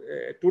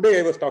 today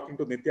I was talking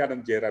to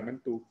Nithyanand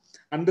Jayaraman to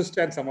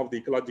understand some of the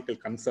ecological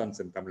concerns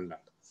in Tamil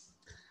Nadu,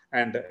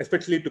 and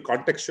especially to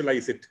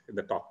contextualize it in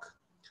the talk.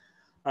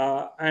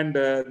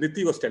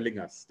 Nithi was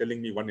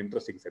telling me one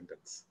interesting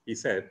sentence. He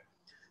said,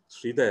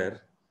 Sridhar,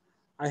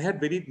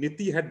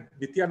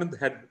 Nithyanand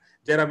had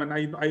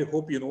Jayaraman, I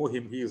hope you know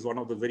him. He is one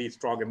of the very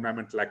strong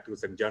environmental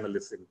activists and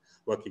journalists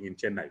working in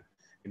Chennai.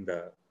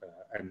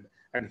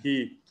 And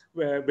he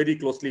very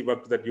closely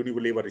worked that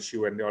Unilever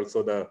issue and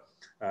also the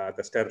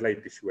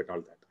Sterlite issue and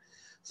all that.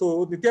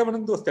 So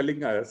Nithyanand was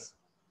telling us,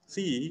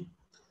 see,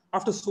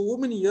 after so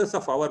many years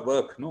of our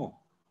work,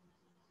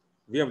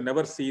 we have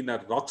never seen a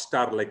rock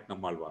star like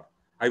Nammalvar.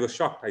 I was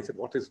shocked. I said,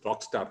 what is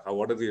rock star?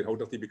 How does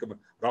he become a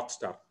rock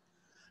star?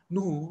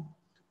 No,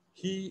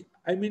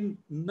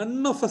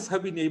 none of us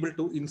have been able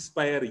to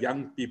inspire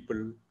young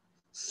people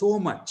so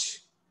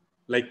much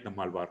like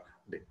Nammalvar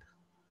did.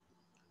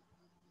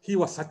 He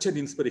was such an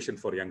inspiration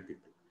for young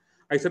people.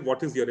 I said,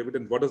 what is your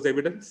evidence? What is the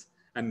evidence?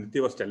 And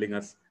Nithya was telling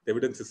us, the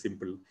evidence is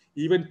simple.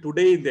 Even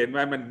today in the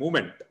environment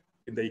movement,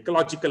 in the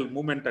ecological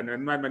movement and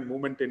environment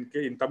movement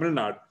in Tamil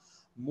Nadu,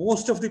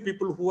 most of the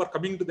people who are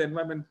coming to the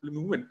environmental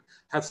movement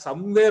have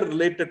somewhere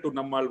related to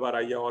Nammalvar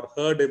or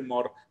heard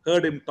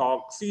him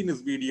talk, seen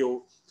his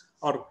video,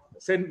 or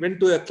went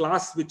to a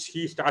class which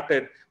he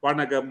started,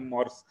 Vanagam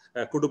or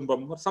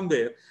Kudumbam or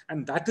somewhere,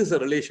 and that is a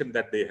relation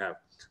that they have.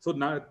 So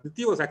now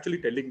Nithya was actually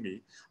telling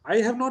me, I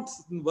have not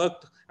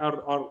worked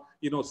or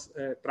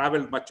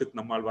traveled much with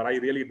Nammalvar. I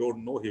really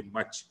don't know him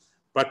much,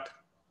 but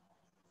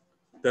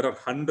there are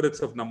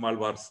hundreds of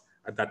Nammalvars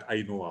that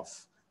I know of,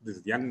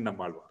 these young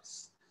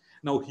Nammalvars.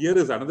 Now here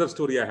is another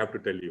story I have to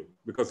tell you,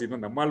 because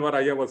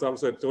Nammalvar was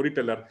also a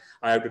storyteller.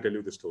 I have to tell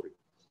you the story.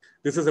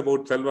 This is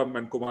about Selvam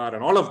and Kumar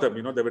and all of them,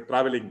 they were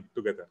traveling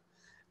together.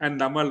 And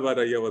Nammalvar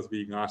was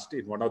being asked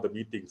in one of the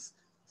meetings,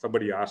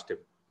 somebody asked him,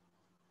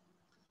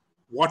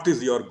 what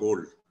is your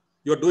goal?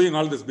 You're doing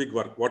all this big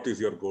work. What is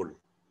your goal?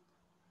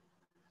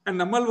 And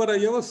Nammalvar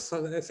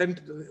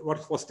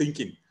was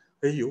thinking,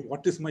 hey,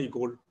 what is my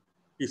goal?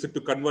 Is it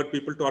to convert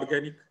people to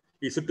organic?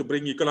 Is it to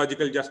bring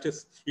ecological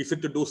justice? Is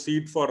it to do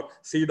seed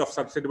of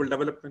sustainable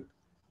development?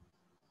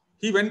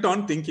 He went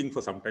on thinking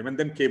for some time and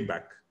then came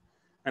back.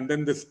 And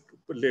then this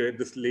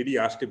lady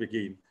asked him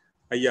again,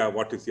 Ayya,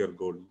 what is your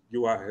goal?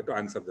 You have to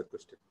answer that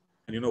question.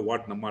 And you know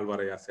what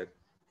Nammalvar said?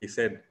 He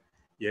said,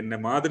 Enna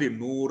madri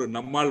 100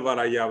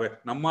 Nammalvara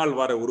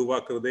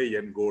uruvaakkuradhe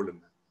en goal.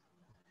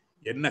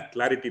 Enna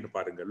clarity nu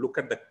parunga. Look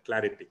at the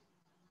clarity.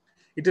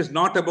 It is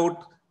not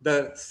about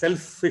the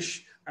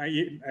selfish,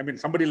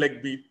 somebody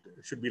like me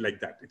should be like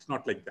that. It's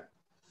not like that.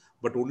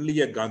 But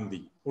only a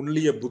Gandhi,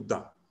 only a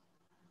Buddha,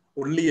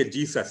 only a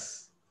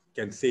Jesus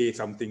can say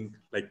something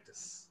like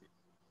this.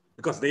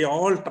 Because they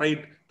all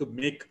tried to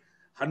make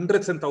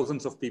hundreds and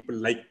thousands of people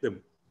like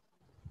them.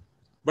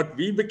 But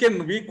we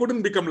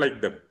couldn't become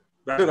like them.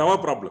 That is our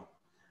problem.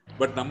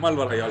 But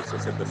Nammalvar also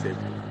said the same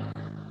thing.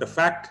 The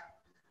fact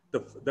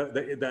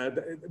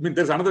I mean,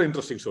 there's another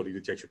interesting story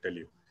which I should tell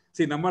you.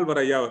 See, Nammalvar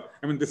Ayya,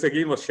 I mean, this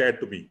again was shared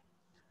to me.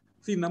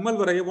 See,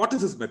 Nammalvar Ayya, what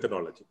is his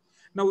methodology?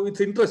 Now,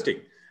 it's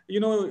interesting. You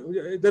know,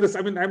 there is,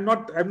 I mean, I'm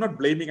not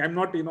blaming, I'm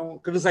not,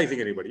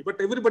 criticizing anybody, but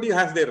everybody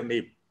has their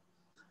name.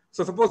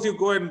 So suppose you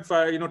go and,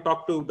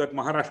 talk to that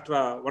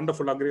Maharashtra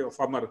wonderful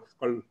farmer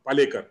called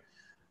Palekar.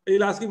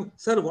 You'll ask him,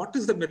 sir, what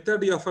is the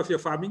method of your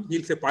farming?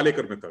 He'll say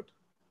Palekar method.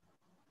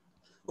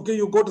 Okay,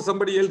 you go to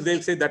somebody else,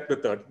 they'll say that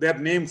method, their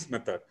name's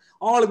method,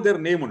 all in their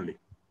name only.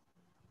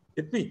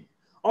 Get me?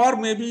 Or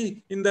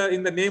maybe in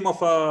the name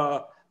of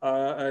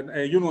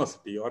a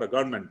university or a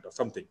government or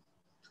something.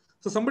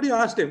 So somebody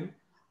asked him,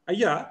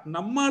 Ayya,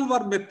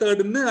 Nammalvar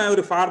method in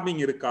our farming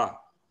irka?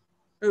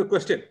 A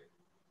question.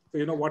 So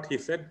you know what he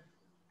said?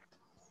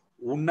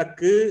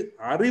 Unnaku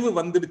arivu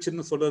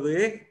vandiduchinu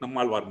sollradhe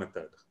Nammalvar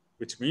method,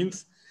 which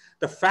means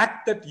the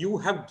fact that you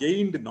have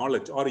gained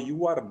knowledge or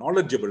you are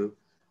knowledgeable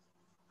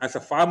as a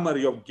farmer,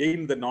 you have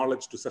gained the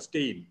knowledge to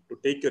sustain, to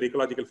take your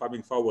ecological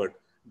farming forward.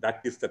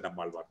 That is the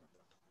Nammalvar method.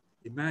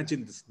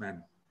 Imagine this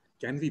man.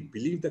 Can we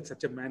believe that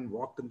such a man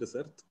walked on this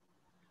earth?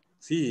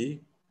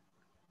 See,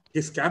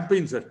 his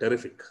campaigns are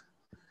terrific.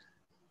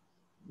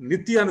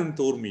 Nityanand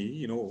told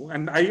me,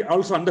 and I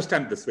also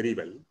understand this very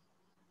well.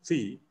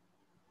 See,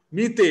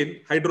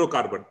 methane,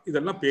 hydrocarbon,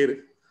 idella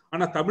peru.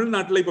 Ana Tamil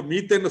Nadu ipo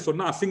methane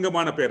sonna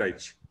asingamana per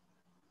aichu.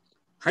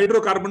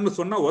 Hydrocarbon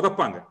sonna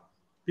odapanga.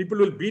 People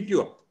will beat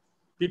you up.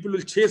 People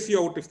will chase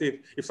you out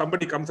if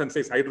somebody comes and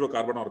says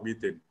hydrocarbon or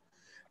methane.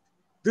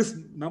 This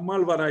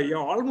Nammalvar Ayya,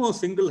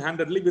 almost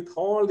single-handedly with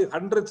all the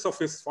hundreds of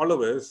his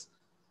followers,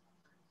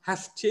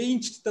 has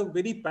changed the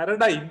very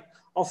paradigm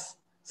of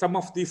some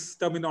of these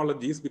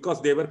terminologies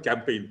because they were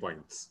campaign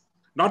points.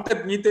 Not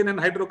that methane and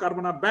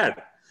hydrocarbon are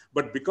bad,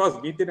 but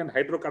because methane and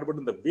hydrocarbon,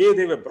 in the way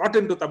they were brought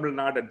into Tamil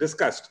Nadu and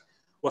discussed,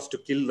 was to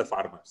kill the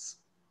farmers.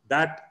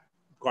 That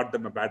got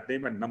them a bad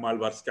name, and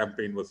Nammalvar's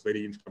campaign was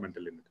very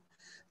instrumental in it.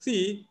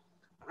 See,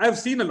 I've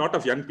seen a lot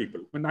of young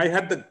people. When I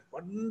had the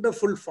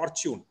wonderful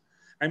fortune,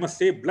 I must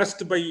say,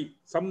 blessed by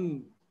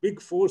some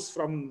big force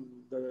from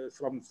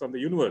the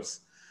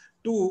universe,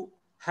 to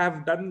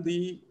have done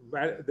the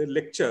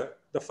lecture,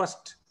 the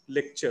first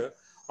lecture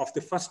of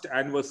the first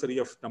anniversary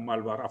of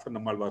Nammalvar, after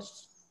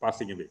Nammalvar's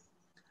passing away.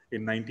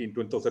 In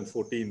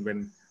 2014,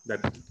 when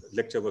that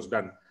lecture was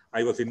done,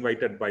 I was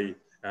invited by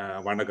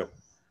Vanagam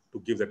to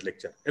give that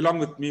lecture. Along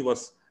with me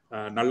was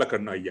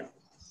Nallakanna Ayya.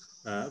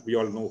 We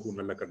all know who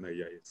Nallakanna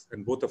Ayya is.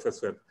 And both of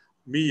us were,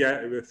 me,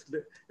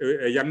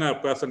 a younger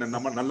person, and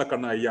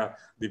Nallakanna Ayya,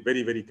 the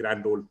very, very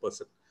grand old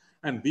person.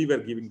 And we were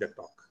giving that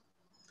talk.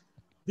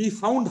 We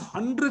found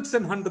hundreds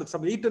and hundreds,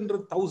 some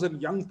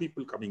 800,000 young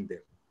people coming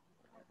there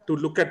to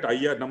look at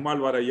Ayya,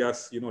 Nammalvar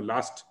Ayya's,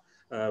 last,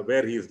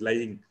 where he is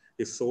lying,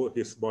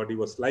 his body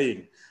was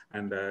lying,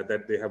 and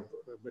that they have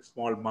a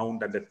small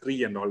mound and a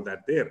tree and all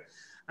that there.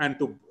 And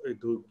to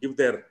give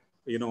their,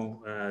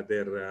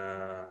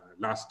 their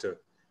last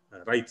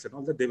rites and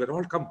all that, they were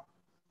all come.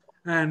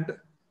 And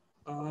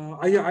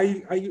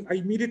I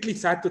immediately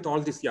sat with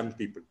all these young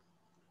people,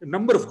 a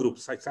number of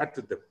groups. I sat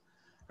with them.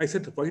 I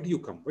said, why do you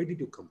come? Why did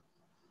you come?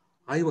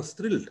 I was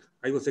thrilled.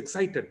 I was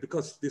excited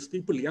because these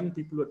people, young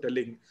people, were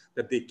telling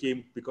that they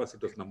came because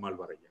it was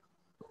Nammalvar Ayya.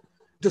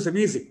 It was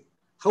amazing.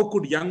 How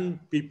could young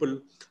people,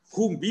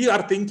 whom we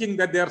are thinking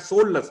that they are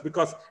soulless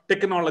because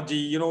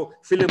technology,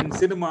 film,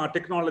 cinema,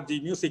 technology,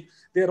 music,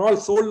 they are all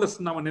soulless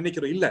now.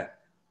 Nammalvar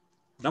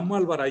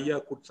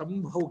Ayya could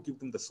somehow give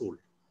them the soul.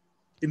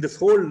 In this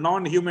whole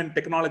non-human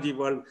technology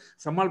world,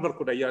 Nammalvar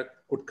Ayya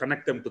could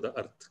connect them to the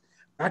earth.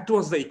 That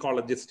was the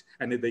ecologist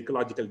and the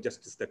ecological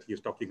justice that he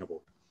is talking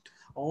about.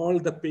 All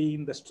the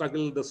pain, the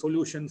struggle, the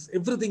solutions,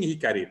 everything he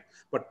carried.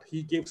 But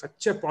he gave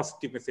such a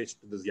positive message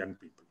to these young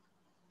people.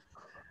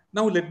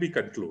 Now let me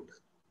conclude.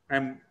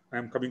 I'm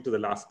coming to the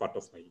last part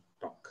of my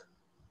talk.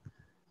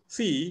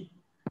 See,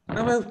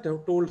 now I've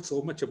told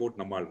so much about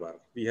Nammalvar.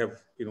 We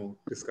have,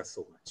 discussed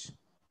so much.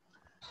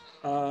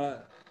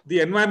 The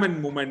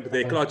environment movement, the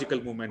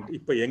ecological movement,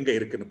 இப்ப எங்க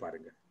இருக்குன்னு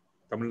பாருங்க.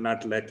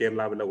 தமிழ்நாட்டுல,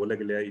 கேரளாவுல,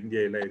 உலகில,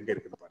 இந்தியால எங்க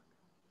இருக்குன்னு பாருங்க.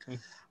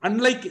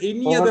 Unlike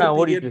any other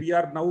period, we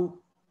are now,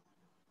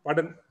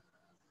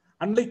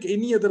 unlike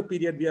any other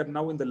period, we are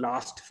now in the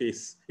last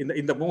phase,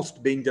 in the most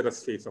dangerous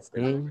phase of the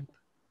environment.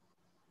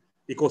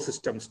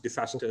 Ecosystems,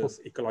 disasters,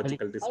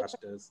 ecological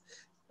disasters,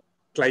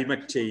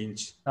 climate change,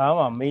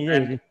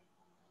 and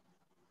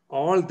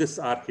all this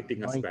are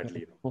hitting us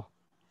badly.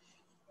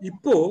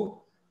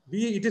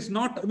 It is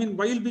not,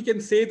 while we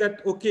can say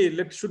that, okay,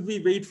 should we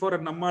wait for a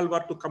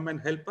Nammalvar to come and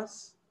help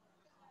us?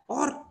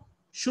 Or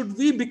should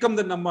we become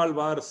the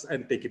Nammalvars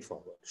and take it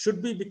forward?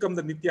 Should we become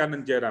the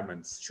Nityanand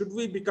Jairamans? Should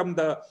we become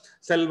the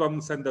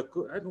Selvams and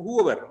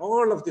whoever,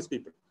 all of these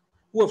people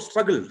who have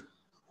struggled,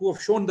 who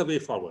have shown the way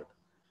forward?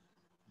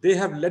 They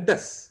have led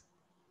us.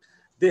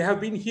 They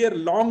have been here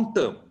long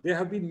term. They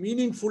have been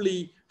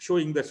meaningfully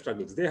showing their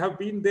struggles. They have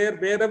been there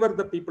wherever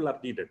the people are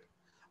needed.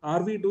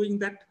 Are we doing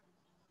that?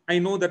 I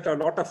know that a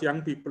lot of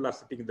young people are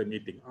sitting in the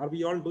meeting. Are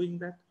we all doing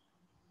that?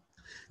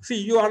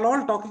 See, we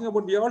all talk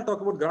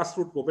about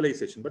grassroots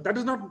mobilization, but that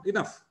is not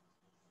enough.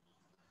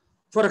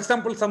 For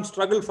example, some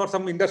struggle for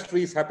some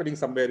industries happening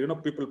somewhere,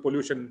 people,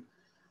 pollution,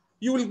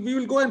 we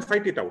will go and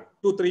fight it out.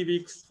 2-3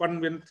 weeks, 1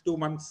 month, 2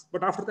 months.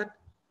 But after that,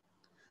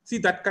 see,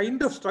 that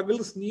kind of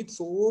struggles need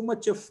so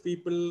much of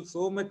people,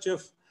 so much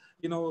of,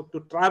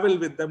 to travel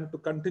with them, to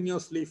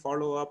continuously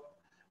follow up,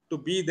 to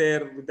be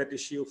there with that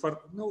issue.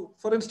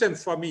 For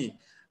instance, for me,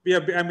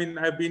 I've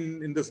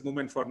been in this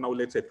movement for now,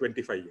 let's say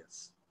 25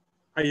 years.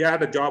 I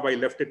had a job, I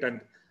left it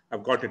and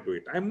I've got into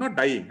it. I'm not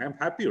dying, I'm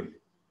happy only.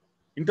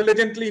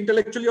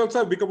 Intellectually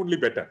also, I've become only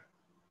better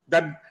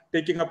than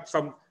taking up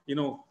some,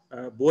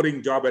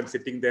 boring job and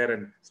sitting there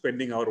and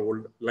spending our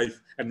whole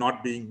life and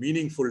not being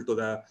meaningful to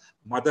the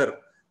mother,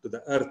 to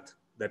the earth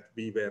that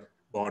we were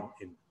born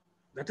in.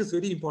 That is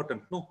very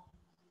important, no?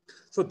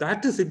 So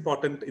that is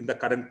important in the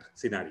current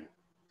scenario.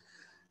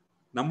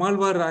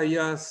 Nammalvar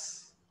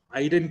Ayya's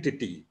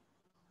identity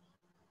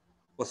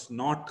was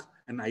not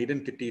an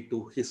identity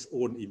to his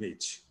own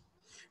image.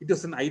 It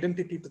was an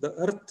identity to the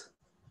earth,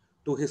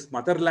 to his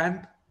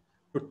motherland,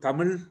 to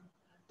Tamil,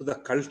 to the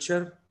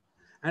culture,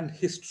 and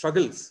his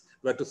struggles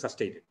were to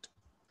sustain it.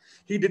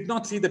 He did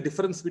not see the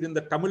difference between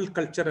the Tamil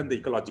culture and the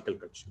ecological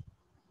culture,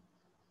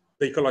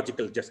 the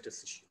ecological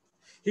justice issue.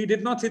 He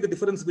did not see the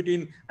difference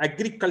between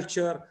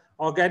agriculture,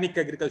 organic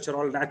agriculture,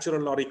 or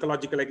natural or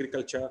ecological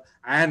agriculture,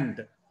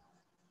 and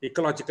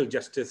ecological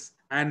justice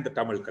and the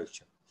Tamil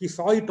culture. He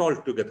saw it all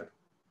together.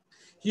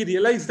 He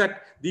realized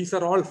that these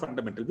are all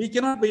fundamental. We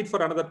cannot wait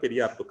for another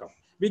Periyar to come.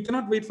 We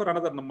cannot wait for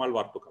another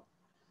Nammalvar to come.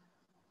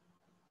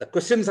 The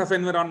questions of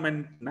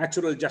environment,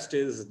 natural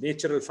justice,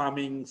 natural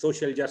farming,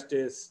 social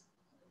justice,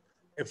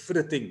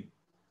 everything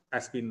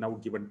has been now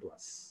given to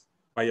us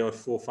by our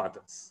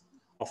forefathers,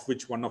 of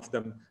which one of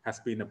them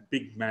has been a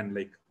big man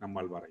like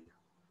Nammalvar Ayya.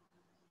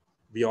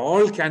 We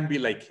all can be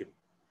like him.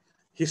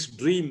 His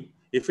dream,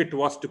 if it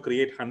was to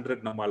create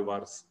 100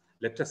 Nammalvars,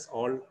 let us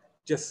all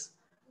just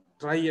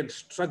try and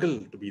struggle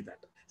to be that.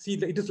 See,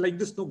 it is like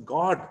this, no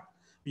God.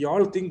 We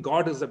all think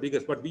God is the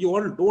biggest, but we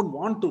all don't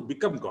want to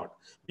become God.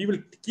 We will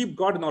keep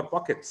God in our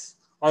pockets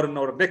or in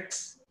our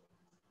necks,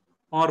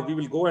 or we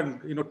will go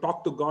and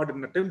talk to God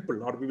in a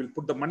temple, or we will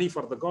put the money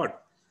for the God,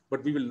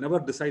 but we will never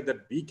decide that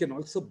we can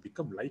also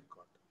become like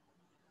God.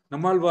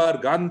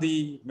 Nammalvar,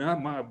 Gandhi,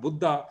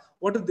 Buddha,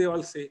 what did they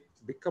all say?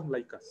 Become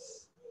like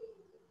us.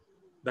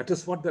 That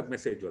is what their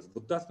message was.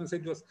 Buddha's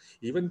message was,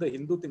 even the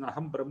Hindu thing,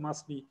 Aham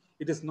Brahmasmi,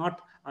 it is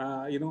not,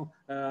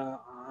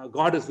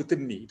 God is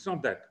within me. It's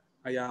not that.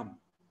 I am.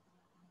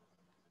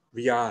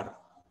 We are.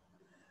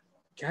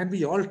 Can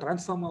we all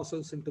transform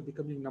ourselves into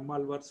becoming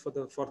Nammalvars for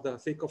the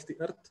sake of the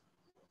earth?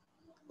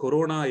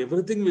 Corona,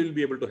 everything we will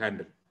be able to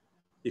handle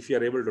if we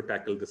are able to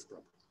tackle this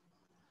problem.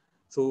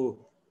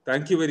 So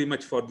thank you very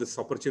much for this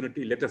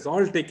opportunity. Let us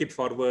all take it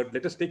forward.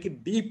 Let us take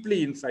it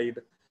deeply inside,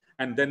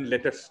 and then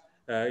let us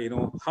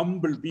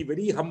be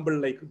very humble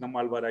like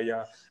Nammalvar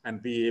Ayya,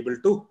 and be able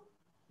to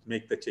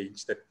make the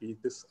change that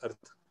this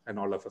earth and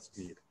all of us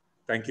need.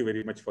 Thank you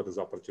very much for this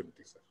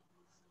opportunity, sir.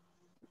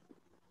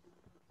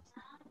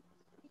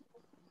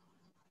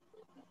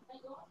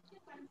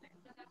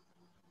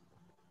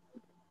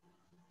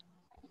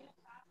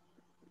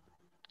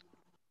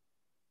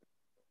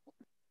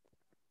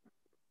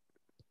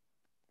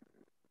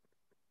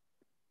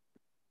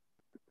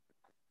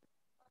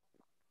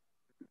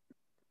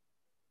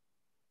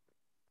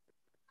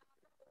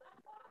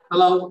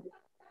 Hello.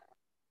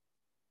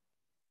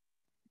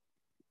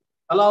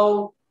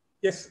 Hello.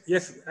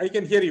 Yes, I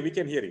can hear you. We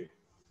can hear you.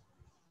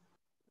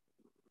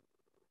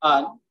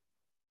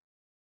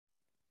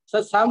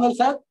 Sir, Samuel,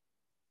 sir.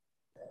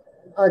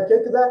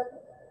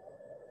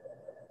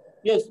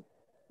 Yes.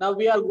 Now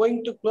we are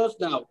going to close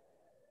now.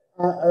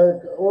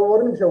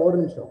 ஒரு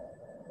நிமிஷம்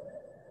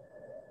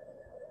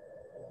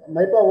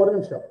மைப்பா ஒரு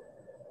நிமிஷம்.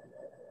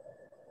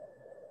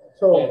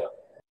 So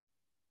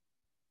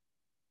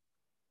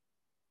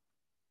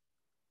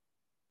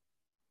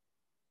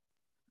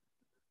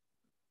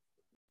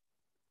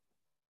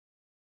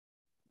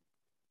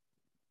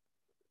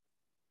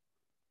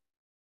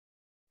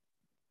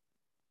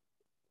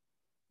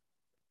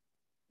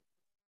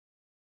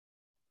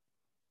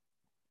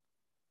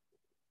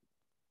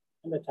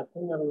அந்த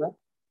சத்தங்கள்ல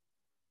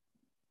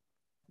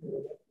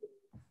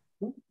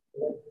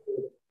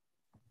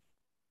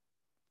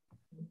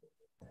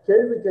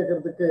கேள்வி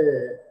கேட்கறதுக்கு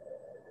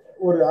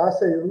ஒரு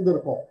ஆசை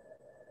இருந்திருக்கும்.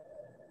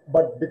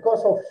 But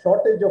because of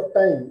shortage of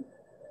time,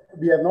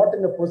 we are not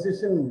in a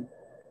position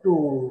to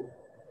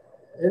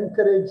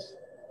encourage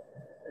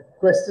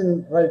question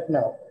right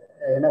now.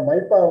 ஏன்னா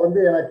மைப்பா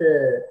எனக்கு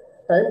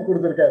டைம்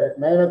கொடுத்துருக்காரு,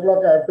 9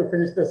 o'clock I have to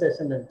finish the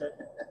session.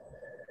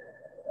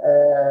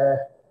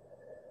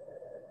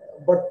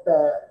 But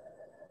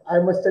I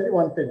must tell you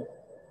one thing.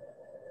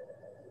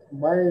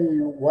 My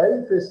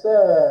wife is a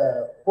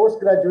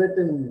postgraduate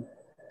in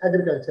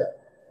agriculture.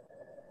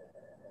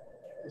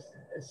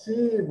 She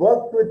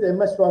worked with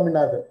MS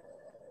Swaminathan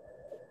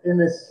in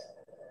his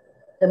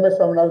MS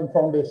Swaminathan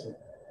Foundation.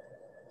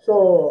 So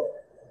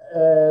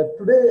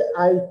today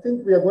I think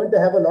we are going to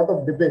have a lot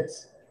of debates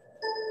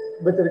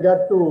with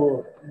regard to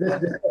this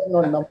discussion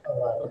on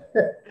Nammalvar.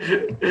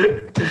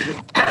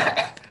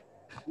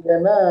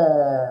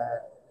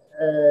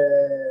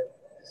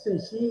 See,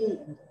 she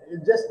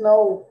just now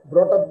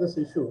brought up this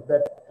issue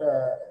that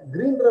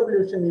Green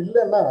Revolution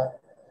illana,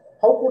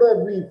 how could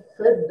have we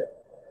fed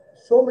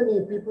so many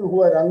people who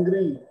are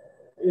hungry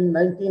in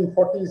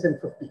 1940s and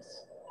 50s?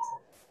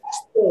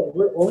 So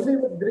only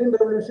with Green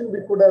Revolution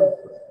it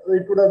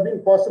would have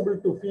been possible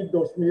to feed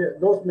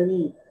those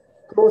many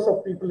crores of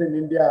people in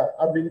India.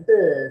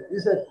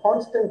 Is a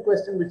constant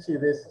question which she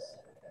raises.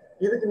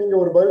 இதுக்கு நீங்க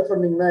ஒரு பதில்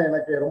சொன்னீங்கன்னா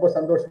எனக்கு ரொம்ப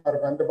சந்தோஷமா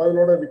இருக்கும். அந்த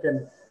பதிலோட we can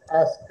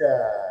ask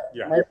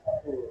Mike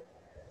to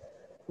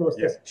close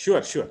this.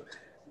 Sure.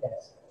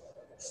 Yes.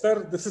 Sir,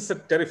 this is a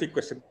terrific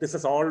question. This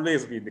has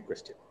always been the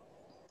question.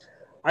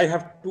 I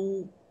have two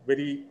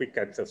very quick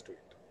answers to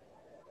it.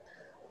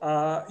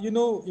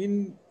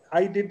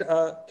 I did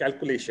a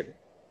calculation.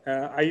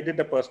 I did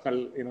a personal,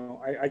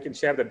 I can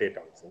share the data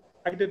also.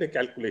 I did a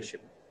calculation.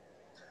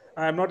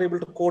 I am not able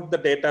to quote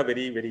the data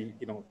very, very,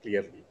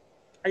 clearly.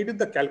 I did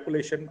the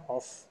calculation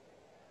of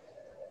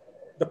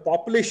the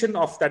population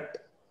of that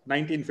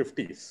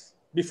 1950s,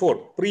 before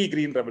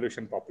pre-Green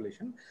Revolution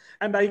population,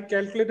 and I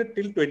calculated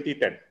till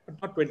 2010, but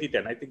not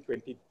 2010, I think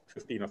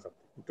 2015 or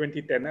something,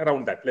 2010,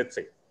 around that, let's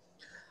say.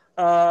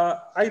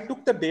 I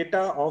took the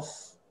data of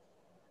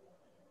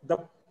the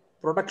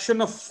production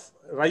of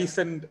rice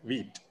and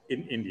wheat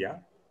in India,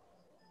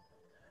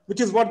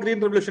 which is what Green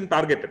Revolution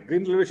targeted.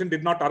 Green Revolution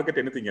did not target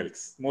anything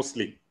else,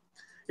 mostly.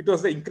 It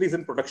was the increase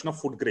in production of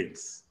food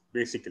grains,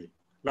 basically,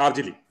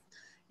 largely.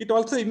 It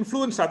also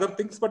influenced other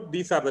things, but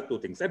these are the two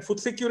things. And food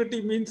security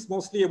means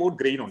mostly about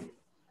grain only.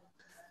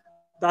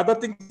 The other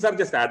things are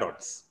just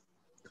add-ons.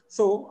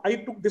 So I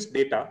took this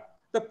data,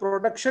 the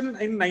production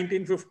in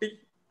 1950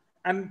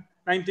 and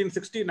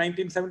 1960,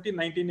 1970,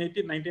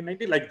 1980,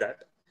 1990, like that.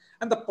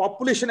 And the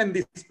population in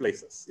these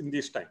places, in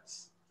these times.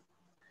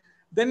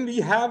 Then we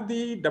have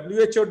the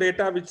WHO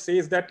data which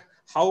says that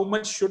how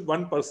much should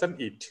one person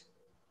eat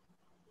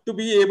to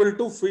be able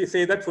to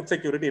say that food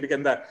security irukku.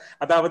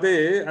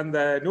 And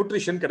the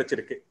nutrition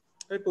kedachirukku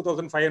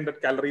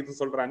 2500 calories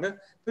solranga,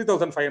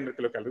 3500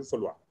 kilocalories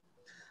solluvaanga.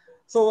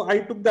 So I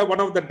took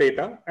one of the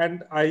data and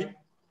I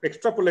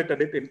extrapolated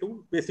it into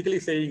basically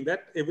saying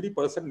that every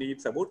person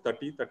needs about 5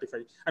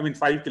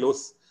 kilos,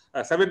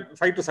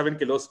 5 to 7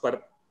 kilos per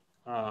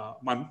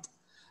month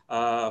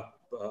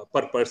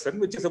per person,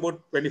 which is about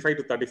 25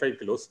 to 35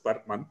 kilos per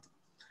month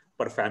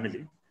per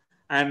family.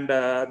 And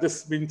this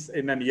means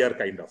in a year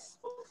kind of.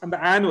 And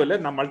the annual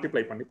நான்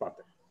multiply பண்ணி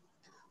பார்த்தேன்.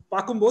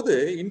 பார்க்கும்போது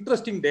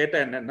interesting data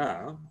என்னன்னா,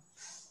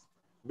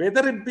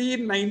 whether it be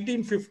in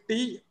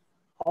 1950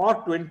 or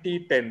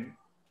 2010,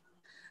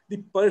 the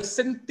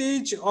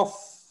percentage of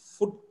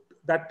food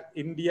that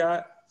India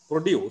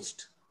produced,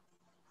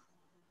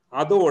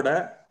 அதோட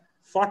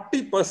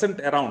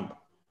 40% around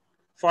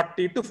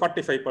 40 to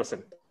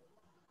 45%.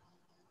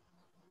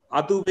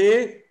 அதுவே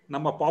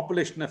நம்ம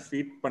பாப்புலேஷனை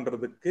feet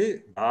பண்றதுக்கு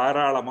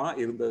தாராளமா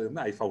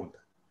இருந்ததுன்னு I found.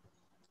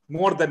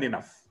 More than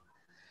enough.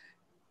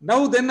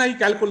 Now then I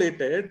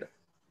calculated,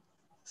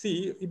 see,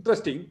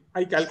 interesting,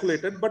 I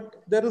calculated, but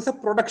there is a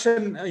production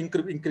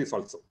increase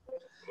also.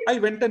 I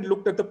went and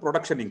looked at the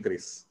production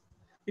increase.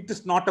 It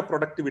is not a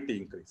productivity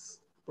increase.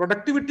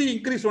 Productivity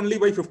increased only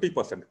by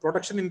 50%.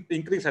 Production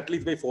increased at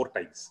least by 4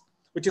 times,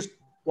 which is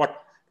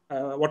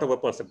whatever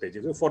percentage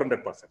is,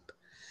 400%.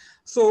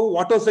 So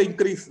what was the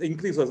increase? The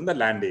increase was in the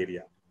land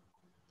area.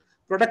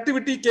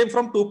 Productivity came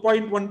from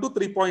 2.1 to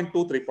 3.2,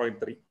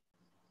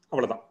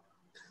 3.3.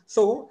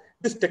 So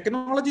this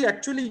technology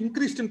actually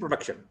increased in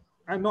production.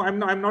 I'm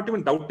not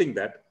even doubting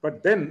that. But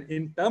then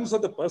in terms of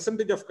the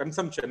percentage of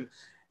consumption,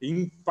 in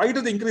spite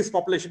of the increased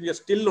population, we are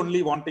still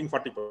only wanting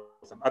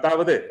 40%.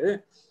 அதாவது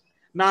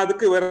நான்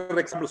அதுக்கு வேற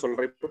example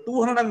சொல்றேன்.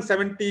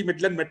 270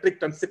 million metric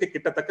tons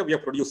கிட்டத்தட்ட we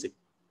are producing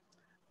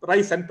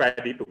rice and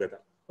paddy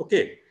together.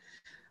 Okay.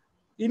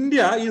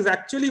 India is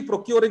actually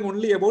procuring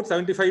only about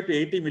 75 to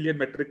 80 million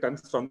metric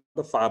tons from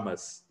the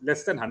farmers,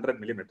 less than 100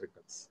 million metric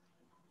tons.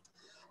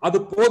 அது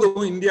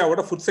போதும்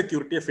இந்தியாவோட food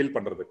செக்யூரிட்டியை fill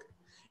பண்றதுக்கு.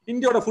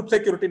 இந்தியாவோட food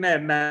செக்யூரிட்டினா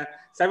என்ன?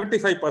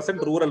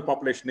 75% rural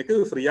பாப்புலேஷனுக்கு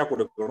ஃப்ரீயா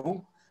கொடுக்கணும்.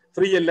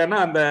 Free இல்லைன்னா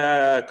அந்த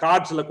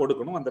கார்ட்ஸ்ல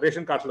கொடுக்கணும், அந்த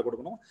ரேஷன் கார்ட்ஸ்ல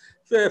கொடுக்கணும்.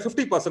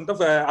 50%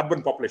 ஆஃப்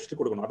அர்பன் பாப்புலேஷனுக்கு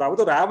கொடுக்கணும்.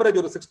 அதாவது ஒரு ஆவரேஜ்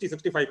ஒரு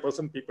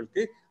 60-65%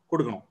 பீப்புளுக்கு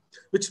கொடுக்கணும்.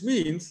 which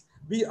means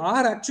we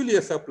are actually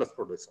a surplus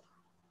producer.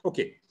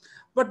 Okay.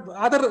 But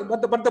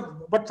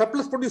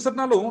surplus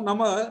producerனாலும்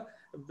நம்ம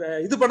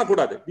இது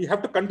பண்ணக்கூடாது. We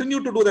have to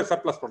continue to do the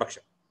surplus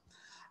production.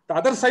 The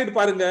other side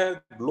பாருங்க,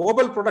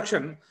 global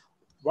production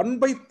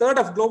 1/3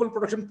 of global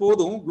production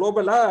போதும்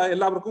குளோபலா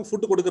எல்லாருக்கும்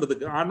ஃபுட்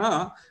கொடுக்கிறதுக்கு. ஆனா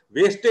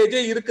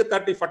வேஸ்டேஜே இருக்கு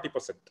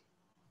 30-40%.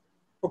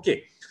 Okay,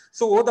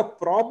 so the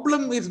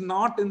problem is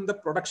not in the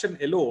production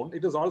alone,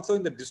 it is also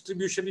in the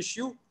distribution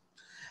issue.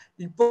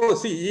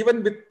 See, even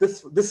with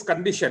this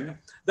condition,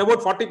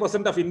 about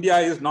 40% of India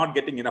is not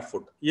getting enough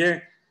food. Yeah,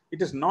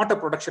 it is not a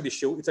production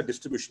issue, it's a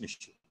distribution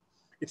issue.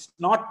 It's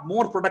not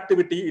more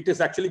productivity, it is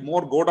actually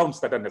more go-downs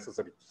that are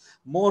necessary,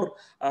 more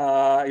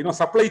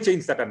supply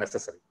chains that are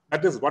necessary.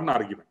 That is one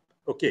argument.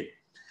 Okay.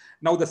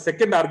 Now, the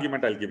second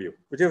argument I'll give you,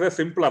 which is a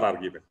simpler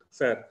argument.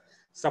 Sir,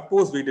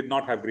 suppose we did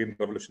not have green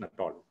revolution at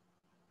all.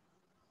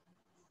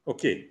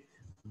 Okay,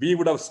 we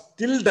would have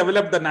still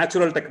developed the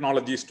natural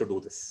technologies to do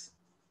this,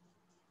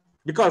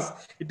 because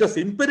it was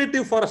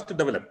imperative for us to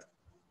develop.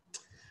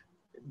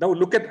 Now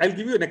look at, I'll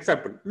give you an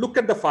example. Look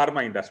at the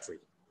pharma industry.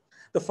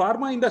 The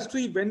pharma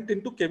industry went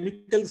into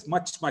chemicals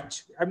much.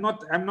 I'm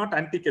not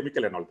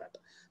anti-chemical and all that,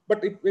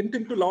 but it went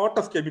into a lot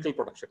of chemical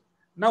production.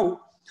 Now,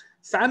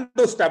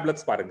 Sandoz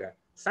tablets, paranga.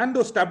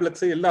 Sandoz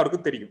tablets,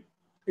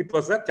 it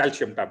was a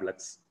calcium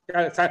tablets.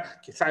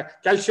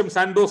 Calcium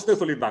Sandoz.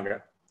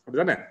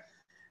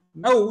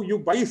 Now you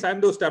buy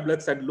Sandoz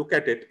tablets and look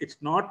at it. It's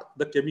not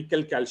the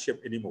chemical calcium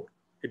anymore.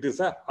 It is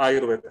a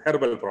Ayurveda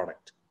herbal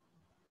product.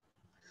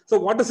 So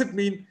what does it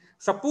mean?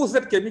 Suppose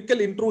that chemical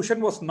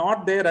intrusion was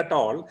not there at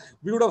all,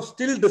 we would have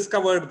still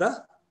discovered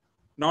the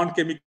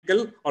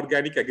non-chemical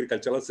organic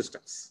agricultural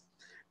systems.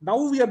 Now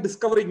we are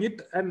discovering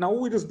it, and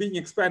now it is being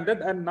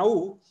expanded, and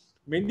now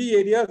many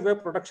areas where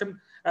production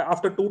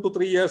after 2 to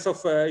 3 years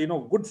of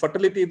good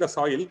fertility in the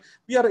soil,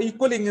 we are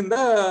equaling in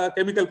the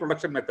chemical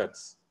production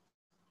methods.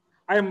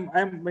 I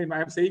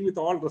am saying with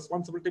all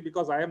responsibility,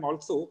 because I am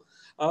also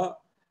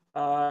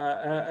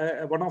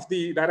one of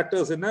the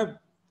directors in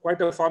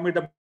quite a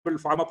formidable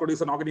farmer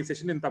producer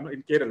organization in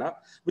Kerala,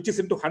 which is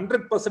into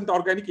 100%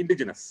 organic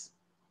indigenous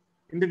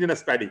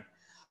paddy.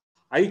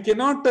 I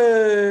cannot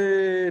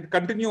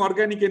continue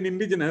organic and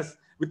indigenous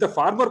with a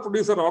farmer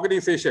producer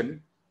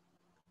organization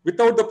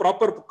without the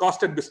proper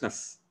cost and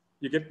business.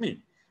 You get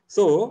me?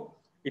 So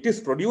it is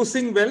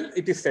producing well,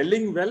 it is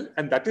selling well,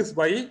 and that is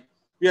why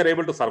we are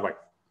able to survive.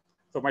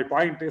 So my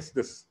point is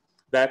this,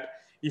 that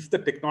if the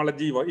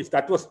technology, if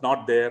that was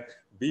not there,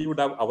 we would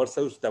have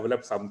ourselves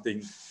developed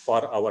something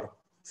for our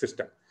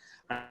system.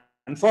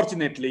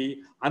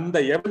 Unfortunately, and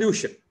the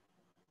evolution,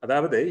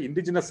 the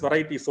indigenous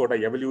varieties sort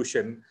of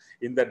evolution,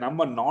 in the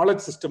number knowledge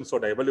system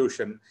sort of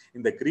evolution,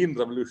 in the green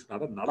revolution,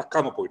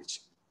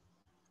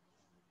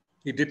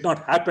 it did not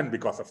happen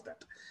because of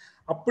that.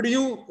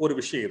 அப்படியும் ஒரு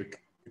விஷயம் இருக்கு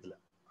இதுல,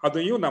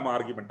 அதையும் நம்ம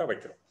ஆர்குமெண்டா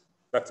வைக்கிறோம்.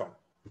 That's all.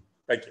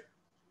 Thank you.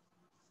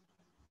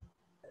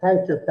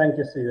 Thank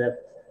you, Sridhar.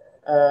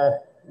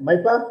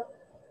 Maipa?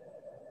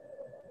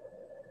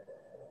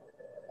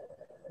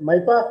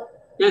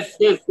 Yes.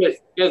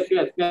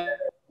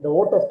 The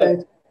vote of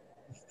thanks.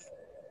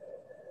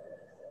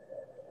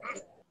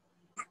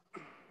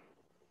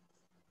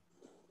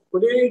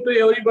 Good evening to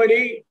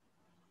everybody.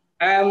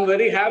 I am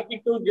very happy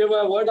to give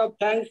a word of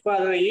thanks for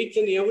each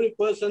and every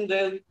person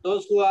there,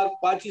 those who are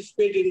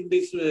participating in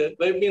this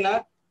webinar.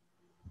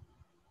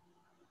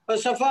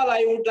 First of all,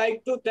 I would like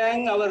to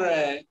thank our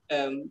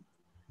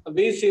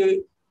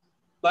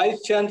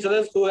Vice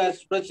Chancellor who has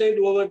presided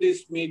over this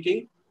meeting.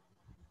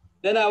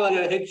 Then our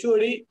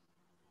HOD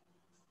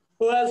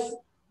who has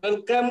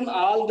welcomed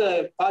all the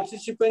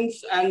participants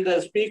and the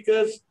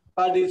speakers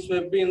for this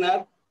webinar.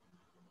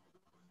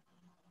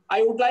 I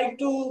would like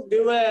to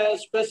give a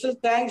special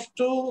thanks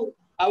to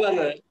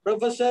our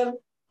Professor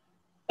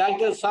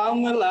Dr.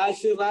 Samuel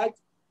Ashiraj,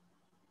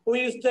 who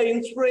is the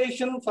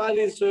inspiration for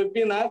this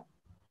webinar,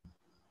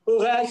 who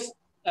has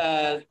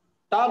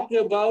talked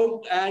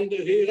about and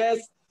he has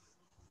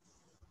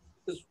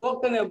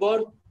spoken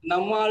about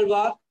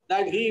Nammalvar,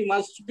 that he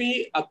must be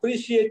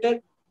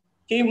appreciated,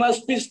 he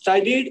must be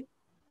studied.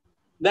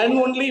 Then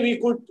only we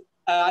could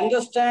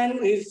understand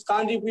his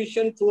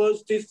contribution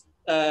towards this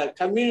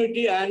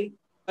community and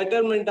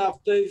betterment of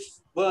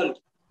this world.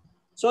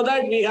 So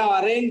that we have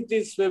arranged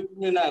this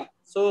webinar.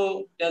 So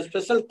a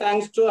special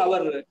thanks to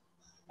our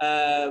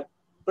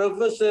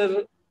Professor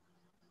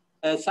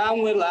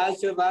Samuel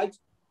Ashiraj.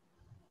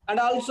 And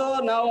also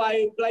now I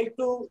would like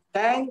to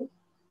thank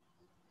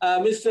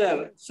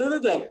Mr.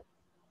 Sridharan.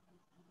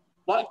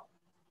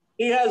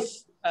 He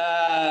has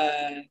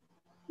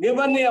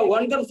given a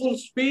wonderful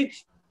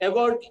speech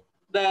about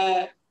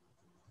the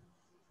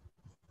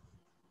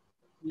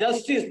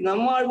justice,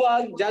 Nammalvar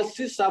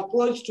justice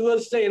approach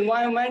towards the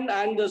environment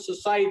and the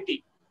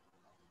society.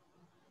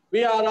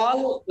 We are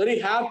all very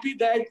happy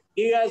that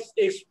he has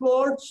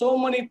explored so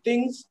many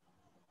things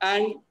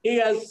and he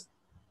has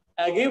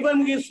given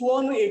his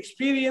own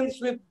experience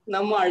with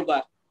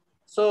Nammalvar.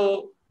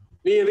 So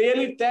we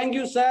really thank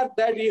you, sir,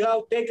 that you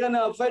have taken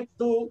effort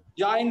to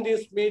join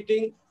this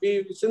meeting. We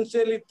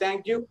sincerely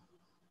thank you.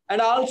 And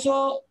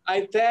also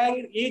I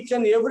thank each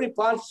and every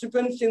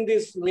participant in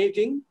this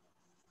meeting.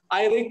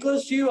 I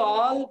request you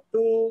all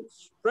to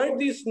spread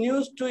this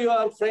news to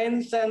your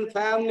friends and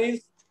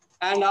families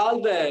and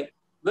all the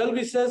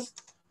well-wishers.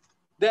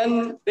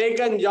 Then they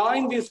can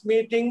join this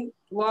meeting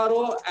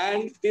tomorrow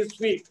and this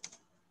week.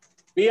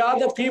 We are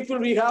the people,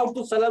 we have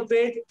to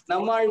celebrate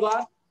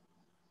Nammalvar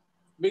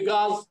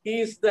because he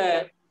is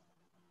the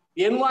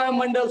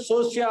environmental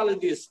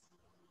sociologist.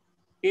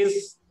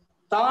 His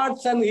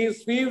thoughts and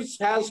his views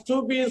has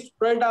to be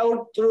spread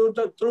out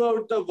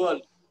throughout the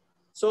world.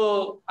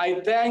 So I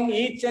thank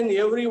each and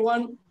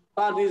everyone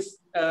for this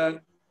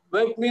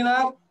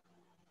webinar,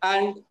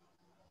 and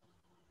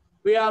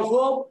we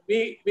hope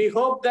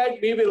that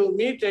we will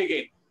meet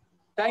again.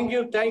 Thank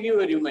you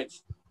very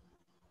much.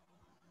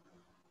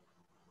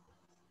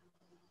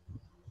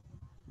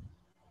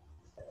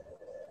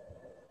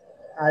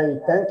 I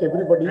thank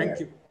everybody Thank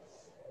you.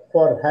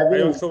 for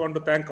having. I also want to thank